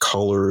 specific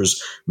colors,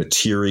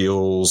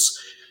 materials,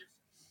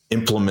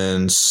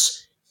 implements,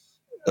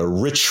 a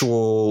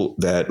ritual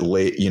that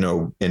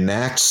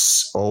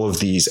enacts all of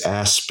these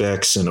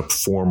aspects in a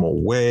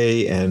formal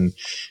way, and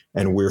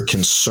we're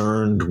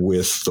concerned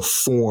with the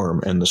form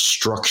and the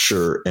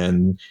structure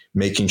and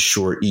making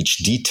sure each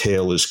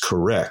detail is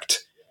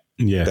correct.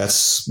 Yeah,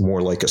 that's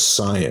more like a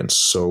science.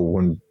 So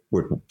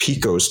what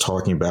Pico is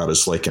talking about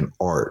is like an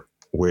art,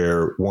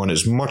 where one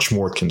is much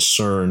more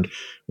concerned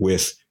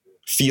with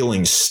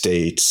feeling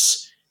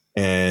states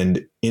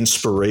and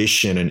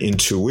inspiration and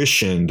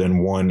intuition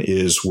than one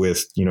is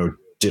with,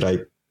 did I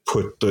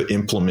put the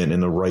implement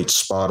in the right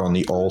spot on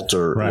the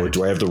altar, or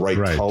do I have the right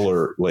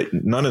color? Like,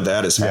 none of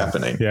that is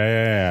happening.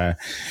 Yeah.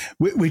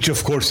 Which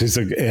of course is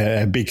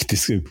a big,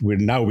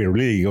 we're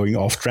really going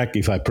off track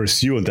if I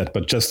pursue on that,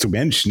 but just to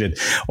mention it,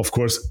 of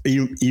course,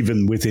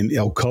 even within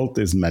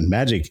occultism and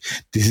magic,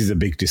 this is a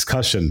big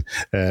discussion.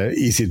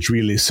 Is it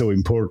really so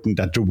important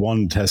that the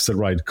wand has the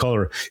right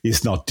color?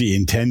 Is not the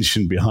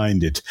intention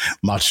behind it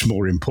much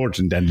more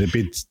important than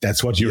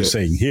that's what you're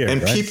saying here.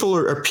 And right?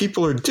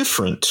 people are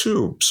different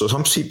too. So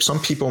some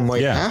people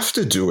might have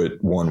to do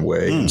it one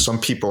way, and some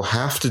people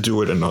have to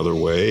do it another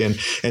way.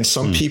 And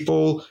some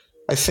people,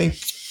 I think,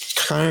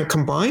 kind of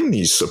combine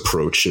these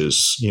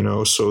approaches,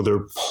 so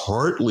they're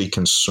partly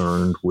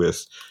concerned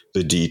with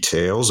the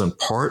details and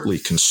partly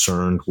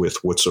concerned with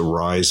what's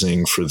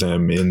arising for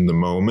them in the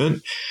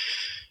moment.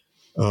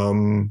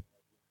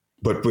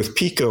 But with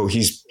Pico,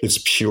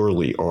 it's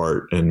purely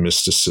art and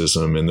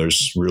mysticism, and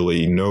there's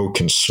really no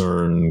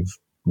concern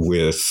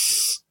with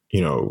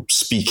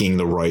speaking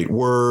the right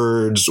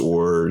words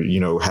or,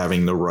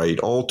 having the right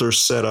altar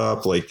set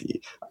up. Like,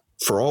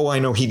 for all I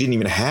know, he didn't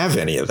even have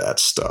any of that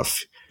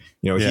stuff.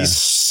 He's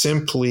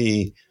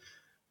simply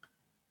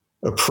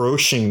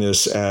approaching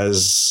this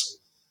as,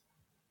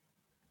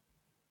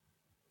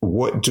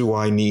 what do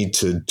I need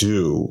to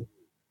do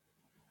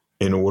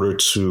in order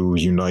to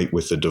unite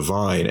with the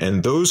divine?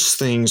 And those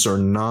things are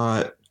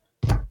not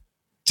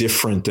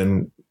different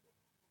than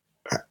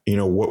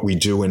what we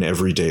do in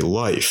everyday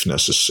life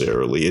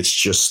necessarily. It's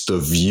just the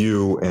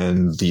view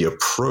and the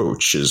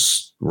approach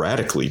is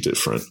radically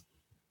different.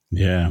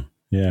 Yeah.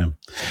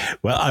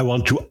 Well, I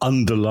want to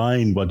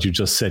underline what you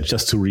just said,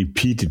 just to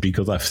repeat it,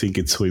 because I think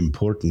it's so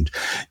important.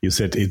 You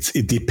said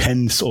it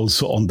depends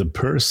also on the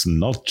person,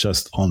 not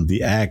just on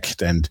the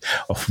act and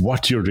of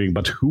what you're doing,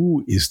 but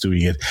who is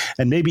doing it,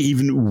 and maybe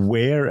even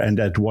where and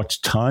at what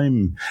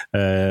time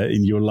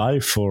in your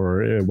life,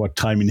 or what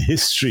time in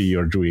history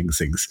you're doing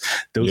things.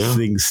 Those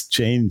things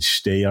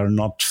change; they are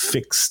not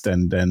fixed,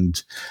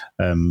 and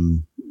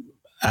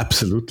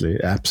Absolutely.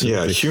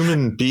 Yeah,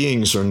 human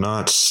beings are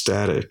not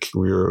static.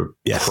 We're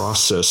a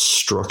process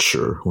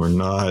structure. We're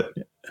not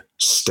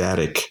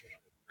static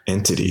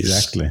entities.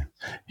 Exactly.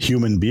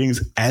 Human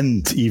beings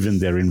and even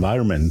their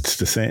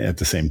environment at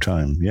the same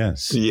time.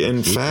 Yes. Yeah,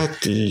 in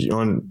fact,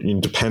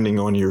 depending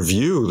on your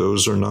view,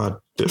 those are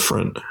not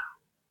different.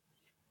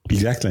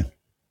 Exactly.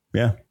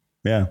 Yeah,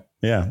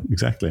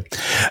 exactly.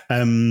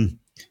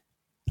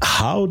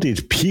 How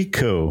did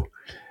Pico,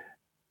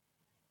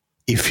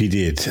 if he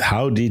did,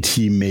 how did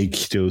he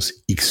make those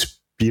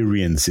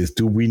experiences?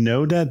 Do we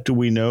know that? Do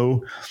we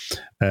know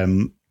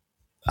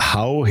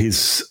how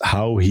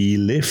he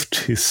lived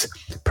his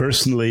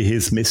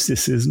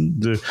mysticism?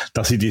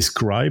 Does he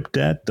describe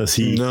that? Does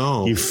he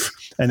give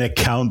an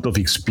account of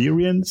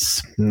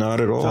experience?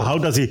 Not at all. So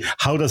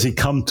how does he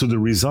come to the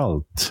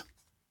result?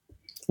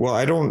 Well,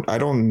 I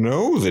don't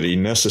know that he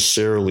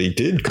necessarily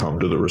did come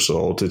to the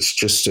result. It's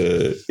just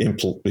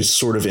it's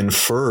sort of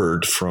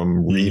inferred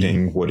from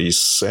reading what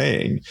he's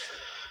saying.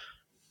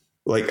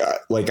 Like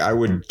I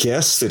would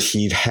guess that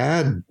he'd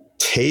had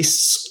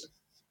tastes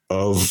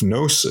of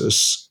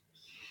gnosis,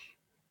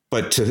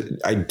 but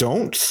I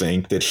don't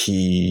think that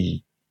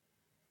he,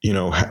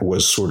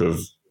 was sort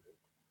of,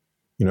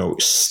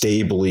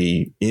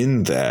 stably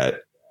in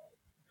that.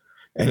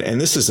 And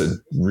this is a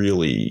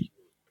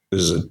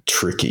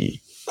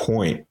tricky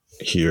point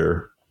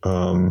here.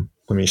 Let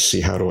me see.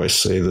 How do I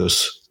say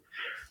this?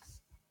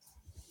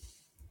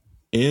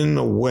 In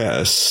the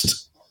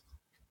West,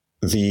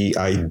 the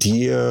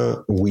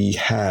idea we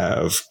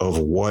have of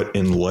what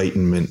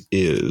enlightenment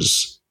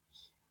is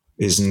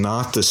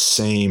not the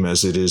same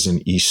as it is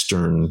in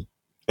Eastern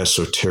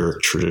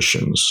esoteric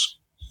traditions.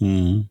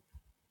 Mm-hmm.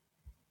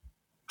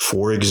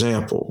 For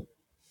example,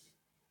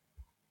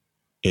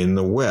 in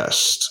the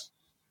West,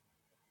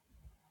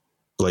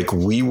 like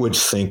we would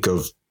think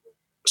of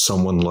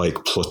someone like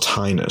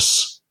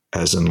Plotinus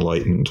as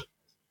enlightened,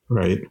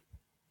 right?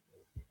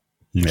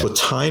 Yeah.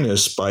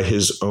 Plotinus, by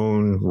his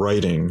own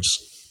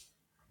writings,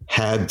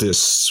 had this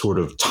sort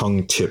of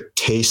tongue-tip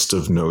taste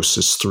of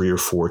gnosis 3 or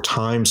 4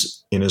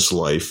 times in his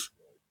life,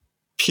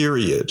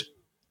 period.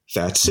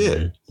 That's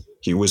it.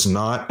 He was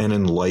not an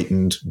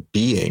enlightened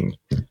being.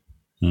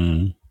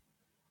 Mm.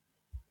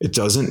 It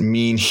doesn't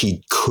mean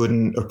he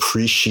couldn't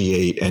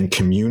appreciate and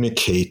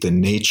communicate the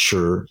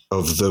nature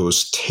of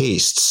those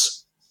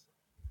tastes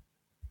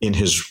in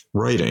his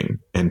writing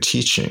and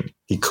teaching.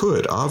 He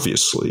could,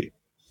 obviously.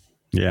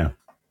 Yeah.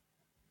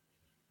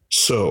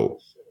 So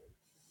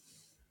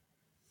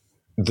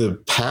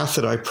the path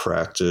that I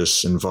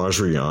practice in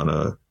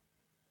Vajrayana,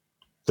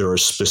 there are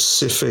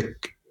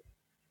specific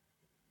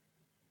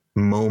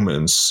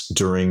moments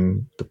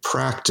during the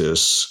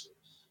practice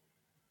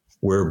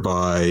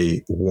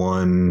whereby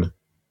one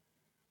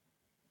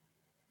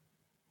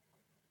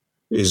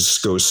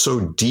goes so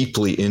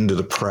deeply into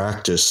the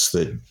practice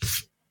that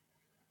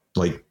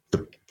like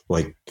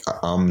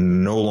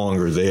I'm no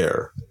longer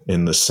there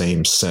in the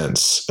same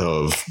sense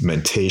of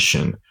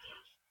mentation.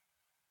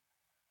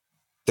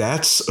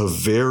 That's a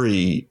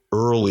very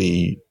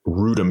early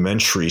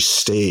rudimentary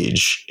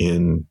stage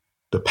in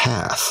the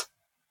path.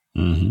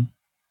 Mm-hmm.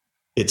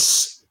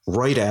 It's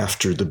right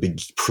after the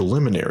big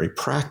preliminary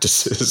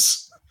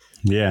practices.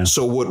 Yeah.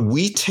 So what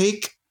we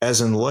take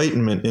as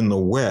enlightenment in the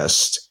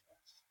West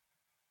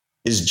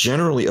is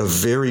generally a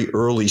very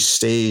early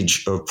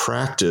stage of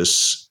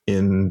practice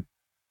in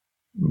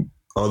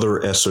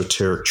other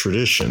esoteric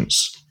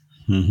traditions.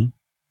 Mm-hmm.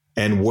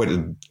 And what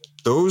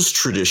those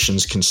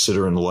traditions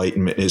consider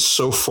enlightenment is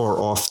so far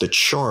off the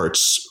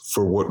charts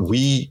for what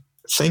we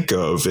think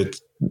of it.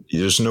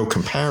 There's no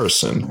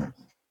comparison.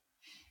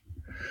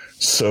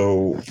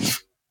 So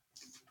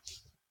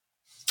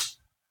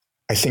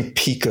I think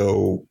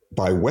Pico,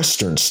 by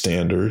Western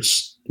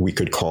standards, we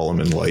could call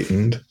him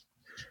enlightened.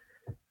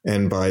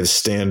 And by the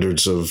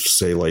standards of,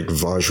 say, like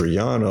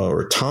Vajrayana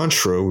or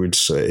Tantra, we'd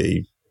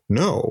say,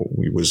 no,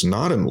 he was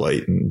not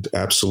enlightened.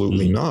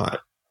 Absolutely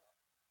not.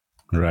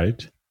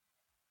 Right.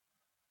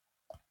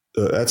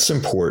 That's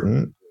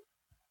important.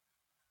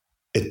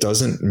 It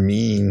doesn't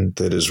mean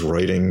that his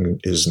writing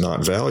is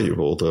not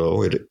valuable,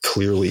 though. It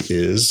clearly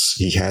is.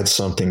 He had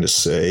something to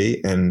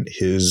say, and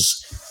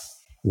his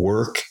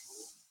work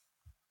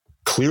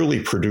clearly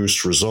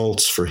produced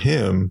results for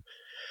him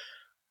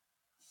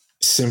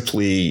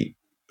simply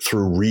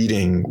through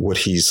reading what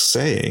he's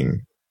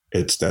saying.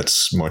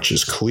 That's much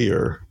as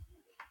clear.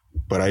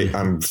 But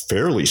I'm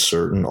fairly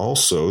certain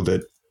also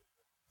that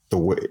the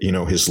way,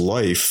 his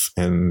life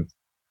and,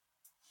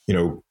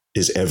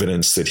 is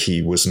evidence that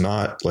he was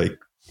not like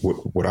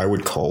what I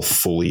would call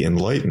fully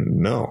enlightened.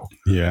 No.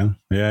 Yeah.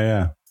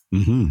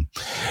 Mm-hmm.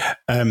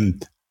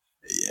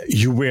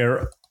 You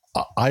were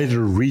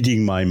either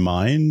reading my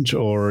mind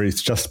or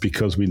it's just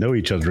because we know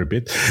each other a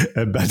bit.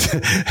 But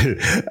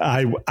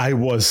I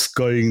was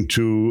going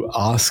to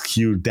ask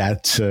you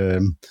that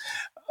in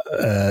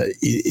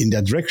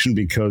that direction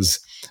because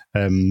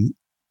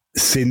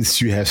since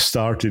you have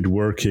started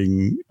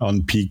working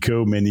on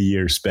Pico many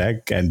years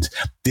back and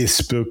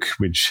this book,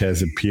 which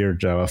has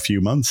appeared a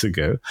few months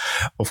ago,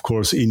 of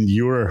course, in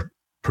your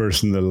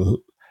personal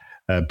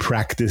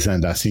practice,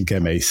 and I think I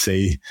may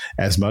say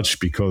as much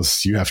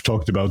because you have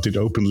talked about it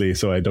openly,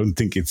 so I don't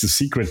think it's a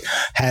secret,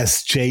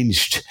 has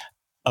changed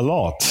a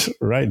lot,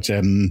 right?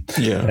 And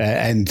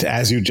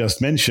as you just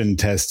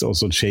mentioned, has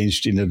also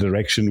changed in a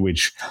direction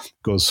which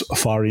goes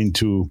far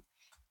into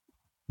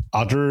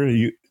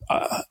other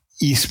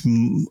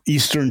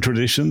Eastern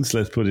traditions,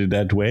 let's put it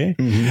that way.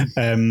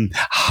 Mm-hmm.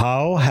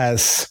 How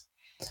have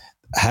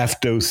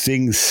those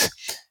things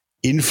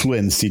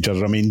influenced each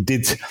other? I mean,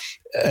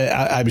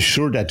 I'm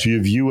sure that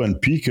your view on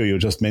Pico, you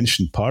just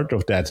mentioned part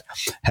of that,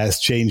 has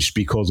changed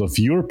because of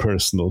your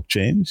personal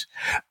change,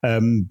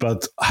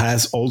 but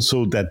has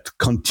also that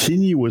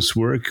continuous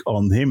work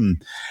on him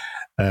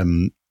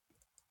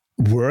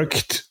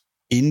worked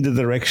in the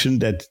direction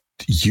that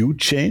you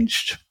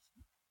changed?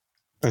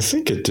 I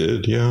think it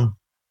did, yeah.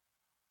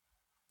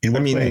 In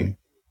what way?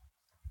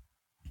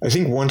 I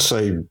think once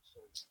I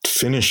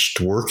finished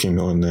working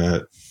on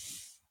that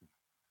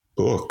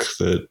book,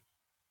 that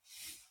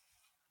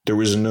there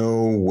was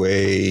no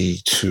way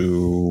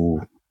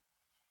to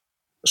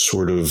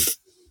sort of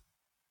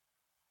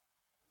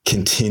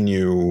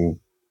continue,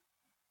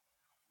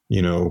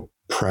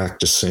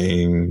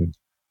 practicing,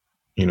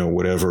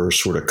 whatever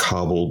sort of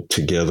cobbled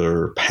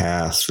together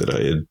path that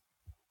I had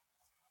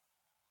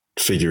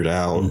figured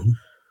out.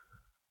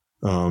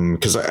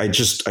 Because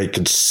I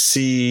could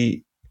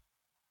see,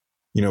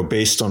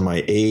 based on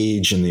my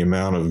age and the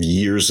amount of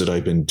years that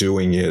I've been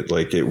doing it,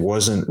 like it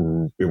wasn't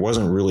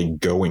really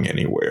going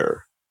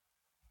anywhere.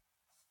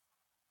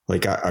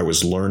 Like I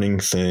was learning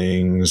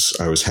things,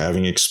 I was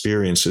having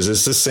experiences.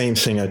 It's the same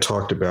thing I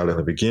talked about in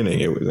the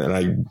beginning.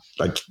 And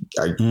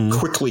I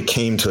quickly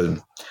came to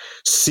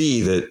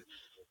see that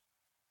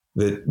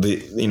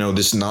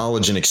this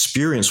knowledge and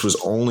experience was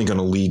only going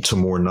to lead to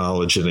more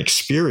knowledge and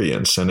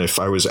experience. And if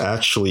I was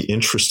actually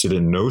interested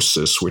in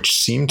gnosis, which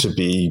seemed to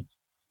be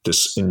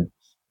this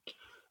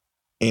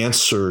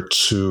answer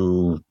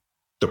to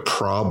the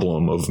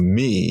problem of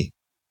me,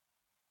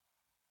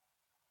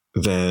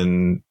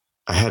 then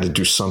I had to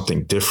do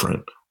something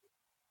different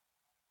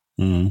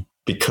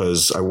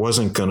because I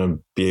wasn't going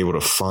to be able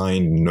to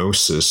find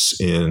gnosis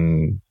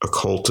in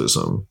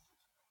occultism.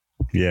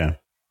 Yeah.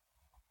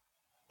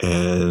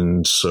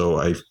 And so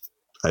I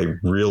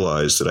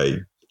realized that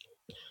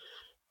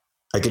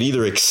I could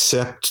either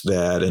accept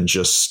that and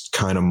just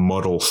kind of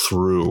muddle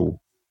through,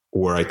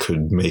 or I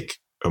could make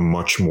a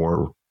much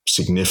more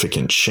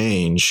significant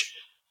change.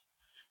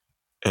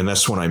 And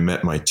that's when I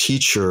met my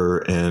teacher.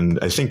 And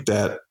I think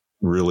that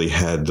really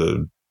had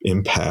the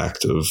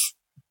impact of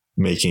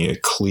making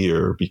it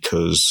clear,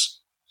 because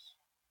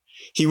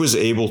he was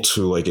able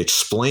to like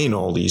explain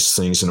all these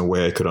things in a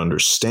way I could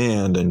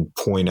understand and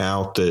point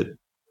out that,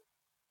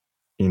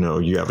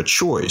 you have a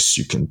choice.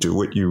 You can do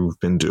what you've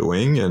been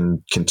doing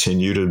and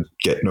continue to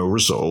get no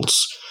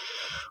results,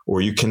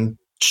 or you can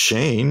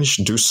change,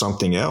 do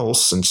something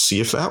else and see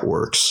if that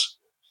works.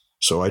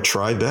 So I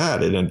tried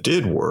that, and it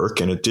did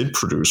work, and it did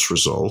produce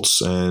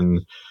results.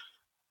 And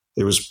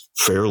it was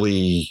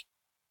fairly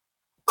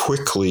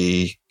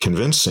quickly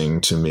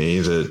convincing to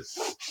me that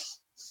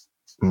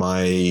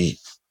my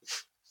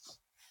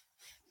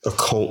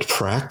occult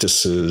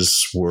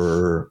practices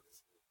were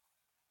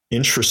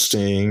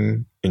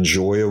interesting,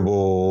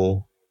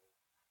 enjoyable,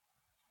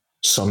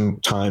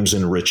 sometimes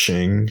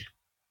enriching,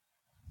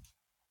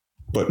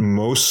 but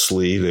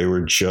mostly they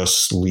were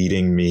just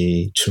leading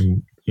me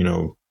to,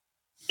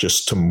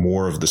 just to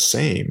more of the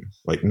same.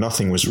 Like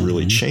nothing was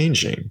really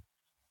changing.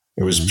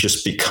 It was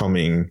just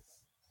becoming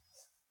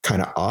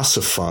kind of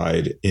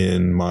ossified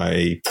in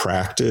my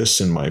practice,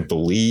 in my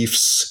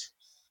beliefs,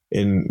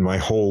 in my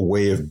whole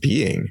way of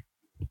being.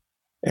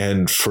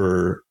 And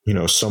for,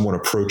 someone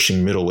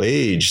approaching middle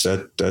age,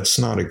 that's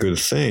not a good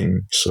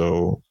thing.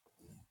 So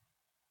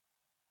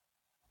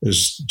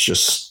it's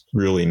just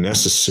really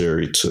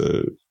necessary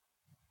to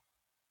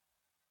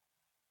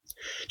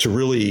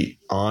really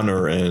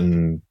honor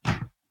and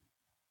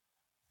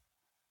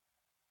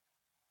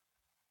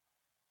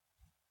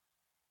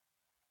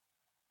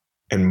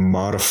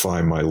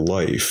modify my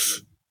life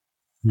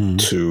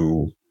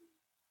to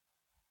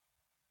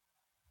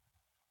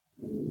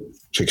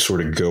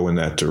sort of go in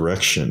that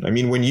direction. I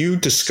mean, when you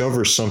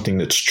discover something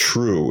that's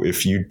true,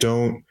 if you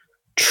don't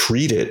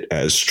treat it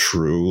as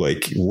true,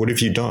 like what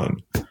have you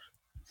done?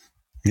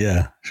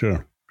 Yeah,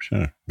 sure.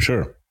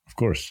 Of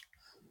course.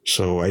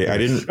 So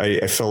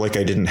I felt like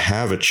I didn't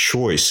have a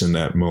choice in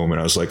that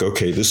moment. I was like,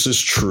 okay, this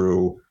is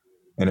true.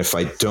 And if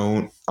I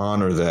don't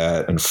honor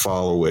that and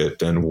follow it,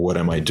 then what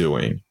am I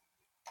doing?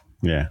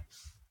 Yeah.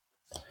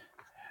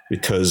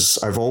 Because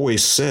I've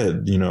always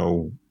said,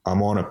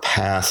 I'm on a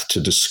path to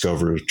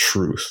discover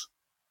truth.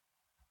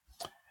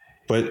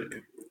 But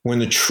when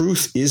the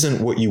truth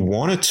isn't what you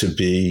want it to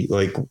be,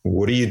 like,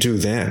 what do you do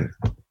then?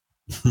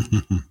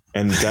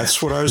 And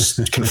that's what I was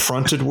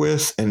confronted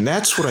with. And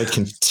that's what I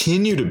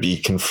continue to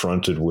be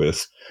confronted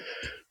with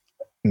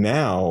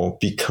now,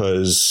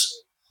 because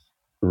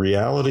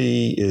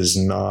reality is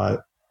not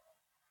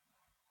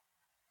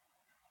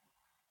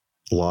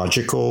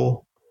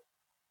logical,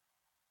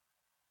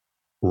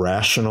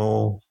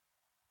 rational,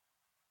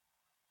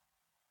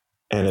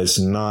 and it's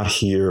not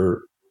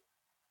here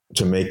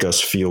to make us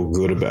feel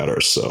good about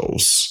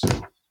ourselves.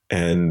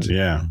 And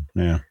yeah.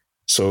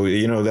 So,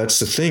 that's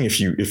the thing. If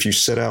you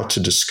set out to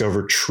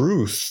discover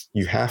truth,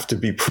 you have to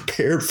be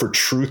prepared for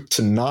truth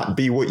to not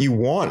be what you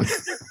want.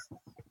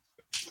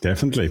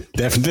 Definitely,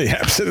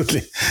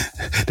 absolutely.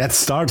 That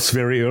starts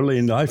very early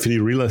in life, and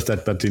you realize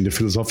that, but in the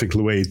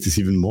philosophical way, it is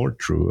even more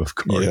true, of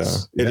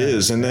course. Yeah, it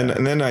is. And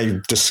then I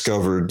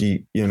discovered,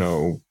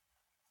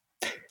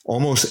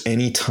 almost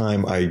any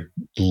time I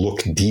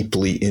look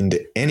deeply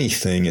into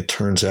anything, it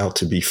turns out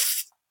to be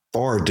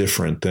far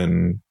different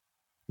than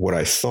what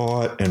I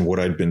thought and what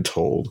I'd been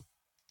told.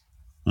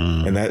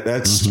 And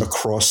that's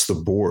across the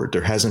board.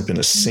 There hasn't been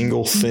a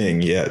single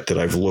thing yet that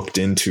I've looked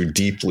into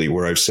deeply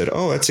where I've said,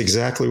 oh, that's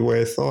exactly the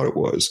way I thought it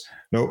was.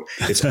 No,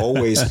 it's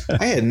always,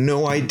 I had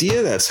no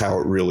idea that's how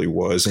it really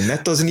was. And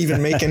that doesn't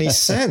even make any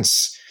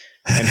sense.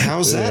 And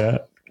how's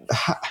that?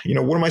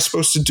 What am I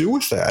supposed to do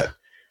with that?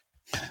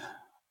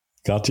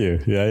 Got you.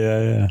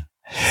 Yeah.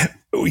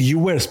 You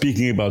were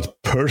speaking about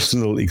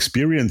personal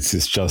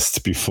experiences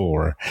just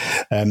before.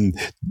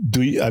 That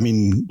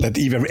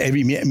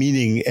every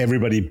meaning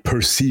everybody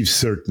perceives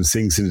certain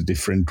things in a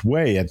different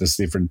way at a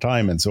different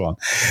time and so on.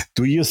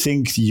 Do you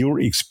think your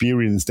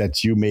experience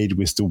that you made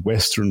with the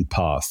Western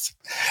path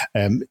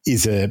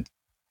is a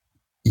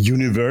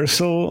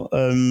universal,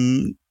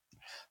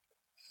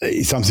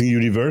 something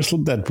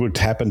universal that would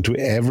happen to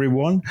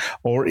everyone?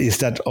 Or is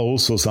that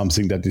also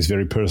something that is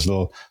very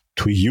personal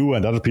to you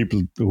and other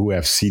people who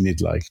have seen it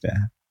like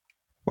that?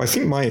 Well, I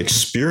think my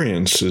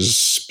experience is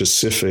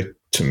specific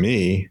to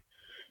me.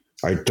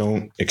 I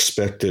don't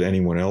expect that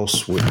anyone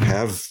else would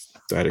have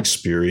that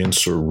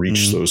experience or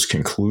reach those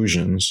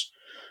conclusions.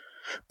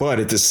 But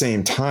at the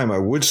same time, I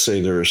would say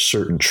there are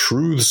certain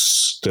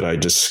truths that I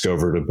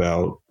discovered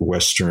about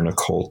Western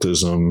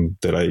occultism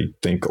that I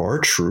think are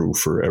true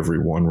for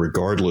everyone,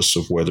 regardless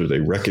of whether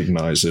they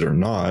recognize it or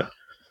not.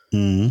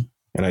 And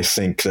I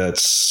think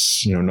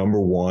that's,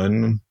 number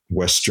one,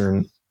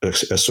 Western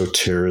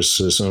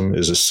esotericism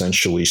is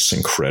essentially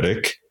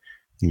syncretic.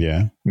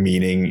 Yeah.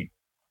 Meaning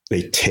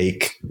they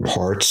take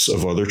parts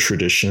of other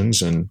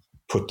traditions and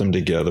put them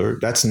together.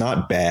 That's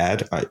not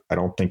bad. I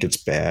don't think it's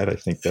bad. I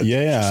think that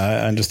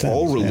I understand.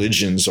 All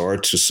religions are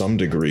to some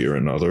degree or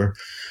another.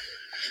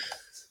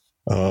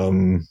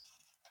 And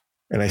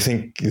I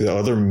think the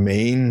other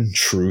main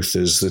truth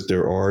is that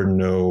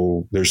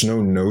there's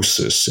no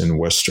gnosis in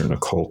Western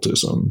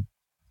occultism.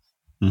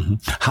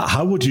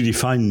 How would you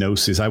define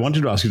gnosis? I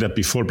wanted to ask you that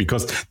before,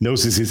 because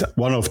gnosis is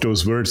one of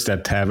those words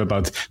that have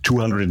about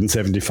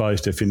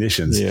 275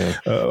 definitions. Yeah.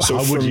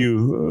 How would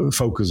you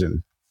focus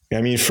in?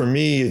 I mean, for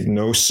me,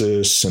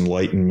 gnosis,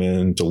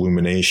 enlightenment,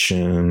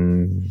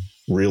 illumination,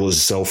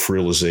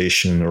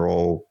 self-realization are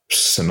all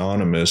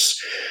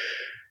synonymous.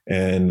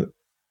 And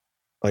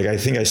like I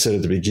think I said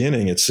at the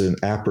beginning, it's an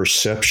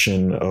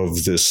apperception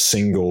of this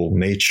single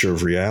nature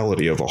of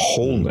reality, of a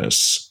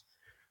wholeness.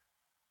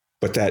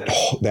 But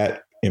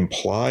that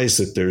implies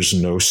that there's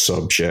no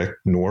subject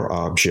nor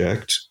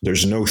object.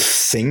 There's no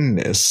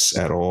thingness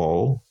at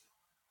all.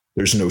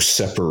 There's no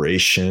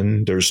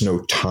separation. There's no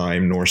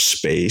time nor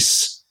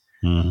space.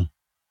 And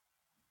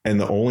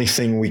the only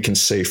thing we can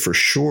say for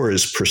sure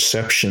is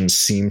perception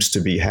seems to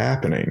be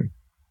happening,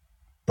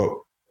 but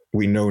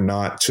we know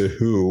not to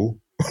who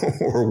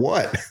or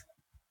what.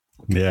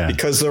 Yeah.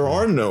 Because there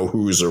are no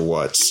who's or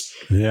whats.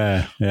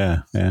 Yeah.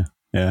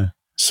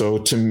 So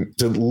to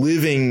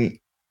living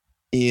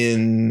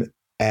in,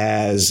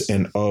 as,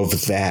 and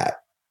of that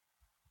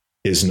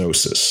is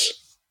gnosis.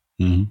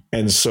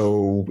 And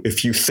so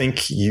if you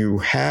think you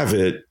have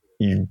it,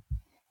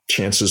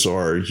 chances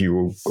are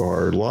you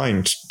are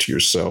lying to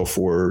yourself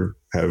or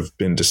have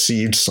been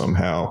deceived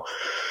somehow,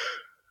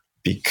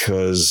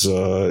 because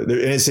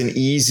it's an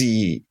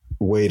easy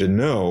way to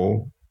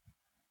know,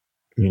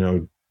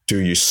 do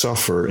you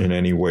suffer in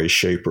any way,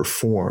 shape, or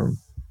form?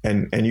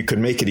 And you could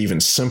make it even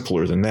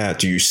simpler than that.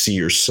 Do you see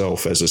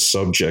yourself as a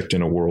subject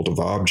in a world of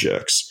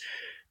objects?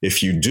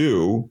 If you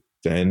do,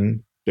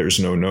 then there's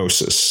no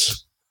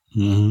gnosis.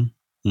 And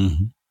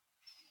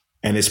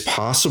it's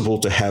possible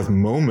to have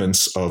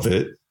moments of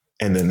it,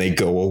 and then they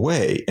go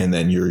away, and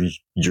then you're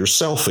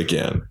yourself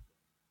again.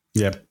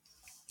 Yep.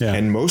 Yeah.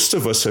 And most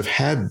of us have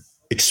had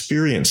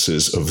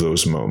experiences of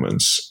those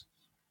moments.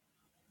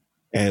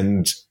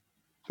 And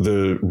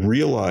the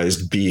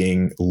realized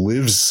being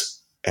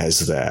lives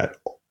as that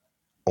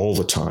all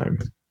the time.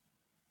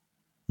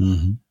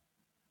 And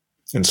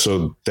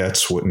so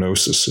that's what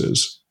gnosis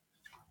is.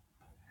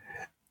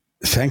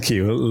 Thank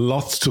you.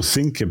 Lots to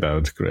think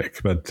about, Greg,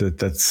 but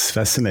that's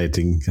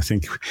fascinating. I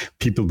think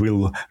people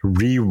will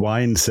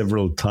rewind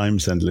several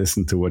times and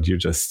listen to what you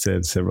just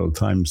said several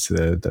times.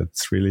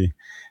 That's really,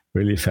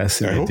 really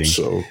fascinating. I hope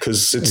so,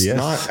 because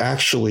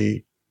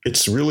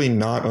it's really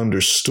not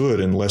understood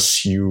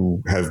unless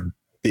you have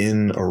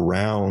been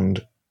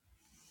around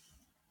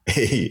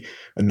a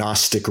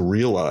Gnostic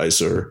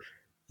realizer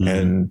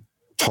and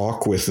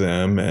talk with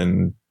them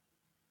and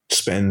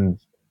spend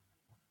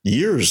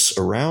years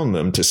around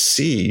them to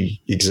see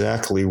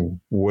exactly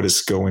what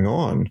is going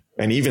on.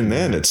 And even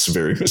then, it's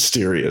very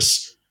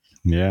mysterious.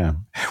 Yeah.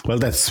 Well,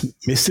 that's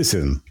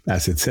mysticism,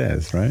 as it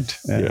says, right?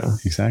 Yeah.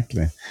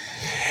 Exactly.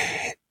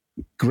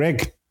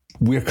 Greg,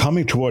 we're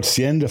coming towards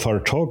the end of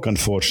our talk,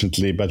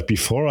 unfortunately. But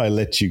before I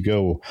let you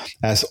go,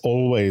 as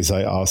always,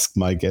 I ask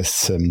my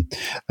guests,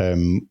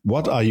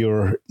 what are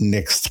your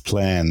next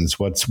plans?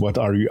 What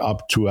are you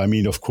up to? I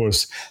mean, of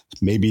course,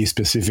 maybe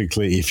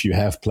specifically if you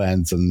have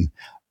plans on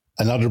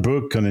another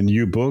book, on a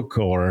new book,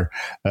 or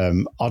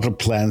other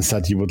plans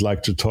that you would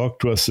like to talk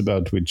to us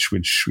about, which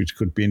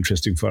could be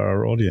interesting for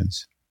our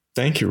audience.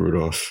 Thank you,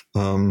 Rudolf.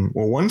 Well,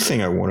 one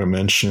thing I want to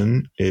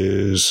mention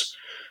is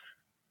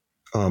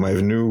I have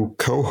a new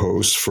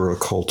co-host for a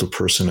Cult of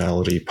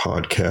Personality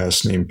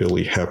podcast named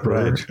Billy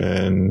Hepper. Right.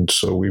 And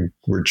so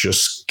we're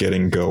just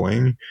getting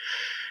going.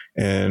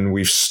 And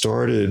we've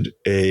started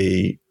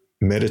a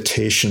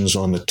Meditations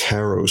on the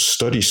Tarot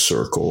study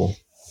circle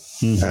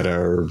at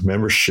our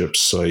membership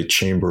site,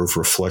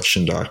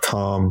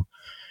 chamberofreflection.com.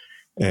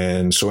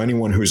 And so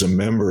anyone who's a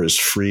member is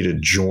free to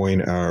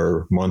join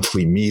our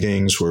monthly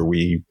meetings where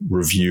we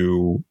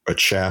review a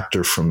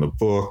chapter from the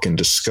book and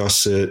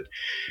discuss it,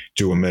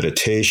 do a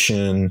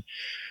meditation,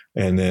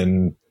 and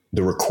then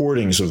the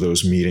recordings of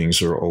those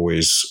meetings are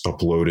always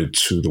uploaded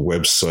to the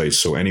website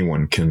so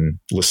anyone can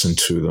listen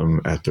to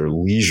them at their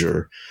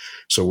leisure.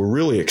 So we're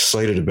really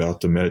excited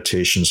about the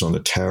Meditations on the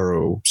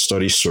Tarot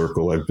study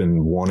circle. I've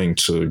been wanting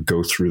to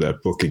go through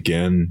that book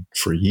again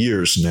for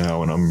years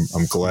now, and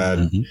I'm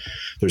glad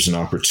there's an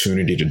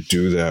opportunity to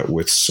do that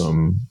with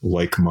some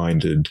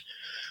like-minded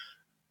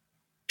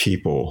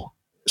people.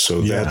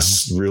 So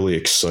that's really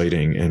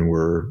exciting, and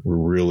we're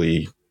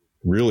really,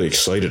 really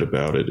excited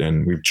about it.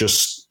 And we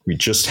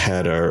just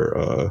had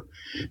our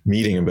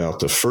meeting about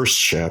the first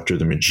chapter,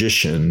 The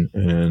Magician,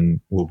 and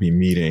we'll be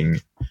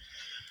meeting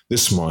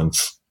this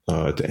month.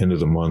 At the end of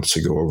the month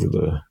to go over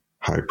the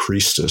High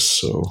Priestess.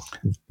 So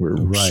we're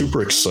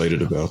super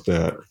excited about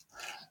that.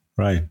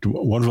 Right.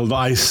 Wonderful.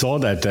 I saw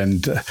that.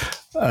 And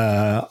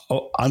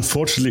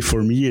unfortunately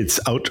for me, it's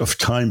out of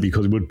time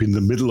because it would be in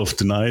the middle of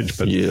the night.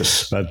 But,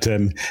 but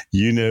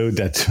you know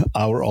that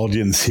our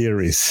audience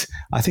here is,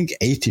 I think,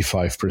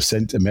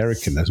 85%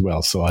 American as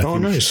well. So I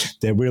think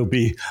there will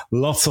be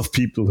lots of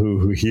people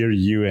who hear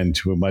you and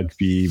who might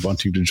be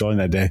wanting to join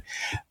that.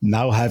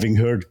 Now, having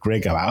heard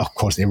Greg, of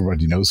course,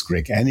 everybody knows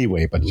Greg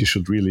anyway, but you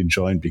should really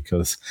join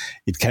because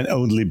it can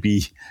only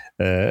be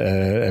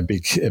a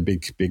big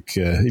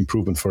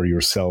improvement for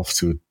yourself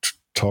to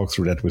talk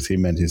through that with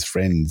him and his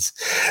friends.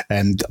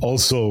 And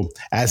also,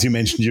 as you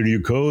mentioned, your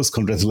new co-host,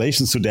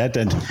 congratulations to that.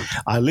 And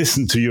I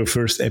listened to your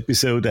first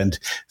episode, and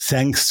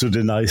thanks to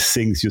the nice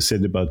things you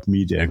said about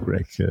me there,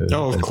 Greg.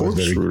 Of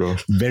course,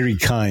 Rudolf. Very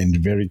kind,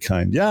 very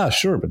kind. Yeah,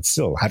 sure, but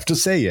still, have to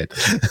say it.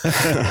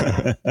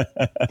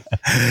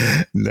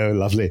 No,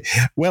 lovely.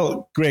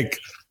 Well, Greg,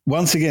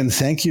 once again,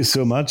 thank you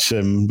so much.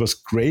 It was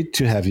great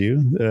to have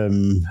you.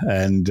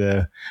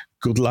 And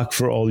good luck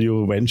for all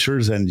your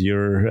ventures and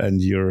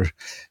your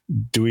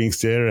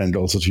doings there, and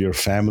also to your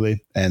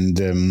family.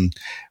 And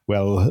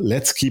well,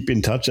 let's keep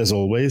in touch as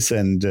always.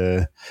 And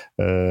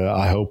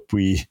I hope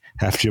we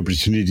have the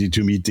opportunity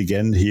to meet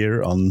again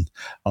here on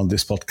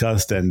this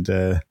podcast. And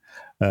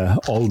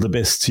all the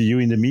best to you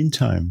in the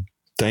meantime.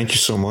 Thank you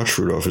so much,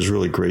 Rudolf. It's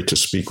really great to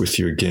speak with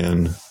you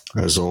again,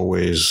 as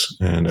always.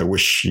 And I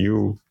wish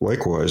you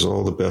likewise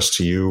all the best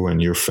to you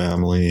and your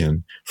family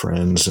and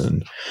friends.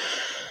 And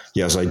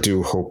yes, I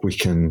do hope we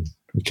can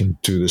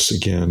do this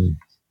again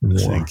more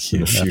Thank you.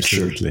 In the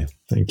future. Absolutely.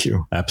 Thank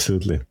you.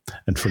 Absolutely.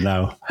 And for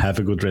now, have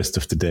a good rest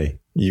of the day.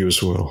 You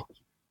as well.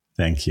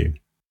 Thank you.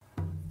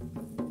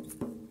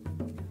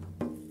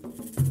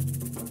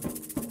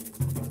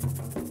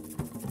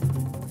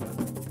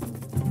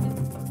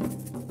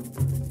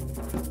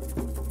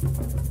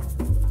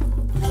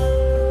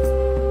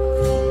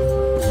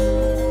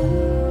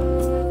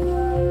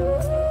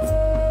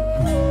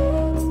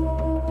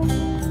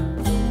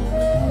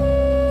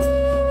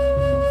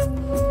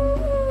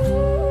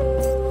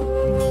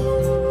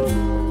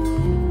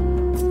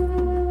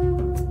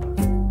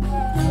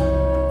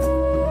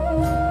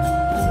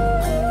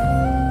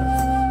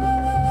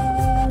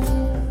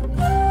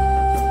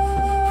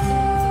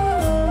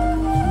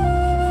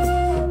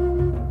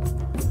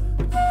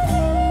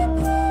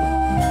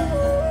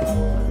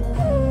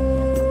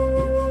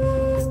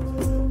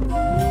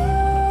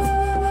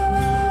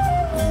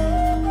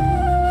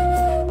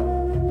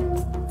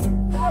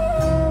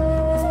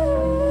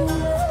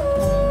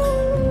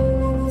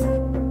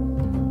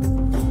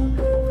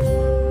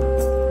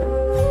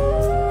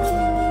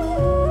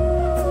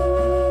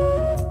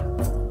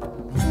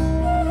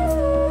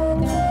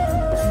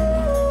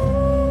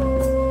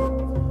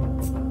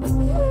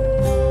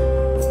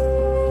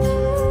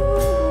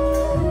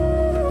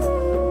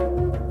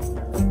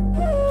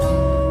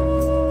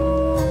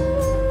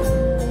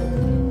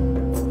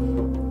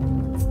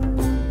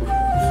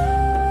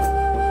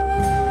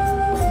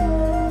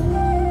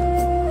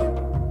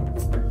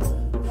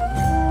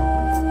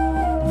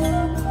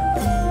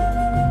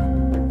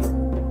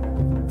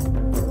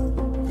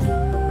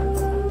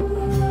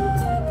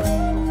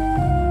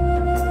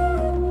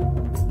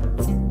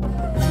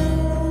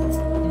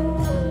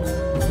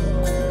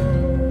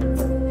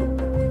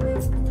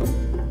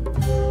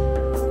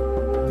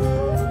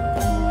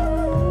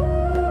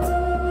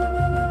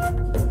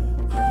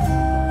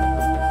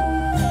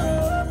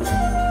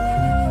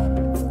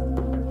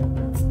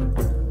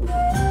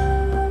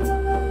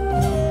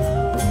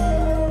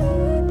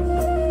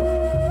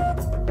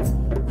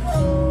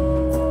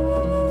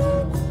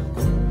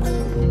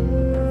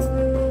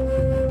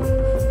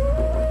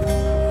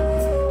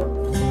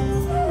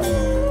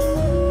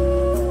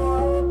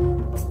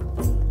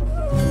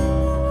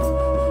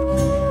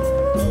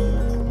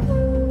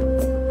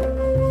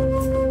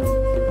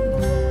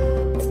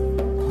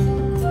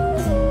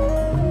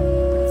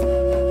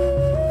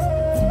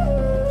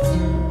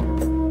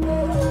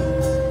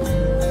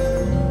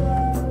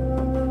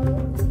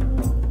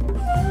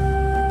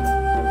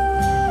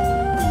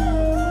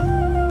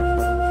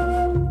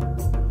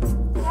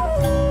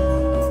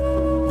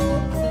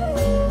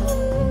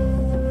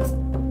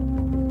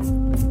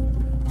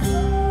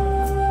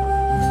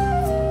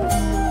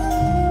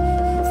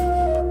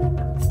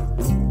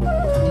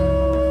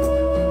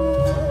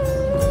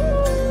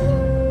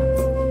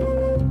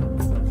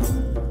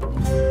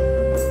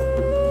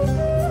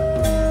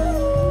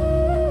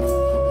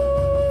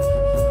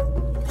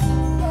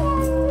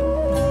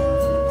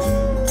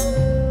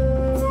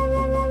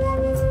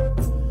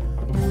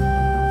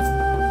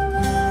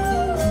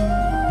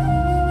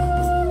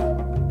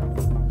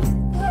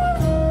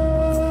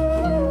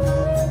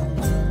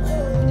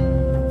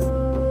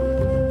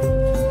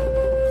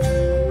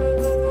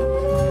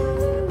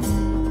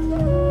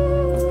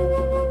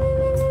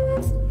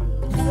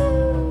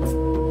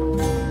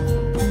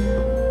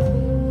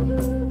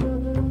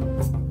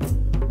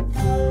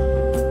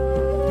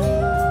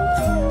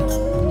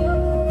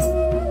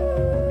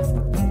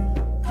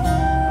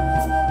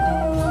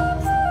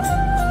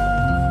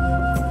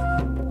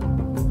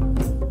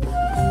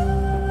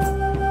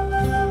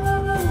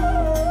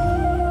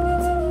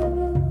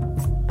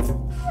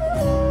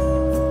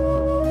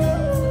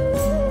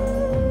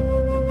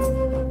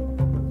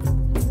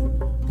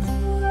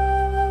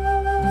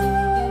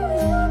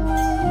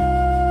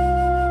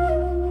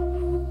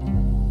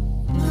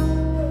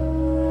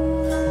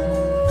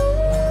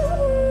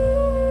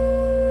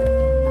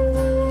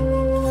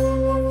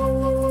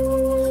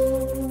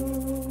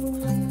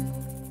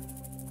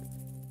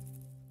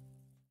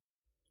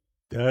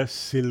 The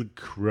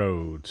Silk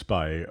Road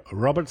by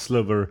Robert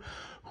Slover,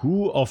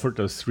 who offered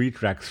us 3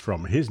 tracks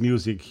from his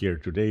music here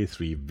today.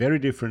 3 very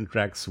different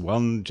tracks,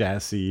 one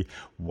jazzy,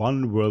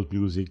 one world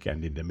music,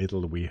 and in the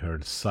middle we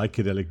heard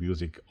psychedelic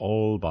music,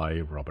 all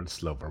by Robert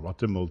Slover.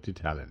 What a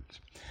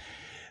multi-talent.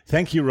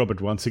 Thank you, Robert,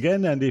 once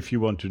again, and if you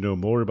want to know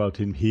more about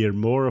him, hear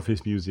more of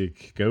his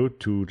music, go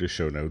to the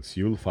show notes.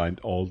 You'll find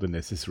all the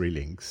necessary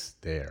links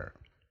there.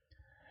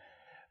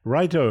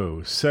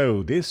 Righto,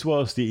 so this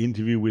was the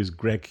interview with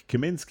Greg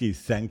Kaminsky.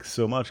 Thanks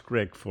so much,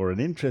 Greg, for an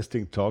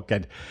interesting talk.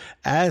 And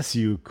as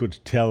you could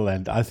tell,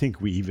 and I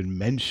think we even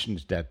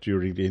mentioned that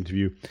during the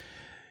interview,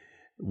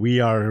 we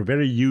are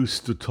very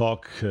used to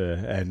talk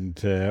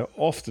and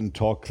often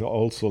talk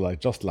also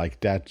just like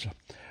that,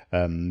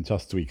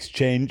 just to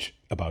exchange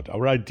about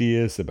our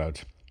ideas,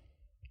 about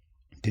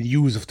the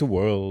news of the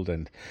world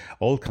and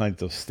all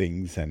kinds of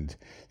things. And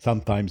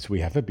sometimes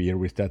we have a beer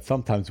with that,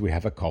 sometimes we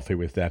have a coffee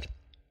with that.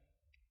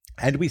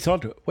 And we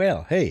thought,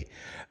 well, hey,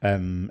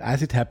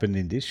 as it happened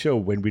in this show,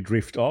 when we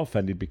drift off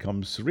and it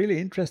becomes really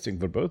interesting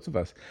for both of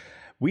us,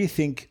 we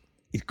think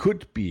it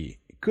could be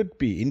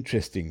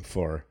interesting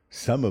for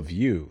some of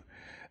you.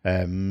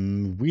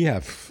 We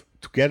have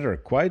together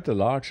quite a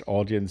large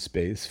audience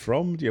base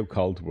from the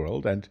occult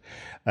world, and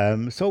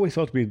so we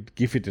thought we'd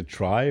give it a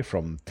try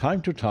from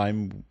time to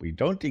time. We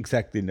don't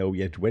exactly know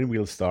yet when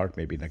we'll start,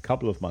 maybe in a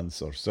couple of months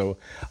or so.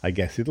 I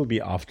guess it'll be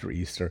after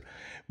Easter.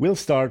 We'll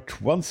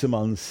start once a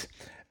month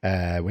with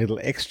a little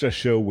extra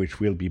show, which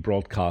will be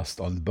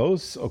broadcast on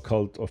both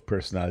Occult of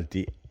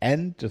Personality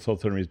and the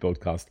Thoth Hermes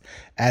podcast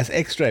as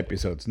extra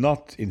episodes,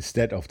 not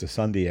instead of the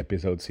Sunday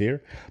episodes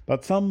here,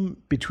 but some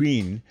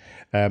between,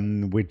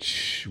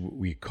 which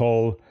we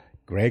call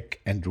Greg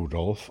and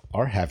Rudolf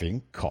Are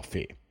Having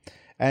Coffee.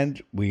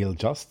 And we'll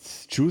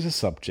just choose a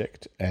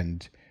subject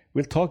and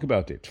we'll talk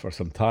about it for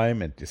some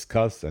time and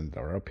discuss and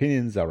our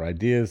opinions, our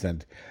ideas,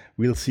 and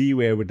we'll see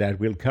where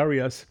that will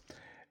carry us.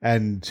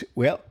 And,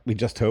 well, we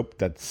just hope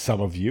that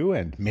some of you,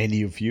 and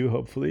many of you,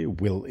 hopefully,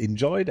 will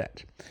enjoy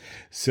that.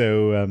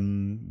 So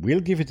we'll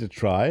give it a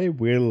try.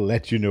 We'll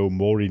let you know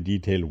more in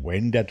detail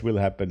when that will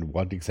happen,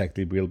 what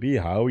exactly it will be,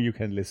 how you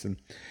can listen.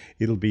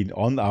 It'll be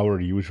on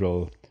our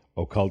usual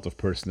Occult of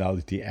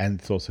Personality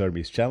and Thoth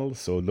Hermes channels,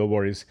 so no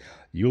worries.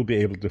 You'll be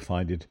able to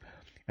find it.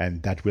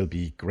 And that will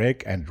be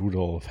Greg and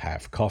Rudolf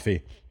Have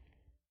Coffee,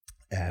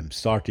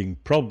 starting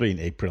probably in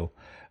April.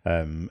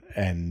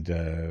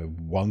 And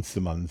once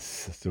a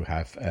month to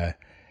have a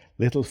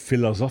little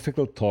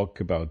philosophical talk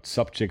about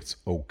subjects,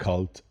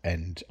 occult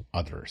and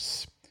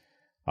others.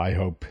 I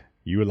hope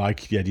you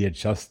like the idea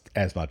just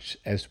as much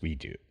as we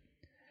do.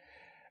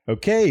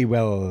 Okay,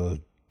 well,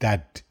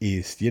 that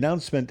is the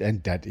announcement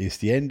and that is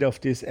the end of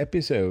this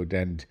episode.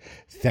 And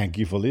thank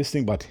you for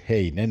listening. But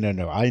hey,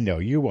 no, I know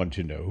you want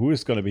to know who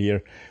is going to be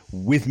here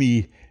with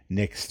me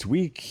next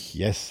week.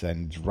 Yes,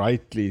 and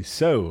rightly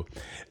so.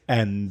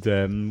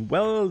 And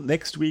well,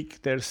 next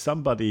week there's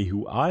somebody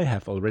who I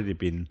have already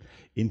been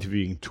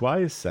interviewing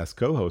twice as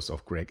co-host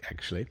of Greg,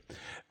 actually.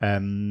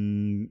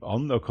 On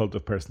Occult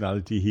of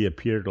Personality, he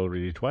appeared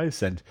already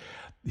twice, and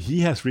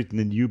he has written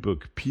a new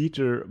book,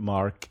 Peter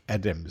Mark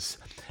Adams.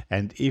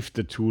 And if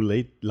the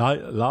 2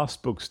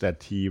 last books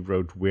that he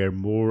wrote were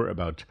more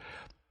about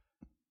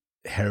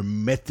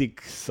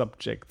hermetic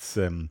subjects,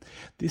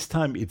 this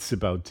time it's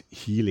about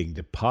healing.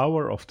 The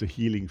Power of the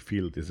Healing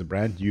Field is a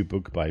brand new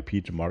book by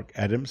Peter Mark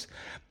Adams,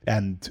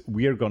 and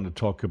we are going to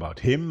talk about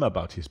him,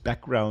 about his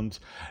background,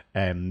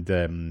 and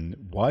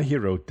why he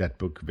wrote that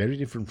book. Very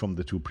different from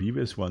the 2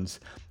 previous ones,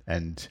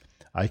 and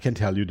I can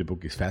tell you the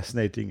book is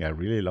fascinating. I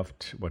really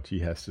loved what he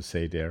has to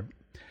say there,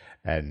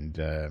 and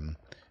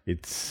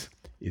it's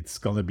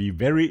going to be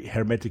very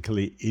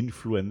hermetically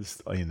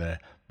influenced in a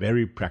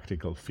very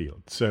practical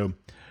field. So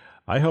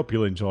I hope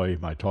you'll enjoy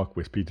my talk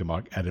with Peter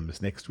Mark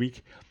Adams next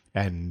week.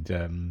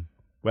 And,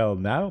 well,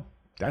 now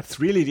that's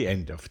really the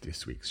end of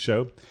this week's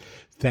show.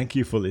 Thank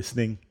you for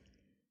listening.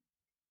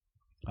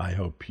 I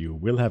hope you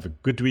will have a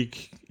good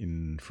week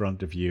in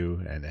front of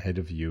you and ahead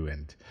of you,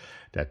 and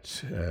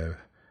that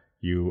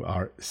you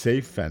are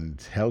safe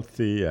and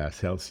healthy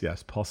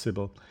as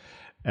possible.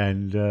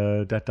 And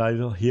that I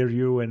will hear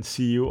you and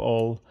see you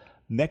all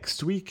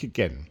next week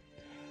again.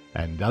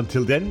 And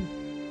until then,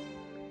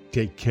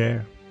 take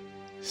care.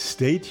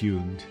 Stay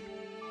tuned.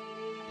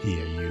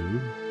 Hear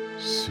you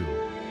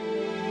soon.